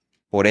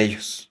por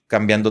ellos?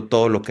 Cambiando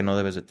todo lo que no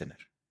debes de tener.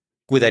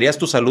 ¿Cuidarías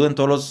tu salud en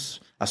todos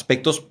los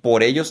aspectos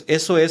por ellos?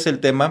 Eso es el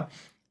tema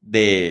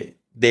de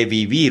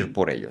vivir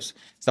por ellos.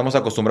 Estamos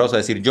acostumbrados a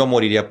decir, yo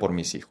moriría por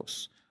mis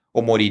hijos.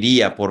 O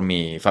moriría por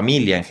mi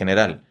familia en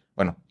general.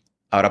 Bueno,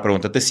 ahora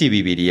pregúntate si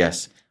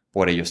vivirías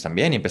por ellos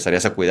también y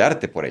empezarías a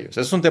cuidarte por ellos.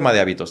 Es un tema de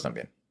hábitos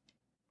también.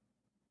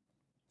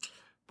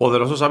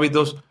 Poderosos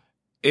hábitos.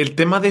 El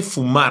tema de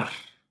fumar.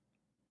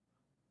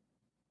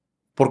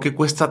 ¿Por qué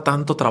cuesta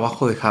tanto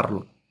trabajo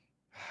dejarlo?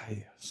 Ay,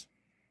 Dios.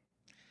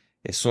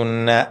 Es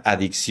una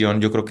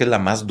adicción, yo creo que es la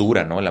más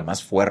dura, ¿no? La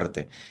más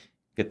fuerte.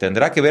 Que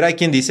tendrá que ver, hay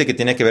quien dice que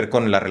tiene que ver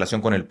con la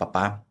relación con el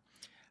papá.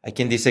 Hay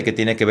quien dice que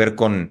tiene que ver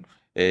con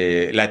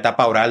la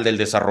etapa oral del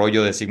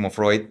desarrollo de Sigmund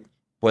Freud.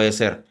 Puede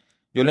ser.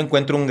 Yo le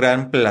encuentro un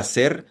gran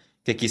placer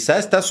que quizá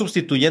está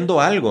sustituyendo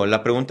algo.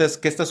 La pregunta es,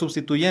 ¿qué estás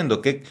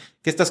sustituyendo? ¿Qué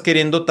estás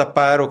queriendo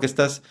tapar o qué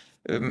estás...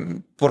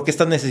 ¿por qué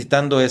estás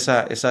necesitando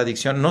esa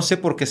adicción? No sé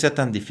por qué sea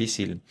tan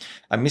difícil.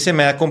 A mí se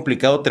me ha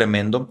complicado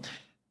tremendo.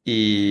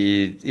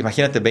 Y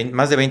imagínate,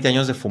 más de 20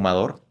 años de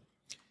fumador.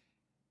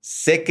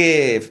 Sé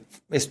que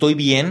estoy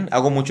bien,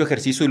 hago mucho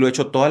ejercicio y lo he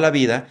hecho toda la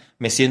vida.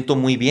 Me siento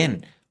muy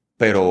bien.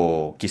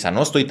 Pero quizá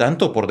no estoy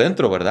tanto por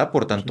dentro, ¿verdad?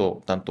 Por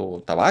tanto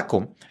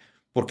tabaco.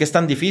 ¿Por qué es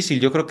tan difícil?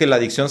 Yo creo que la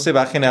adicción se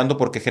va generando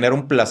porque genera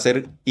un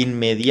placer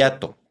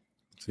inmediato.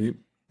 Sí.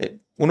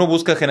 Uno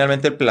busca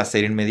generalmente el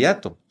placer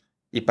inmediato.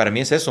 Y para mí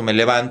es eso, me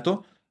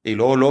levanto y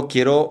luego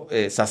quiero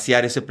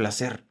saciar ese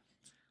placer.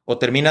 O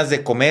terminas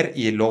de comer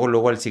y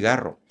luego al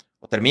cigarro.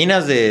 O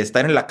terminas de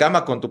estar en la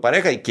cama con tu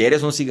pareja y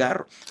quieres un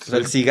cigarro. O sea,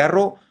 el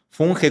cigarro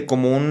funge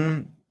como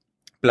un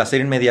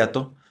placer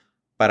inmediato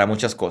para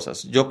muchas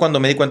cosas. Yo cuando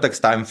me di cuenta que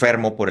estaba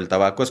enfermo por el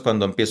tabaco es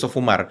cuando empiezo a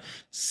fumar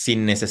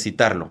sin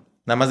necesitarlo.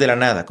 Nada más de la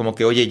nada. Como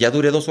que, oye, ya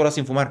duré 2 horas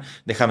sin fumar.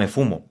 Déjame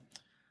fumo.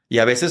 Y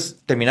a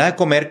veces terminaba de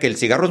comer, que el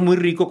cigarro es muy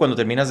rico cuando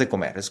terminas de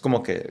comer. Es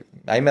como que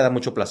ahí me da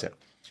mucho placer.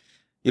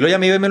 Y luego ya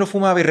me iba y me lo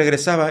fumaba y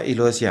regresaba y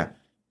lo decía,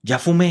 ya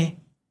fumé.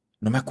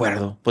 No me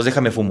acuerdo. Pues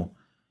déjame fumo.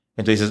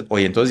 Entonces dices,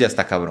 oye, entonces ya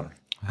está cabrón.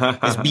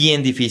 Es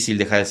bien difícil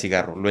dejar el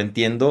cigarro. Lo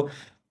entiendo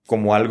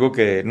como algo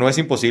que no es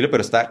imposible,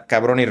 pero está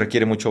cabrón y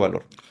requiere mucho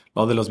valor.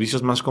 O de los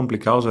vicios más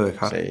complicados de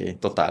dejar. Sí,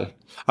 total.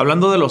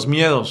 Hablando de los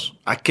miedos,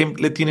 ¿a qué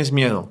le tienes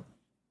miedo?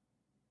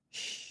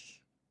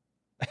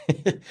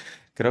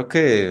 Creo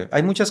que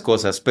hay muchas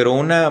cosas, pero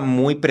una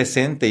muy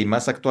presente y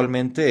más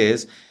actualmente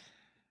es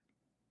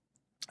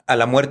a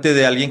la muerte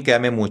de alguien que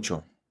ame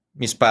mucho.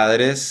 Mis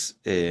padres,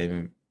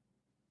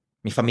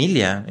 mi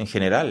familia en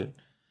general.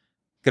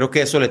 Creo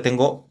que eso le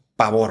tengo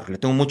pavor, le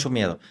tengo mucho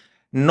miedo.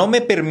 No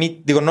me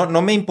permite, digo,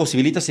 no me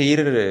imposibilita seguir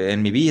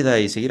en mi vida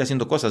y seguir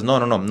haciendo cosas.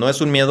 No es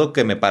un miedo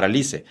que me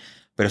paralice,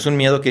 pero es un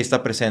miedo que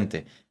está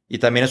presente. Y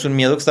también es un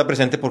miedo que está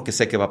presente porque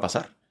sé que va a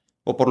pasar.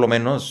 O por lo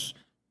menos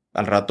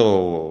al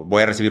rato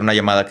voy a recibir una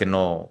llamada que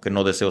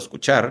no deseo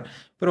escuchar,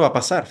 pero va a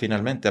pasar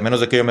finalmente, a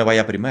menos de que yo me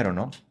vaya primero,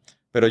 ¿no?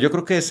 Pero yo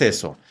creo que es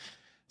eso.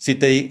 Si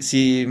te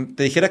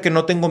dijera que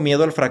no tengo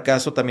miedo al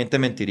fracaso, también te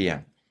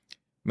mentiría.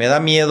 Me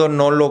da miedo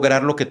no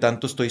lograr lo que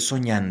tanto estoy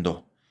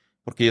soñando,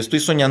 porque yo estoy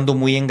soñando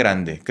muy en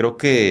grande. Creo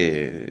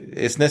que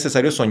es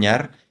necesario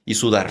soñar y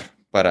sudar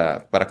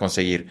para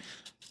conseguir.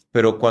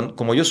 Pero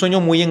como yo sueño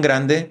muy en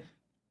grande,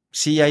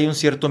 sí hay un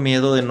cierto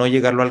miedo de no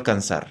llegarlo a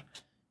alcanzar.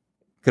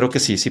 Creo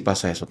que sí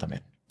pasa eso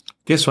también.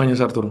 ¿Qué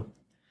sueñas, Arturo?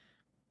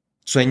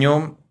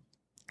 Sueño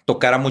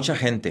tocar a mucha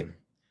gente,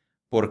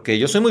 porque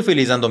yo soy muy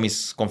feliz dando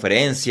mis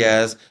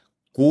conferencias,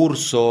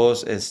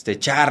 cursos,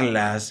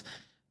 charlas.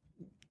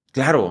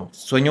 Claro,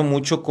 sueño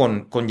mucho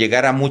con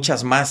llegar a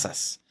muchas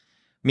masas.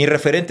 Mi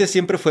referente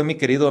siempre fue mi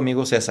querido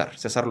amigo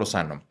César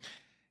Lozano.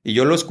 Y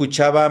yo lo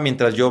escuchaba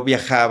mientras yo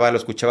viajaba, lo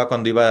escuchaba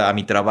cuando iba a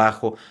mi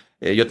trabajo.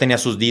 Yo tenía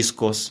sus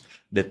discos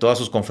de todas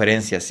sus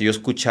conferencias y yo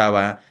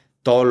escuchaba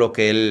todo lo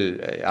que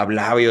él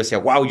hablaba y yo decía,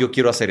 wow, yo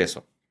quiero hacer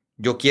eso.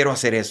 Yo quiero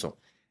hacer eso.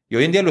 Y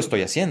hoy en día lo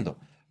estoy haciendo,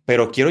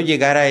 pero quiero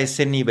llegar a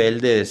ese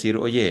nivel de decir,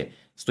 oye,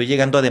 estoy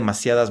llegando a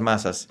demasiadas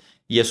masas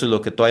y eso es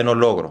lo que todavía no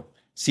logro.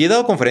 Sí he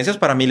dado conferencias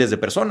para miles de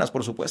personas,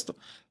 por supuesto,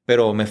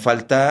 pero me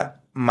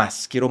falta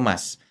más, quiero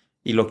más.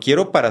 Y lo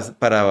quiero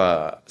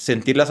para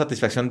sentir la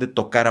satisfacción de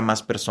tocar a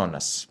más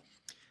personas.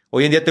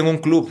 Hoy en día tengo un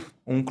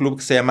club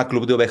que se llama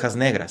Club de Ovejas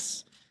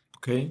Negras.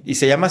 Okay. Y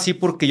se llama así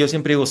porque yo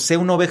siempre digo, sé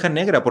una oveja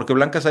negra, porque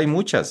blancas hay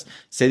muchas.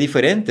 Sé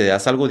diferente,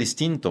 haz algo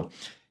distinto.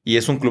 Y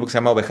es un club que se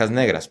llama Ovejas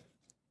Negras.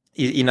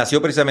 Y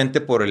nació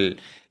precisamente por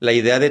la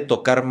idea de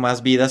tocar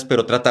más vidas,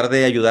 pero tratar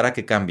de ayudar a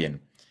que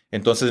cambien.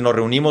 Entonces nos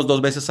reunimos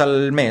 2 veces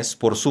al mes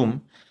por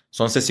Zoom.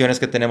 Son sesiones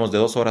que tenemos de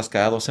 2 horas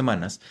cada 2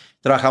 semanas.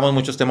 Trabajamos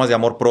muchos temas de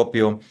amor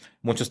propio,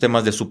 muchos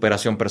temas de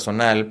superación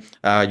personal.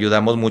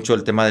 Ayudamos mucho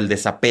el tema del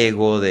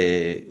desapego,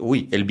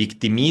 el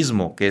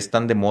victimismo que es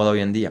tan de moda hoy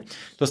en día.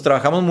 Entonces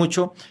trabajamos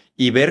mucho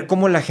y ver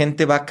cómo la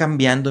gente va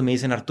cambiando. Y me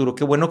dicen, Arturo,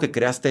 qué bueno que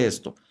creaste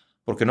esto.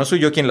 Porque no soy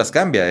yo quien las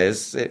cambia,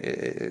 es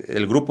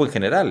el grupo en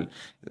general.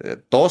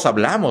 Todos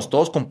hablamos,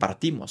 todos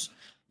compartimos.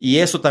 Y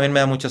eso también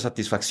me da mucha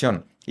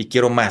satisfacción. Y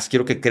quiero más,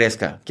 quiero que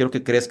crezca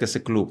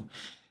ese club.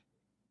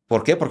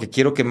 ¿Por qué? Porque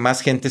quiero que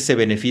más gente se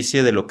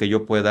beneficie de lo que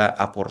yo pueda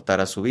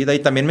aportar a su vida y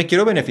también me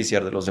quiero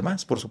beneficiar de los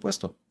demás, por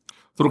supuesto.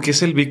 ¿Pero qué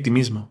es el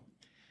victimismo?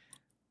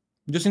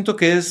 Yo siento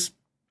que es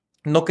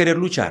no querer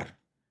luchar,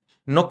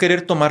 no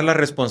querer tomar la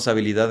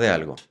responsabilidad de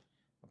algo.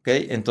 ¿Ok?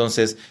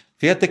 Entonces,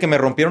 fíjate que me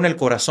rompieron el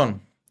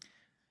corazón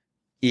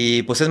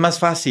y pues es más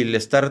fácil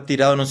estar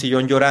tirado en un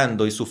sillón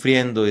llorando y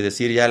sufriendo y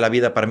decir ya la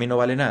vida para mí no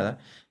vale nada.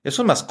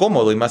 Eso es más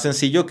cómodo y más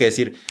sencillo que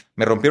decir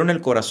me rompieron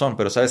el corazón,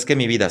 pero sabes que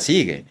mi vida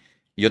sigue.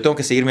 Y yo tengo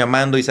que seguirme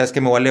amando y sabes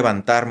que me voy a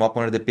levantar, me voy a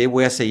poner de pie y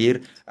voy a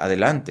seguir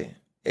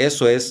adelante.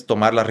 Eso es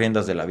tomar las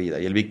riendas de la vida.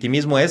 Y el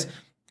victimismo es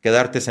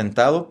quedarte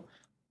sentado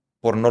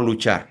por no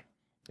luchar.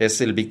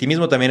 El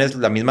victimismo también es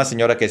la misma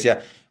señora que decía,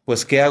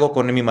 pues, ¿qué hago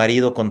con mi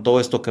marido con todo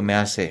esto que me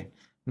hace?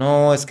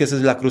 No, es que esa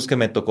es la cruz que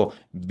me tocó.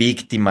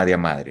 Víctima de a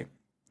madre.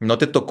 No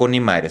te tocó ni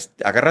madres.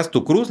 Agarras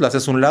tu cruz, la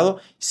haces a un lado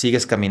y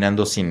sigues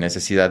caminando sin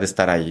necesidad de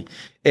estar ahí.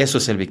 Eso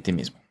es el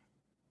victimismo.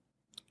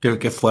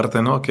 Qué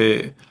fuerte, ¿no?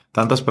 Que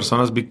tantas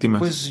personas víctimas.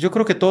 Pues yo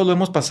creo que todos lo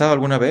hemos pasado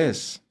alguna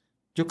vez.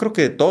 Yo creo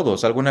que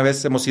todos alguna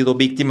vez hemos sido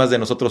víctimas de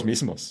nosotros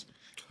mismos,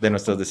 de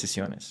nuestras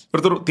decisiones.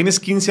 Pero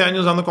tienes 15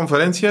 años dando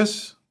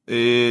conferencias,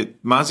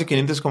 más de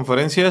 500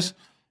 conferencias.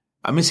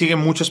 A mí siguen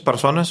muchas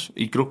personas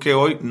y creo que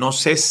hoy, no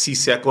sé si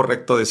sea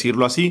correcto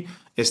decirlo así,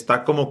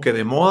 está como que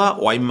de moda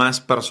o hay más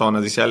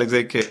personas. Dice Alex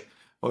de que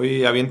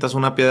hoy avientas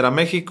una piedra a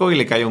México y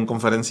le cae a un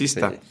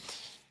conferencista.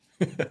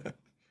 Sí.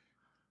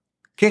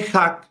 ¿Qué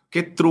hack,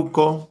 qué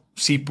truco,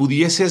 si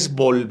pudieses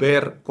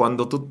volver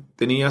cuando tú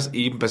tenías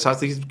y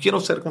empezaste y dijiste, quiero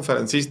ser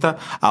conferencista,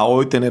 a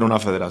hoy tener una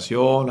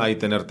federación, a hoy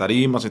tener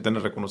tarimas, a hoy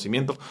tener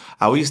reconocimiento,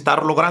 a hoy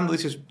estar logrando,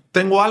 dices,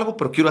 tengo algo,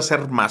 pero quiero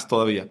hacer más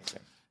todavía? Sí.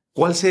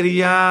 ¿Cuál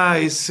sería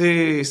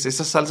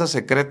esa salsa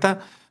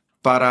secreta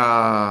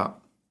para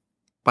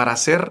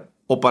hacer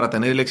o para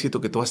tener el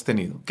éxito que tú has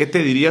tenido? ¿Qué te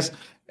dirías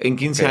en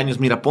 15 años?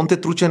 Mira, ponte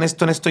trucha en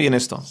esto y en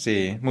esto.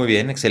 Sí, muy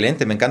bien,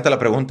 excelente. Me encanta la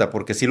pregunta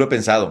porque sí lo he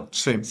pensado.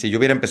 Sí. Si yo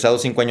hubiera empezado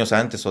 5 años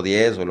antes o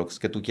 10 o lo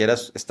que tú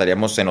quieras,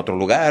 estaríamos en otro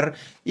lugar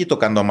y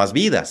tocando a más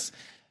vidas.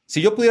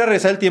 Si yo pudiera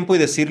regresar el tiempo y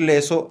decirle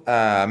eso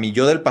a mi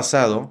yo del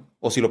pasado,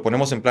 o si lo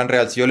ponemos en plan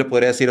real, si yo le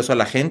podría decir eso a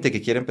la gente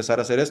que quiere empezar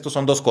a hacer esto,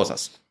 son dos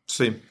cosas.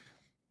 Sí.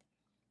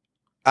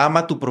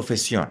 Ama tu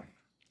profesión.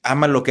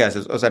 Ama lo que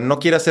haces. O sea, no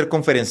quieras ser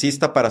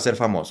conferencista para ser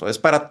famoso. Es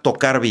para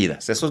tocar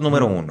vidas. Eso es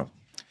número uno.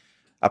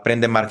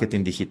 Aprende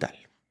marketing digital.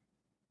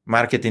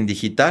 Marketing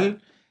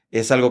digital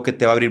es algo que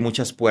te va a abrir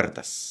muchas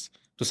puertas.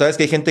 Tú sabes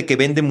que hay gente que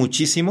vende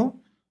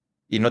muchísimo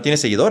y no tiene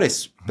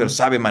seguidores, pero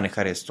sabe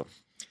manejar esto.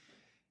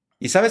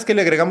 Y sabes que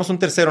le agregamos un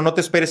tercero. No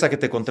te esperes a que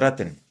te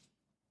contraten.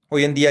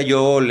 Hoy en día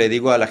yo le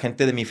digo a la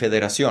gente de mi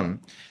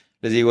federación,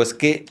 les digo, es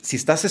que si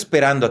estás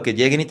esperando a que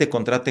lleguen y te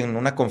contraten en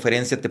una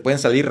conferencia, te pueden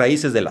salir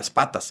raíces de las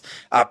patas.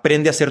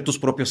 Aprende a hacer tus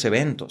propios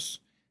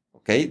eventos,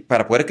 ¿ok?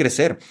 Para poder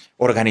crecer.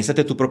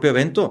 Organízate tu propio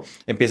evento.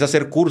 Empieza a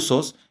hacer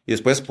cursos y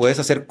después puedes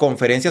hacer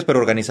conferencias, pero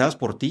organizadas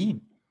por ti.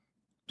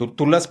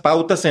 Tú las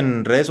pautas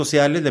en redes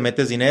sociales, le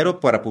metes dinero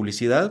para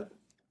publicidad,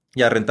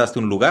 ya rentaste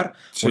un lugar,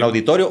 un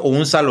auditorio o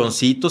un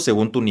saloncito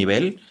según tu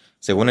nivel,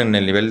 según en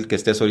el nivel que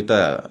estés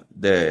ahorita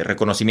de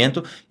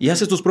reconocimiento, y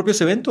haces tus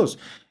propios eventos.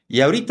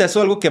 Y ahorita eso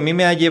es algo que a mí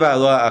me ha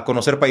llevado a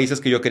conocer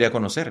países que yo quería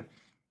conocer.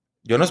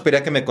 Yo no esperé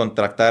a que me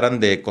contrataran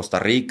de Costa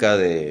Rica,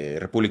 de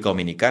República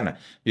Dominicana.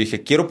 Yo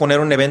dije, quiero poner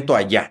un evento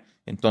allá.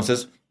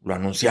 Entonces lo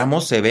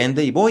anunciamos, se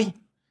vende y voy.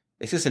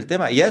 Ese es el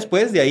tema. Y ya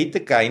después de ahí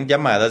te caen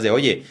llamadas de,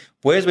 oye,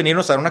 ¿puedes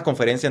venirnos a dar una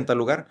conferencia en tal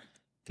lugar?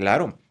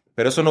 Claro.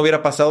 Pero eso no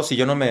hubiera pasado si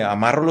yo no me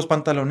amarro los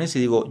pantalones y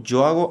digo,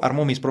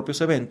 armo mis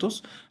propios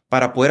eventos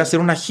para poder hacer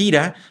una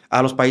gira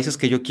a los países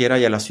que yo quiera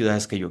y a las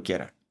ciudades que yo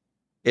quiera.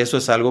 Eso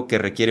es algo que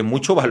requiere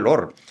mucho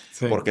valor,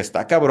 porque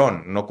está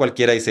cabrón. No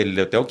cualquiera dice,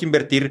 le tengo que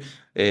invertir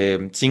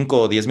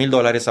 5 o 10 mil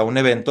dólares a un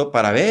evento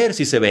para ver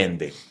si se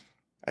vende.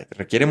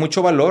 Requiere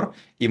mucho valor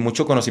y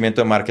mucho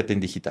conocimiento de marketing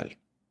digital.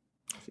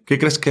 ¿Qué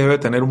crees que debe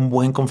tener un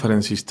buen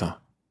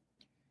conferencista?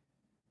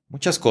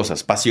 Muchas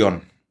cosas.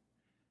 Pasión.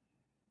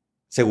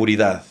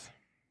 Seguridad,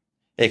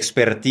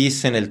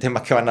 expertise en el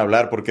tema que van a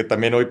hablar, porque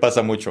también hoy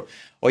pasa mucho.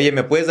 Oye,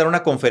 ¿me puedes dar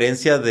una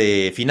conferencia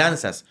de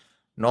finanzas?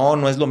 No,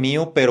 no es lo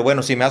mío, pero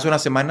bueno, si me hace una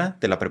semana,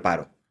 te la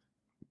preparo.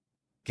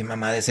 ¿Qué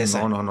mamada es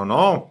esa?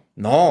 No.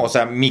 No, o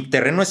sea, mi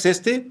terreno es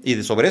este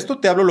y sobre esto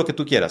te hablo lo que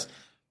tú quieras.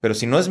 Pero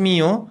si no es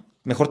mío,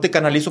 mejor te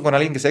canalizo con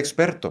alguien que sea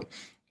experto.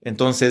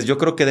 Entonces, yo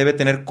creo que debe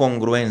tener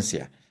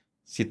congruencia.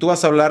 Si tú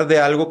vas a hablar de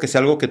algo, que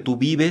sea algo que tú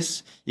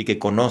vives y que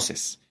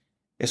conoces.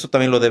 Eso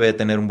también lo debe de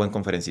tener un buen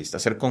conferencista,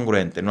 ser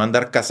congruente, no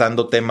andar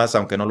cazando temas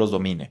aunque no los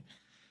domine.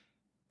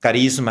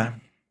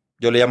 Carisma,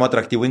 yo le llamo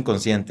atractivo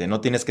inconsciente,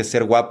 no tienes que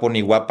ser guapo ni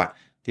guapa,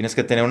 tienes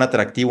que tener un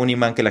atractivo, un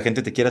imán que la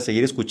gente te quiera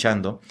seguir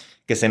escuchando,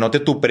 que se note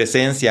tu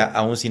presencia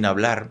aún sin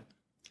hablar,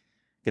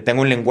 que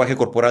tenga un lenguaje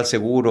corporal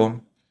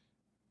seguro,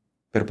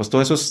 pero pues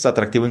todo eso es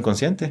atractivo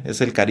inconsciente, es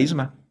el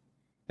carisma.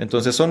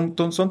 Entonces son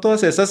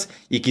todas esas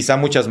y quizá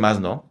muchas más,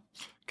 ¿no?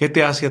 ¿Qué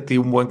te hace a ti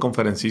un buen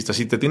conferencista?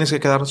 Si te tienes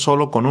que quedar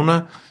solo con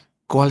una,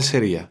 ¿cuál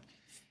sería?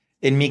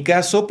 En mi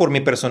caso, por mi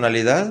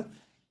personalidad,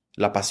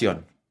 la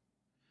pasión.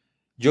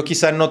 Yo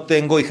quizá no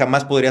tengo y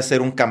jamás podría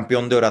ser un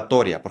campeón de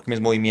oratoria, porque mis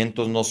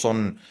movimientos no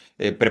son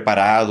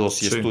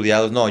preparados y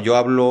estudiados. No,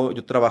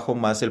 yo trabajo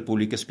más el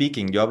public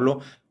speaking. Yo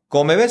hablo,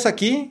 como me ves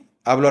aquí,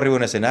 hablo arriba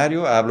en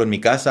escenario, hablo en mi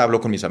casa,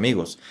 hablo con mis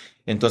amigos.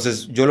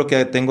 Entonces, yo lo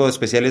que tengo de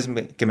especial es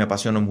que me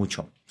apasiono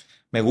mucho.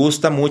 Me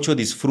gusta mucho,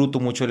 disfruto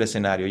mucho el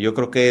escenario. Yo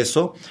creo que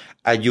eso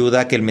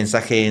ayuda a que el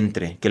mensaje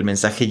entre, que el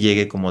mensaje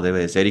llegue como debe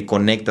de ser y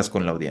conectas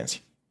con la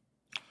audiencia.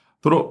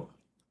 Pero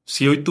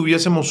si hoy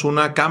tuviésemos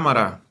una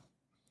cámara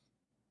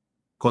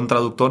con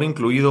traductor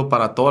incluido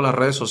para todas las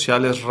redes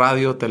sociales,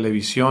 radio,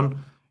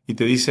 televisión, y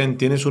te dicen,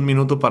 tienes un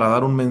minuto para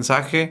dar un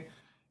mensaje,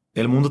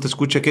 el mundo te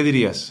escucha, ¿qué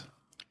dirías?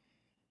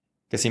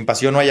 Que sin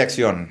pasión no hay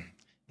acción,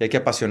 que hay que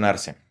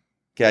apasionarse.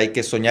 Que hay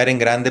que soñar en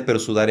grande, pero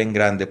sudar en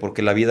grande,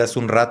 porque la vida es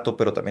un rato,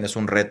 pero también es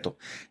un reto.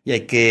 Y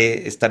hay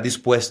que estar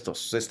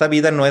dispuestos. Esta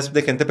vida no es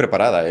de gente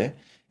preparada, es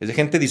de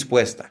gente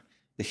dispuesta,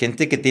 de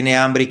gente que tiene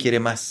hambre y quiere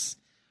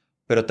más.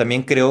 Pero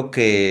también creo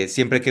que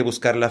siempre hay que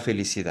buscar la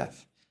felicidad.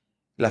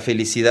 La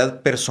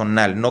felicidad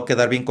personal, no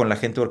quedar bien con la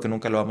gente porque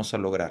nunca lo vamos a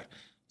lograr.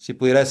 Si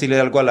pudiera decirle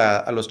algo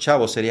a los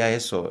chavos, sería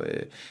eso.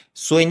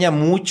 Sueña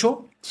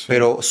mucho,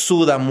 pero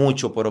suda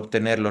mucho por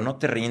obtenerlo. No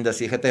te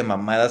rindas y déjate de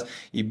mamadas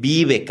y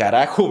vive,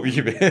 carajo,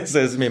 vive.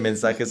 Ese es mi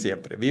mensaje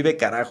siempre. Vive,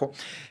 carajo.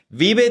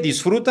 Vive,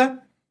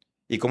 disfruta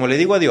y como le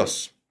digo a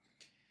Dios,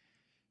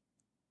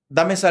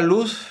 dame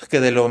salud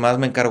que de lo más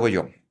me encargo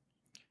yo.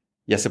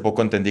 Y hace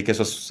poco entendí que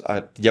eso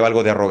lleva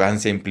algo de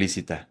arrogancia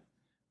implícita.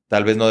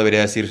 Tal vez no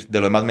debería decir de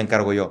lo demás me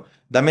encargo yo.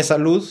 Dame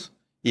salud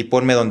y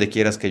ponme donde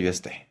quieras que yo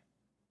esté.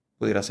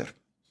 Pudiera ser.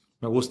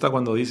 Me gusta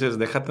cuando dices,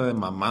 déjate de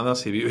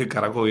mamadas y vive,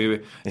 carajo,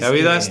 vive. La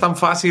vida es tan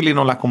fácil y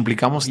nos la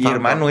complicamos tanto. Y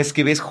hermano, es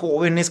que ves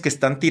jóvenes que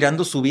están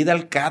tirando su vida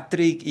al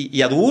catre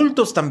y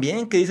adultos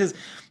también que dices,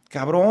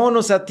 cabrón,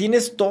 o sea,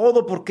 tienes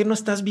todo, ¿por qué no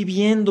estás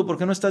viviendo? ¿Por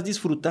qué no estás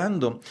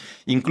disfrutando?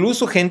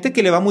 Incluso gente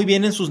que le va muy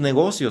bien en sus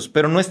negocios,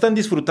 pero no están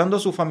disfrutando a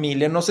su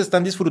familia, no se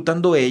están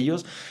disfrutando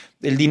ellos.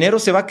 El dinero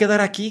se va a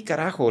quedar aquí,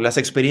 carajo, las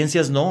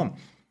experiencias no.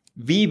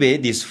 Vive,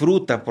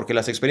 disfruta, porque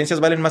las experiencias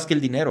valen más que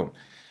el dinero.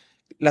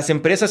 Las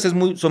empresas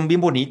son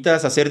bien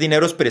bonitas, hacer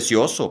dinero es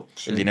precioso,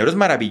 el dinero es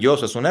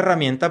maravilloso, es una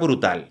herramienta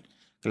brutal,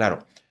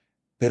 claro.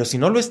 Pero si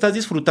no lo estás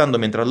disfrutando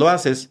mientras lo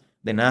haces,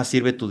 de nada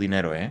sirve tu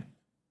dinero, ¿eh?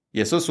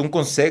 Y eso es un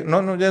consejo,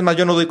 no, es más,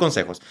 yo no doy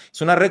consejos,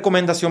 es una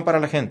recomendación para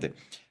la gente.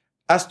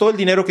 Haz todo el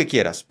dinero que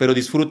quieras, pero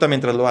disfruta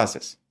mientras lo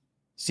haces.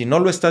 Si no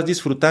lo estás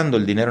disfrutando,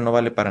 el dinero no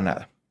vale para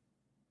nada.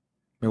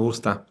 Me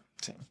gusta.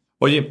 Sí.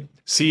 Oye,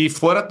 si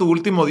fuera tu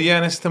último día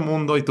en este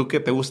mundo y tú que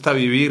te gusta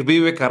vivir,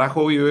 vive,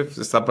 carajo, vive.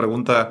 Esta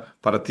pregunta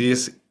para ti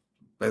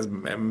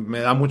me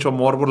da mucho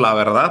morbo, la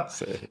verdad.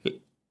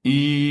 Sí.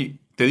 Y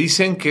te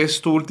dicen que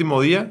es tu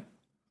último día,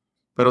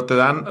 pero te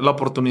dan la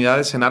oportunidad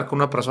de cenar con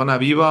una persona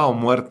viva o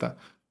muerta.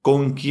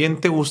 ¿Con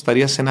quién te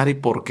gustaría cenar y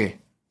por qué?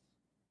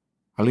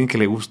 Alguien que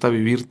le gusta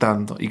vivir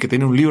tanto y que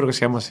tiene un libro que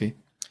se llama así.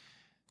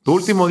 Tu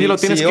último día lo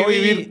tienes que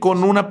vivir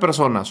con una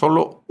persona,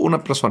 solo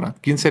una persona.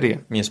 ¿Quién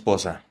sería? Mi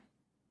esposa.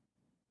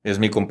 Es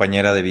mi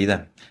compañera de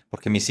vida.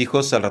 Porque mis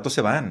hijos al rato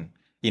se van.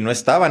 Y no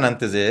estaban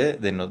antes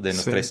de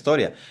nuestra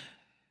historia.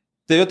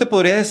 Yo te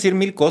podría decir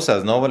mil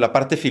cosas, ¿no? La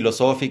parte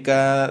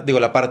filosófica,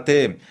 la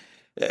parte...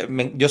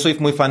 yo soy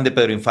muy fan de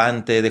Pedro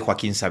Infante, de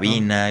Joaquín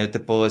Sabina. Yo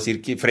te puedo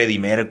decir que Freddie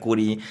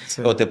Mercury.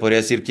 Sí. O te podría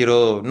decir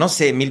no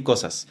sé, mil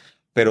cosas.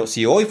 Pero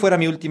si hoy fuera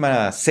mi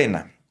última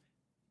cena,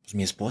 pues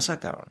mi esposa,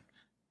 cabrón.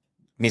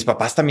 Mis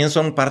papás también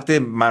son parte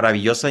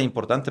maravillosa e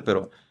importante,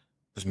 pero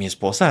pues mi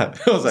esposa,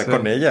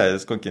 con ella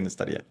es con quien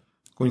estaría.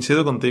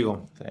 Coincido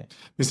contigo. Sí.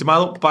 Mi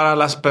estimado, para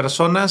las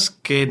personas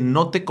que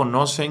no te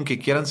conocen, que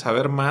quieran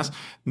saber más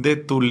de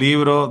tu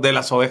libro de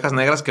las ovejas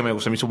negras, que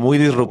se me hizo muy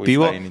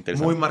disruptivo,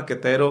 muy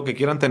marquetero, que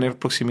quieran tener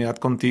proximidad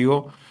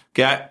contigo,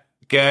 que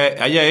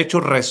haya hecho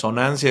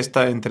resonancia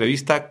esta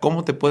entrevista,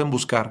 ¿cómo te pueden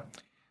buscar?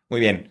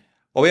 Muy bien.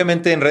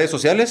 Obviamente en redes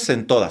sociales,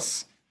 en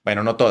todas.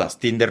 Bueno, no todas.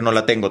 Tinder no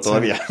la tengo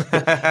todavía. Sí.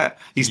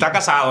 Y está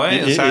casado,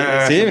 ¿eh?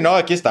 Sí, no,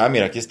 aquí está.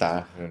 Mira, aquí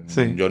está.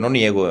 Sí. Yo no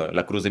niego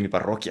la cruz de mi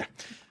parroquia.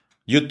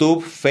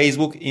 YouTube,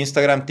 Facebook,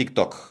 Instagram,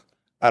 TikTok.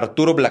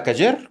 Arturo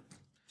Blackaller.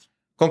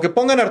 Con que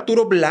pongan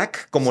Arturo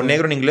Black como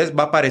negro en inglés,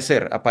 va a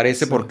aparecer.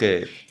 Aparece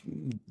porque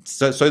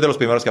soy de los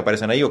primeros que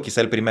aparecen ahí, o quizá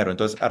el primero.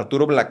 Entonces,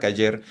 Arturo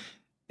Blackaller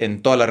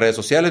en todas las redes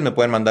sociales. Me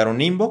pueden mandar un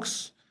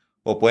inbox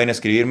o pueden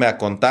escribirme a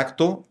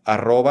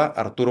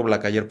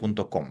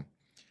contacto@arturoblacaller.com.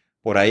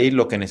 Por ahí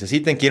lo que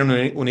necesiten.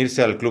 Quieren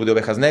unirse al Club de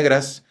Ovejas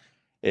Negras.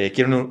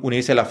 Quieren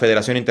unirse a la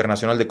Federación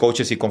Internacional de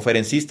Coaches y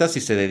Conferencistas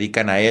y se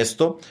dedican a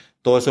esto.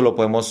 Todo eso lo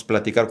podemos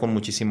platicar con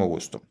muchísimo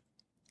gusto.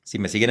 Si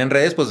me siguen en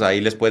redes, pues ahí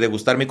les puede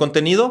gustar mi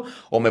contenido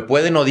o me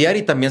pueden odiar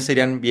y también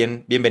serían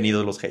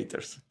bienvenidos los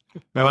haters.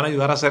 Me van a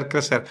ayudar a hacer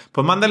crecer.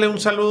 Pues mándale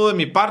un saludo de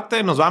mi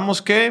parte. Nos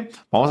vamos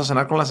vamos a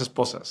cenar con las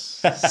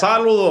esposas.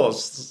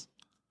 ¡Saludos!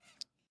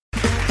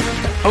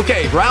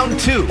 Okay, round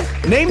 2.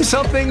 Name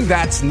something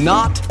that's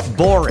not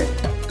boring.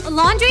 A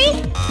laundry?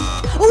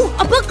 Ooh,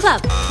 a book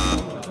club.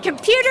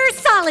 Computer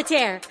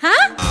solitaire,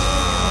 huh?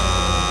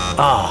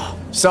 Ah,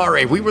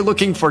 sorry, we were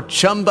looking for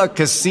Chumba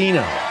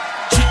Casino.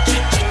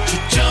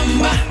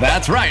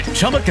 That's right,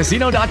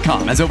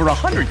 ChumbaCasino.com has over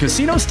 100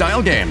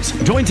 casino-style games.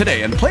 Join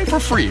today and play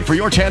for free for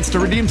your chance to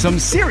redeem some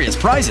serious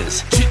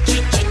prizes.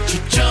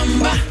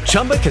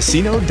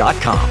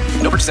 ChumbaCasino.com.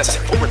 No purchase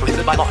necessary. Void where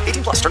prohibited by law.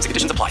 18+ terms and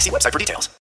conditions apply. See website for details.